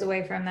 scenarios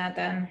away from that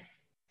then.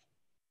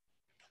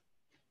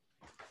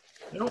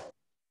 I don't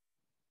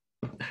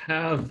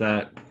have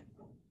that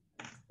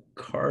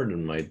card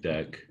in my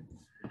deck.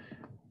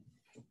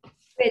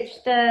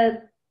 Which,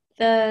 the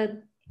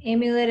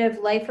Amulet of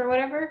Life or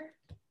whatever?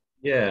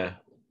 Yeah.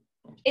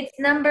 It's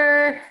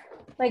number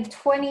like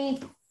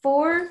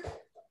 24.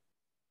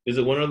 Is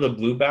it one of the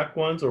blue back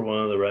ones or one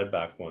of the red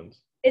back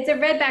ones? It's a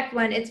red backed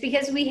one. It's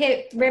because we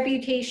hit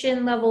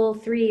reputation level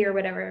 3 or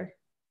whatever.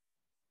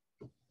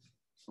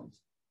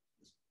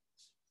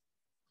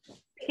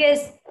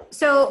 Because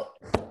so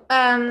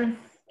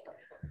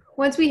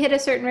once we hit a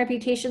certain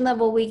reputation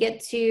level, we get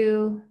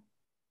to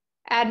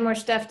add more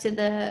stuff to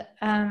the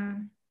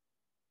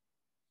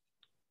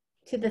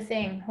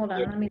thing. Hold on,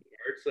 let me.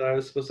 Cards that I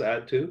was supposed to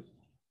add to?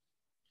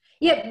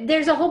 Yep,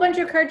 there's a whole bunch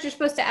of cards you're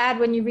supposed to add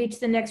when you reach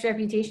the next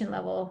reputation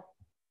level.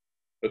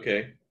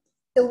 Okay.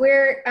 So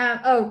we're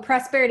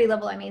prosperity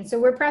level. I mean, so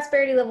we're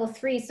prosperity level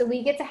 3, so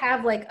we get to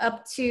have like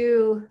up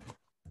to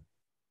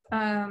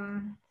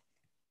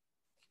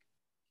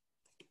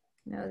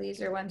no,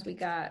 these are ones we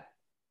got.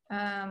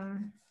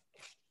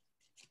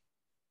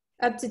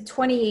 Up to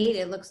 28,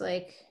 it looks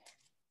like.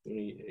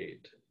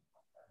 28.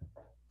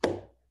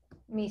 Let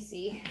me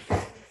see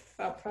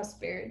about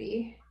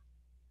prosperity.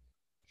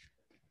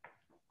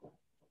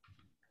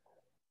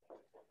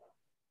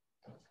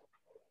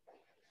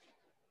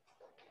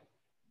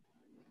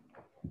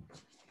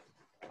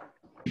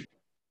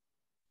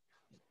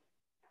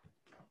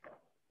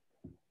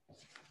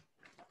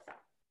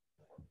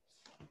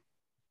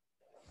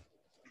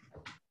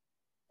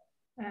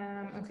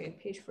 Okay,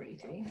 page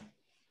 43.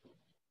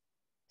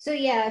 So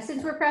yeah,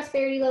 since we're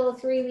prosperity level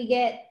 3, we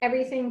get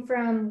everything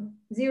from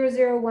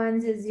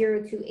 001 to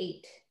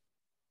 028.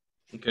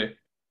 Okay.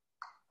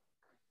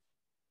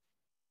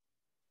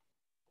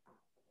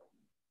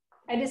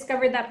 I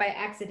discovered that by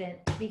accident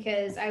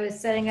because I was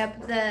setting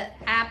up the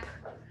app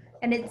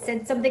and it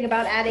said something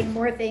about adding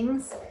more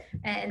things.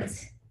 And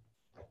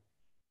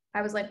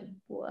I was like,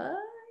 what?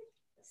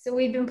 So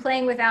we've been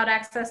playing without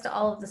access to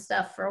all of the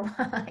stuff for a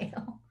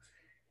while.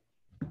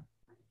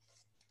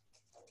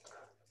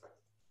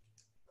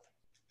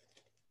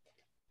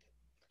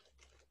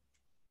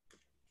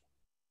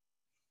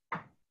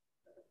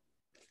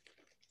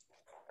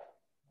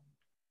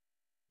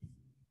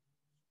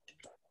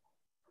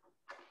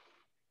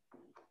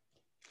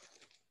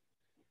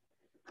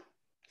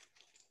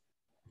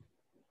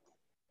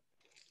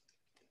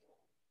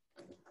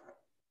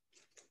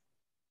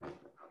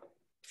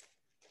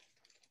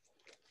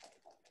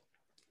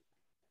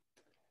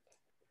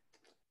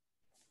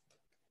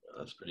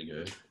 That's pretty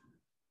good.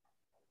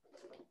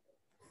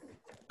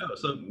 Oh,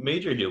 so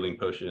major healing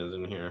potion is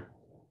in here.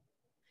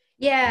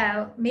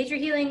 Yeah, major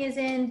healing is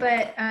in,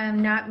 but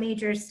not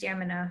major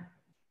stamina,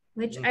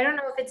 which I don't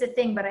know if it's a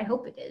thing, but I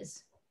hope it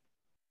is.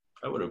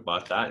 I would have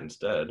bought that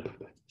instead.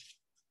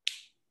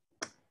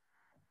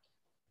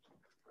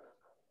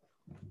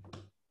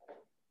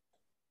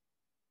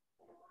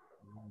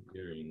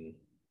 Hearing.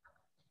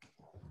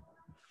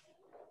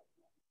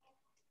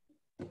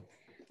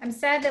 I'm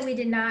sad that we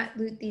did not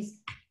loot these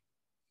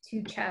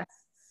 2 chests.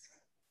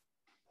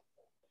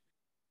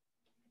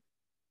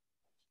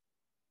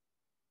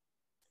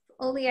 If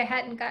only I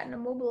hadn't gotten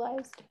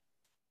immobilized.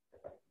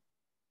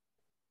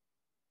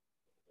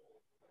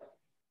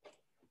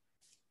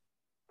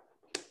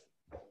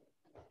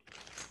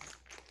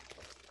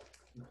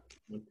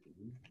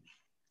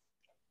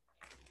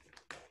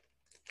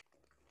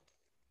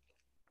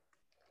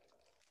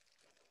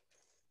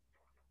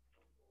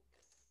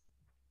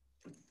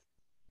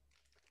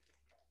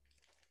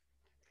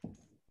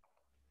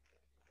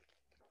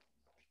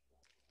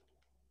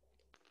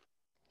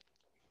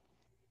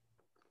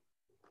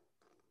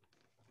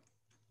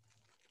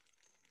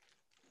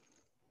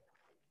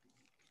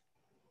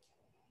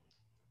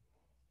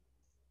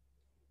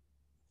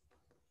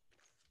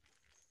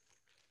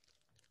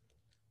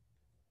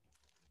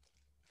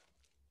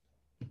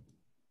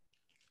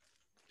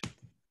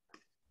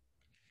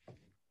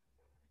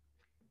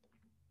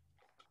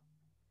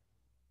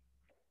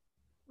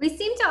 We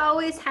seem to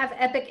always have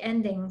epic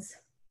endings.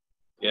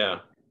 Yeah.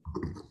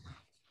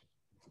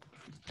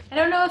 I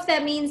don't know if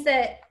that means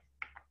that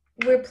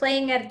we're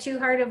playing at too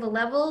hard of a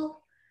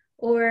level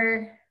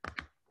or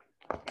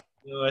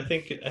No, I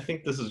think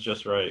this is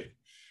just right.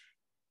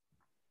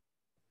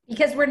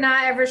 because we're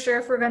not ever sure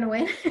if we're going to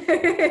win.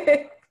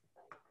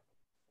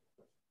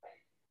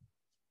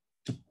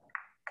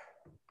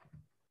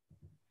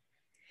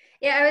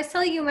 Yeah, I was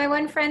telling you, my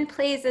one friend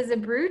plays as a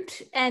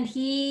brute and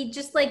he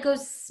just like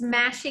goes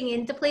smashing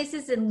into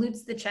places and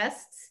loots the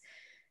chests.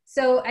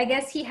 So I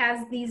guess he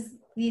has these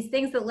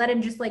things that let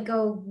him just like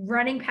go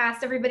running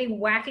past everybody,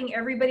 whacking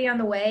everybody on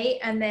the way,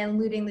 and then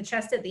looting the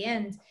chest at the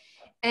end.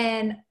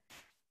 And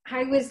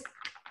I was,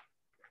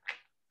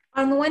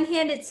 on the one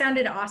hand, it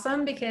sounded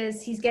awesome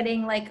because he's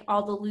getting like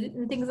all the loot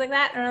and things like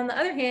that. And on the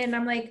other hand,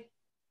 I'm like,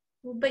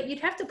 well, but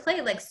you'd have to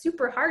play like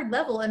super hard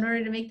level in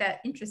order to make that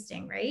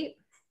interesting, right?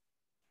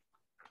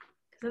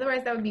 Because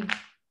otherwise that would be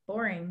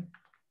boring.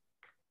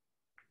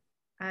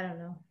 I don't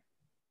know.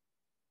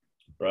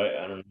 Right?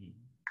 I don't know.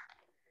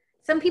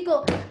 Some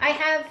people, I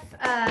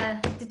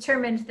have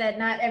determined that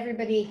not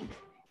everybody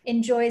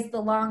enjoys the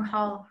long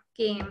haul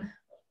game.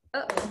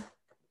 Uh-oh.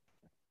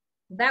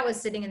 That was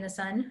sitting in the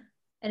sun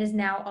and is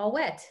now all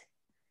wet.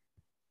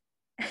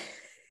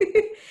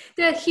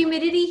 The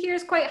humidity here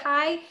is quite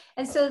high.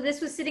 And so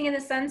this was sitting in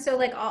the sun. So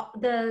like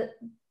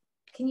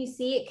can you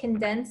see it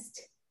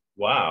condensed?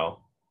 Wow.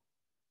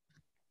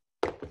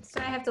 So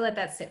I have to let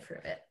that sit for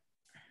a bit.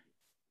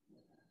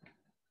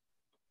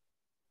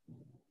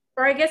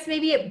 Or I guess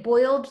maybe it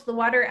boiled the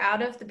water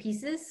out of the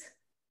pieces.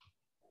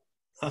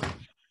 That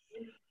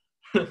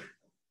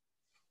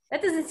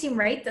doesn't seem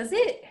right, does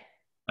it?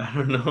 I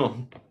don't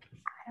know.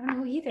 I don't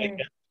know either.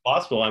 It's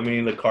possible. I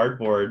mean, the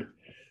cardboard,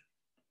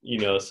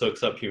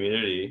 soaks up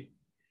humidity.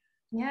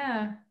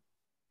 Yeah.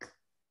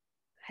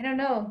 I don't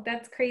know.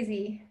 That's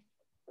crazy.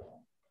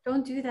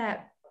 Don't do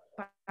that,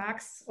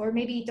 box. Or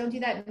maybe don't do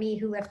that, me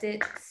who left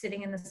it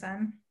sitting in the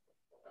sun.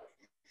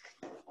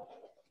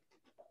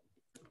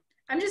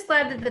 I'm just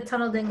glad that the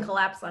tunnel didn't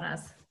collapse on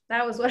us.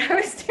 That was what I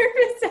was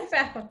nervous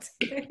about.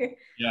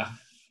 Yeah.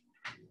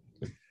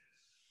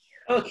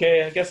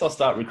 Okay, I guess I'll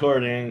stop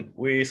recording.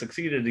 We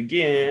succeeded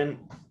again.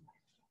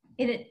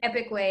 In an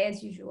epic way,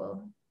 as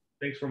usual.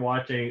 Thanks for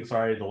watching.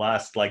 Sorry, the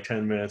last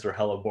 10 minutes were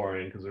hella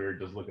boring because we were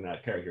just looking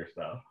at character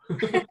stuff.